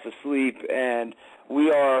world, half asleep, and we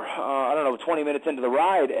are, 20 minutes into the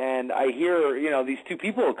ride, and I hear, these two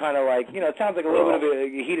people kind of like, it sounds like a little bit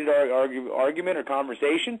of a heated argument or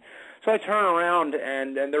conversation. So I turn around,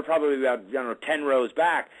 and they're probably about, 10 rows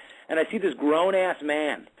back, and I see this grown-ass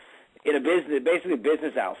man in basically a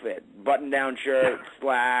business outfit, button-down shirt,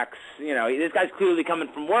 slacks. This guy's clearly coming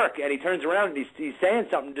from work, and he turns around and he's saying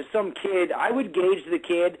something to some kid. I would gauge the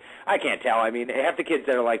kid. I can't tell. I mean, half the kids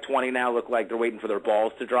that are like 20 now look like they're waiting for their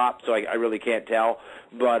balls to drop, so I really can't tell.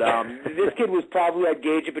 But this kid was probably, I'd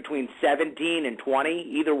gauge it between 17 and 20.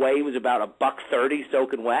 Either way, he was about $130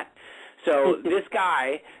 soaking wet. So this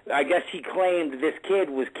guy, I guess he claimed this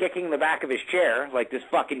kid was kicking the back of his chair, like this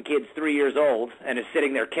fucking kid's 3 years old and is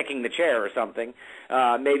sitting there kicking the chair or something.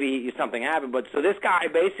 Maybe something happened. But so this guy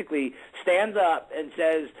basically stands up and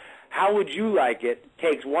says, "How would you like it?"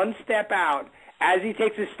 Takes one step out. As he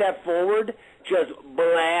takes a step forward, just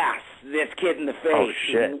blasts this kid in the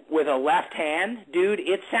face with a left hand. Dude,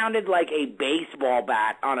 it sounded like a baseball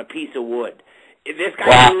bat on a piece of wood. This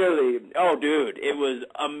guy clearly, dude, it was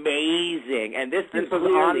amazing. And this was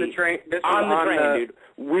clearly on the train. Dude.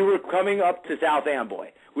 We were coming up to South Amboy.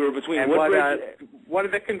 We were between Woodbridge. What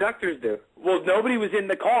did the conductors do? Well, nobody was in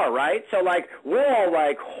the car, right? So, we're all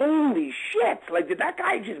like, holy shit. Did that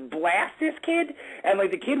guy just blast this kid? And,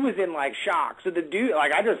 the kid was in, shock. So the dude,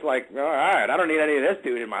 I just, all right, I don't need any of this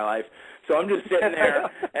dude in my life. So I'm just sitting there,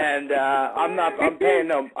 and I'm paying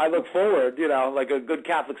no. I look forward, like a good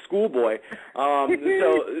Catholic schoolboy.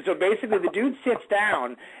 So basically, the dude sits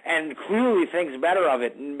down and clearly thinks better of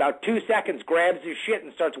it. In about 2 seconds, grabs his shit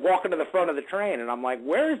and starts walking to the front of the train. And I'm like,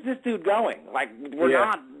 where is this dude going? We're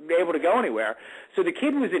not able to go anywhere. So the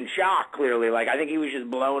kid was in shock, clearly. I think he was just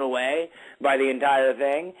blown away by the entire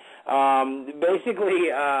thing.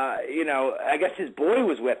 Basically, I guess his boy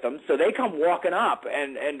was with them, so they come walking up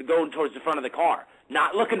and going towards the front of the car,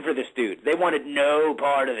 not looking for this dude. They wanted no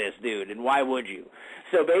part of this dude, and why would you?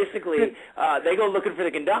 So basically, they go looking for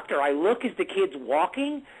the conductor. I look as the kid's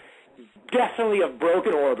walking. Definitely a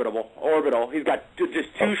broken orbital. He's got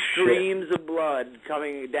just two streams of blood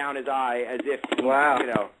coming down his eye, as if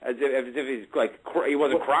as if he's he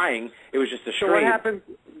wasn't crying. It was just a stream. So what happened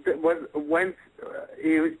when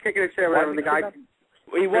he was kicking his chair around? The guy.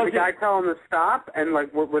 Did the guy tell him to stop? And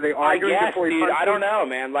were they arguing before he punched him? I don't know,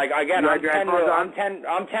 man. Again,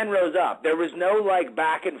 I'm 10 rows up. There was no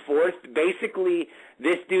back and forth. Basically,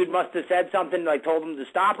 this dude must have said something, told him to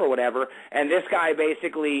stop or whatever, and this guy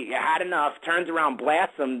basically had enough, turns around,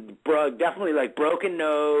 blasts him, definitely broken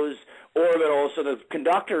nose, orbital. So the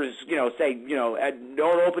conductors, say,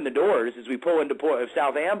 don't open the doors as we pull into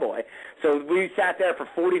South Amboy. So we sat there for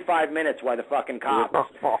 45 minutes while the fucking cops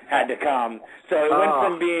had to come. So it went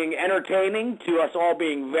from being entertaining to us all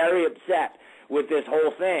being very upset with this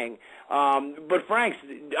whole thing. But Franks,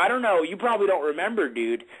 I don't know. You probably don't remember,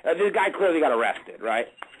 dude. This guy clearly got arrested, right?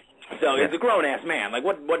 So he's a grown-ass man. Like,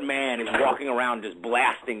 what man is walking around just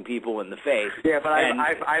blasting people in the face? Yeah, but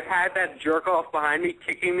I've had that jerk-off behind me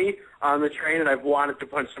kicking me on the train, and I've wanted to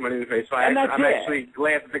punch somebody in the face. So I'm actually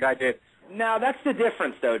glad that the guy did. Now, that's the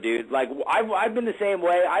difference, though, dude. Like, I've been the same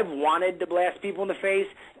way. I've wanted to blast people in the face.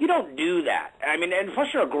 You don't do that. I mean, and plus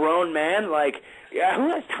you're a grown man. Like, yeah, who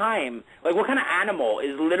has time? Like, what kind of animal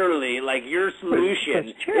is literally, like, your solution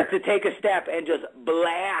is to take a step and just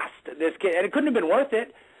blast this kid? And it couldn't have been worth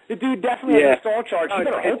it. The dude definitely had an assault charge.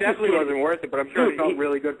 It definitely wasn't worth it, but I'm sure it felt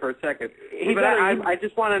really good for a second. But I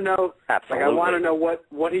just want to know, Absolutely. like, I want to know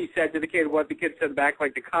what he said to the kid, what the kid said back,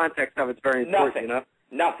 like the context of it's very important, you know?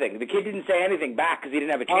 Nothing. The kid didn't say anything back because he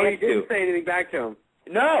didn't have a chance to. Oh, he didn't say anything back to him.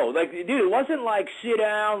 No, like, dude, it wasn't like sit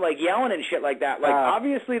down, like yelling and shit like that. Like,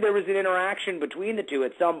 obviously there was an interaction between the two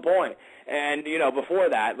at some point. And, you know, before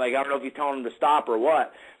that, like, I don't know if he's telling him to stop or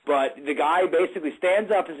what, but the guy basically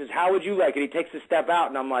stands up and says, how would you like it? He takes a step out,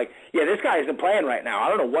 and I'm like, yeah, this guy isn't playing right now. I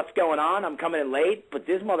don't know what's going on. I'm coming in late, but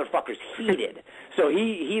this motherfucker's heated. So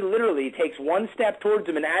he literally takes one step towards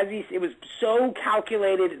him, and it was so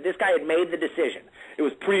calculated, this guy had made the decision. It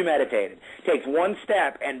was premeditated. Takes one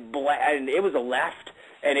step, and it was a left.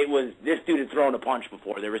 And this dude had thrown a punch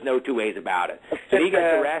before. There was no two ways about it. So he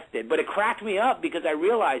gets arrested. But it cracked me up because I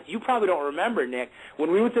realized, you probably don't remember, Nick,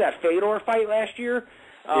 when we went to that Fedor fight last year,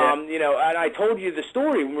 you know, and I told you the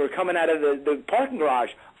story when we were coming out of the parking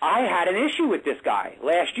garage. I had an issue with this guy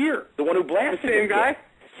last year, the one who blasted the same guy?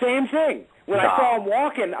 Same thing. When I saw him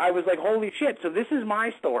walking, I was like, holy shit. So this is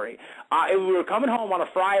my story. We were coming home on a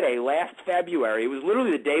Friday last February. It was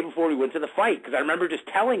literally the day before we went to the fight because I remember just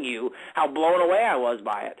telling you how blown away I was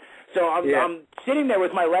by it. So I'm sitting there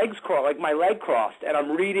with my legs crossed, like my leg crossed, and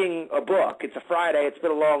I'm reading a book. It's a Friday. It's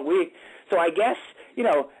been a long week. So I guess, you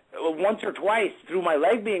know, once or twice through my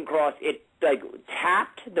leg being crossed, it, like,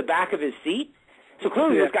 tapped the back of his seat. So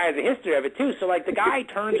clearly this guy has a history of it, too. So, like, the guy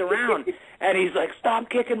turns around, and he's like,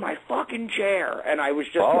 stop kicking my fucking chair. And I was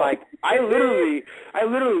just like, I literally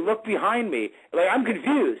looked behind me. Like, I'm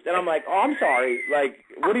confused. And I'm like, oh, I'm sorry. Like,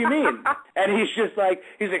 what do you mean? And he's like,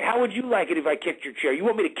 how would you like it if I kicked your chair? You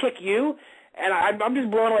want me to kick you? And I'm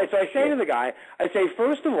just blown away. So I say to the guy,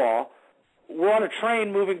 first of all, we're on a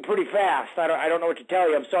train moving pretty fast. I don't know what to tell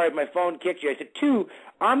you. I'm sorry if my phone kicked you. I said, 2,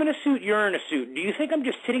 I'm in a suit, you're in a suit. Do you think I'm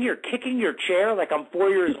just sitting here kicking your chair like I'm 4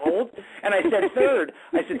 years old? And I said, 3rd,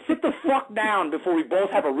 sit the fuck down before we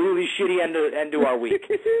both have a really shitty end to our week.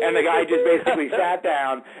 And the guy just basically sat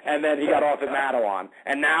down, and then he got off at Mattawan.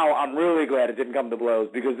 And now I'm really glad it didn't come to blows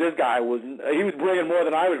because this guy was bringing more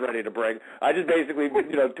than I was ready to bring. I just basically,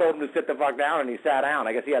 you know, told him to sit the fuck down, and he sat down.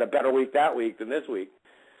 I guess he had a better week that week than this week.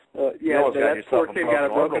 That poor kid got a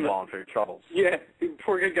broken bone for your troubles. Yeah,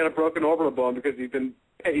 poor kid got a broken orbital bone because he's been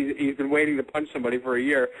waiting to punch somebody for a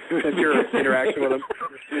year since your interaction with him.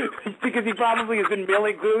 Because he probably has been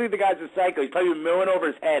milling. Clearly, the guy's a psycho. He's probably been milling over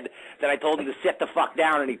his head that I told him to sit the fuck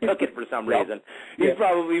down, and he took it for some reason. He's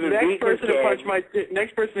probably been beating his kid.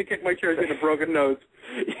 Next person to kick my chair is getting a broken nose.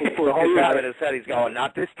 The whole time in his head, he's going,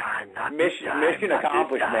 not this time, not this time. Mission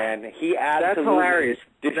accomplished, man. He absolutely That's hilarious.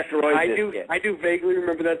 Destroyed this kid. I do vaguely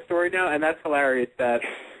remember that story now, and that's hilarious that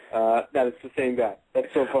it's the same guy. That's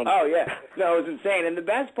so funny. Oh, yeah. No, it was insane. And the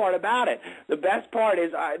best part about it, is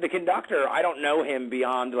the conductor, I don't know him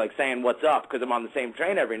beyond, like, saying what's up because I'm on the same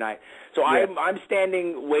train every night. So I'm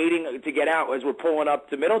standing waiting to get out as we're pulling up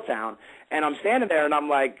to Middletown, and I'm standing there, and I'm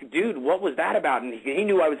like, dude, what was that about? And he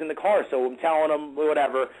knew I was in the car, so I'm telling him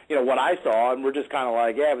whatever, you know, what I saw, and we're just kind of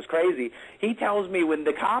like, yeah, it was crazy. He tells me when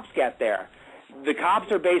the cops get there, the cops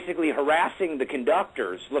are basically harassing the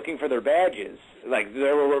conductors looking for their badges. Like, they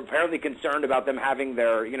were apparently concerned about them having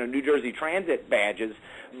their, you know, New Jersey Transit badges.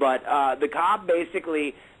 But the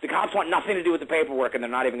cops want nothing to do with the paperwork, and they're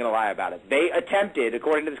not even going to lie about it. They attempted,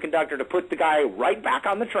 according to this conductor, to put the guy right back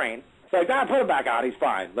on the train. It's like, put him back on. He's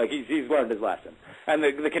fine. Like, he's learned his lesson. And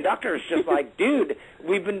the conductor is just like, dude,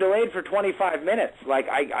 we've been delayed for 25 minutes. Like,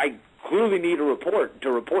 I clearly need a report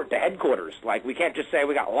to headquarters. Like, we can't just say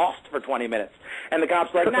we got lost for 20 minutes. And the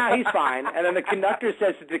cop's like, nah, he's fine. And then the conductor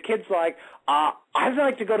says to the kid's like, I'd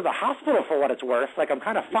like to go to the hospital for what it's worth. Like, I'm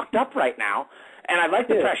kind of fucked up right now, and I'd like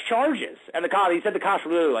to press charges. And he said the cops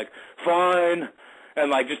were really like, fine,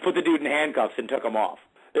 and, like, just put the dude in handcuffs and took him off.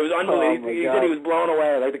 It was unbelievable. He said he was blown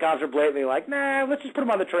away. Like, the cops were blatantly like, nah, let's just put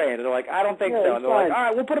him on the train. And they're like, I don't think so. And they're like, all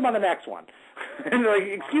right, we'll put him on the next one. And they're like,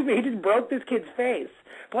 excuse me, he just broke this kid's face.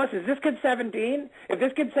 Plus, is this kid 17? If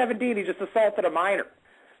this kid's 17, he just assaulted a minor.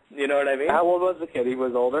 You know what I mean? How old was the kid? He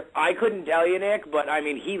was older? I couldn't tell you, Nick, but, I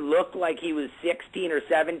mean, he looked like he was 16 or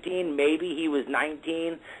 17. Maybe he was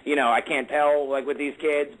 19. You know, I can't tell, like, with these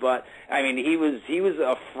kids, but, I mean, he was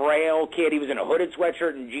a frail kid. He was in a hooded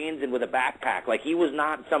sweatshirt and jeans and with a backpack. Like, he was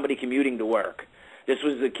not somebody commuting to work. This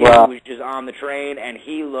was a kid who was just on the train, and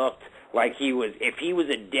he looked like he was, if he was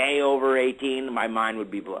a day over 18, my mind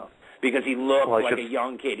would be blown. Because he looked like a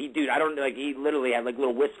young kid. He literally had, like,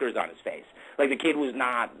 little whiskers on his face. Like, the kid was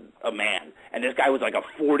not a man. And this guy was like a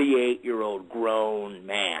 48-year-old grown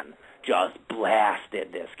man. Just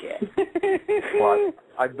blasted this kid. Well,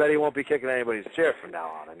 I bet he won't be kicking anybody's chair from now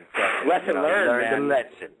on. Lesson learned, man.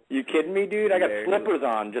 Lesson. You kidding me, dude? I got slippers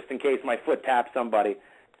on just in case my foot taps somebody.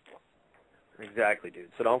 Exactly, dude.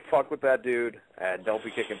 So don't fuck with that dude, and don't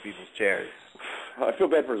be kicking people's chairs. I feel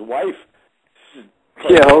bad for his wife.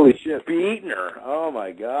 Yeah, holy shit. Beating her. Oh,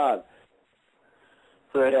 my God.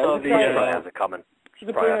 So I saw has it coming. She's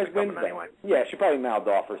a pretty nice Wednesday. Anyway. Yeah, she probably mouthed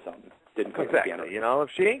off or something. Didn't cook exactly. You know, if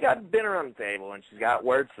she ain't got dinner on the table and she's got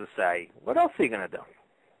words to say, what else are you going to do?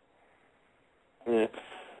 Yeah.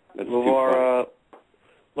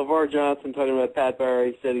 LeVar Johnson talking about Pat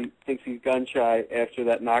Barry said he thinks he's gun-shy after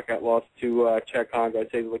that knockout loss to Chet Congo. I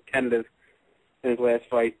said he looked tentative in his last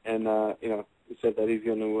fight, and, he said that he's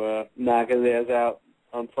going to knock his ass out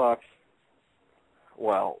on Fox.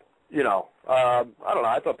 Well, I don't know.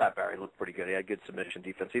 I thought Pat Barry looked pretty good. He had good submission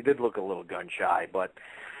defense. He did look a little gun-shy, but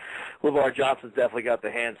LeVar Johnson's definitely got the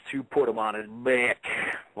hands to put him on his back.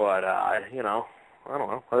 But, I don't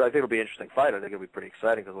know. I think it'll be an interesting fight. I think it'll be pretty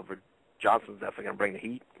exciting because LeVar Johnson's definitely going to bring the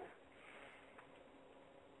heat.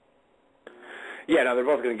 Yeah, no, they're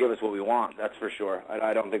both going to give us what we want, that's for sure.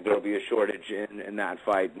 I don't think there will be a shortage in that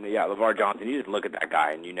fight. Yeah, LeVar Johnson, you just look at that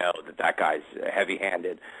guy and you know that guy's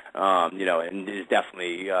heavy-handed, and is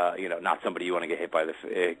definitely, not somebody you want to get hit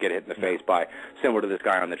in the face by, similar to this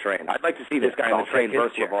guy on the train. I'd like to see this guy on the train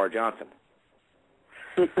versus LeVar Johnson.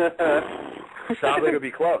 Sounds like it'll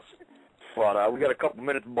be close. But we got a couple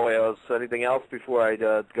minutes, boyos. Anything else before I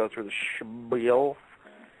go through the spiel?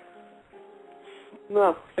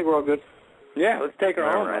 No, I think we're all good. Yeah, let's take her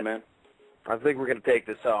home, right, man. I think we're going to take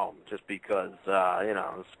this home just because, this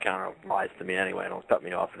kind of applies to me anyway. Don't cut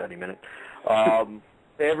me off at any minute.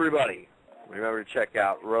 Everybody, remember to check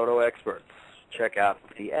out RotoExperts. Check out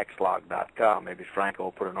thexlog.com. Maybe Franco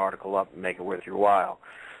will put an article up and make it worth your while.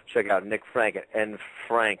 Check out Nick Frank at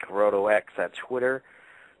nfrankrotox at Twitter.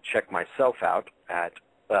 Check myself out at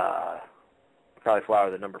Cauliflower,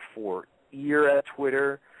 the number 4 ear at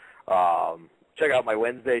Twitter. Check out my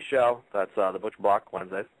Wednesday show. That's the Butch Block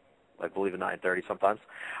Wednesdays. I believe at 9:30 sometimes.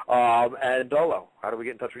 And Dolo, how do we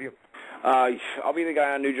get in touch with you? I'll be the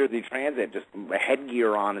guy on New Jersey Transit, just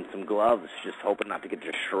headgear on and some gloves, just hoping not to get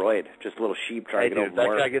destroyed. Just a little sheep trying to get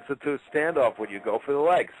over that guy gets into a standoff when you go for the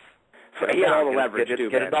legs. He had all the leverage, too,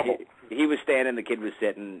 get man. A double. He was standing, the kid was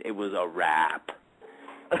sitting. It was a wrap.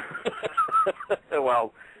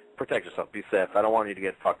 Well, protect yourself. Be safe. I don't want you to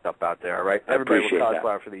get fucked up out there, all right? Everybody will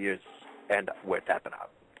Cauliflower for the years, and we're tapping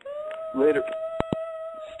out. Later.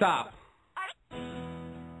 Stop.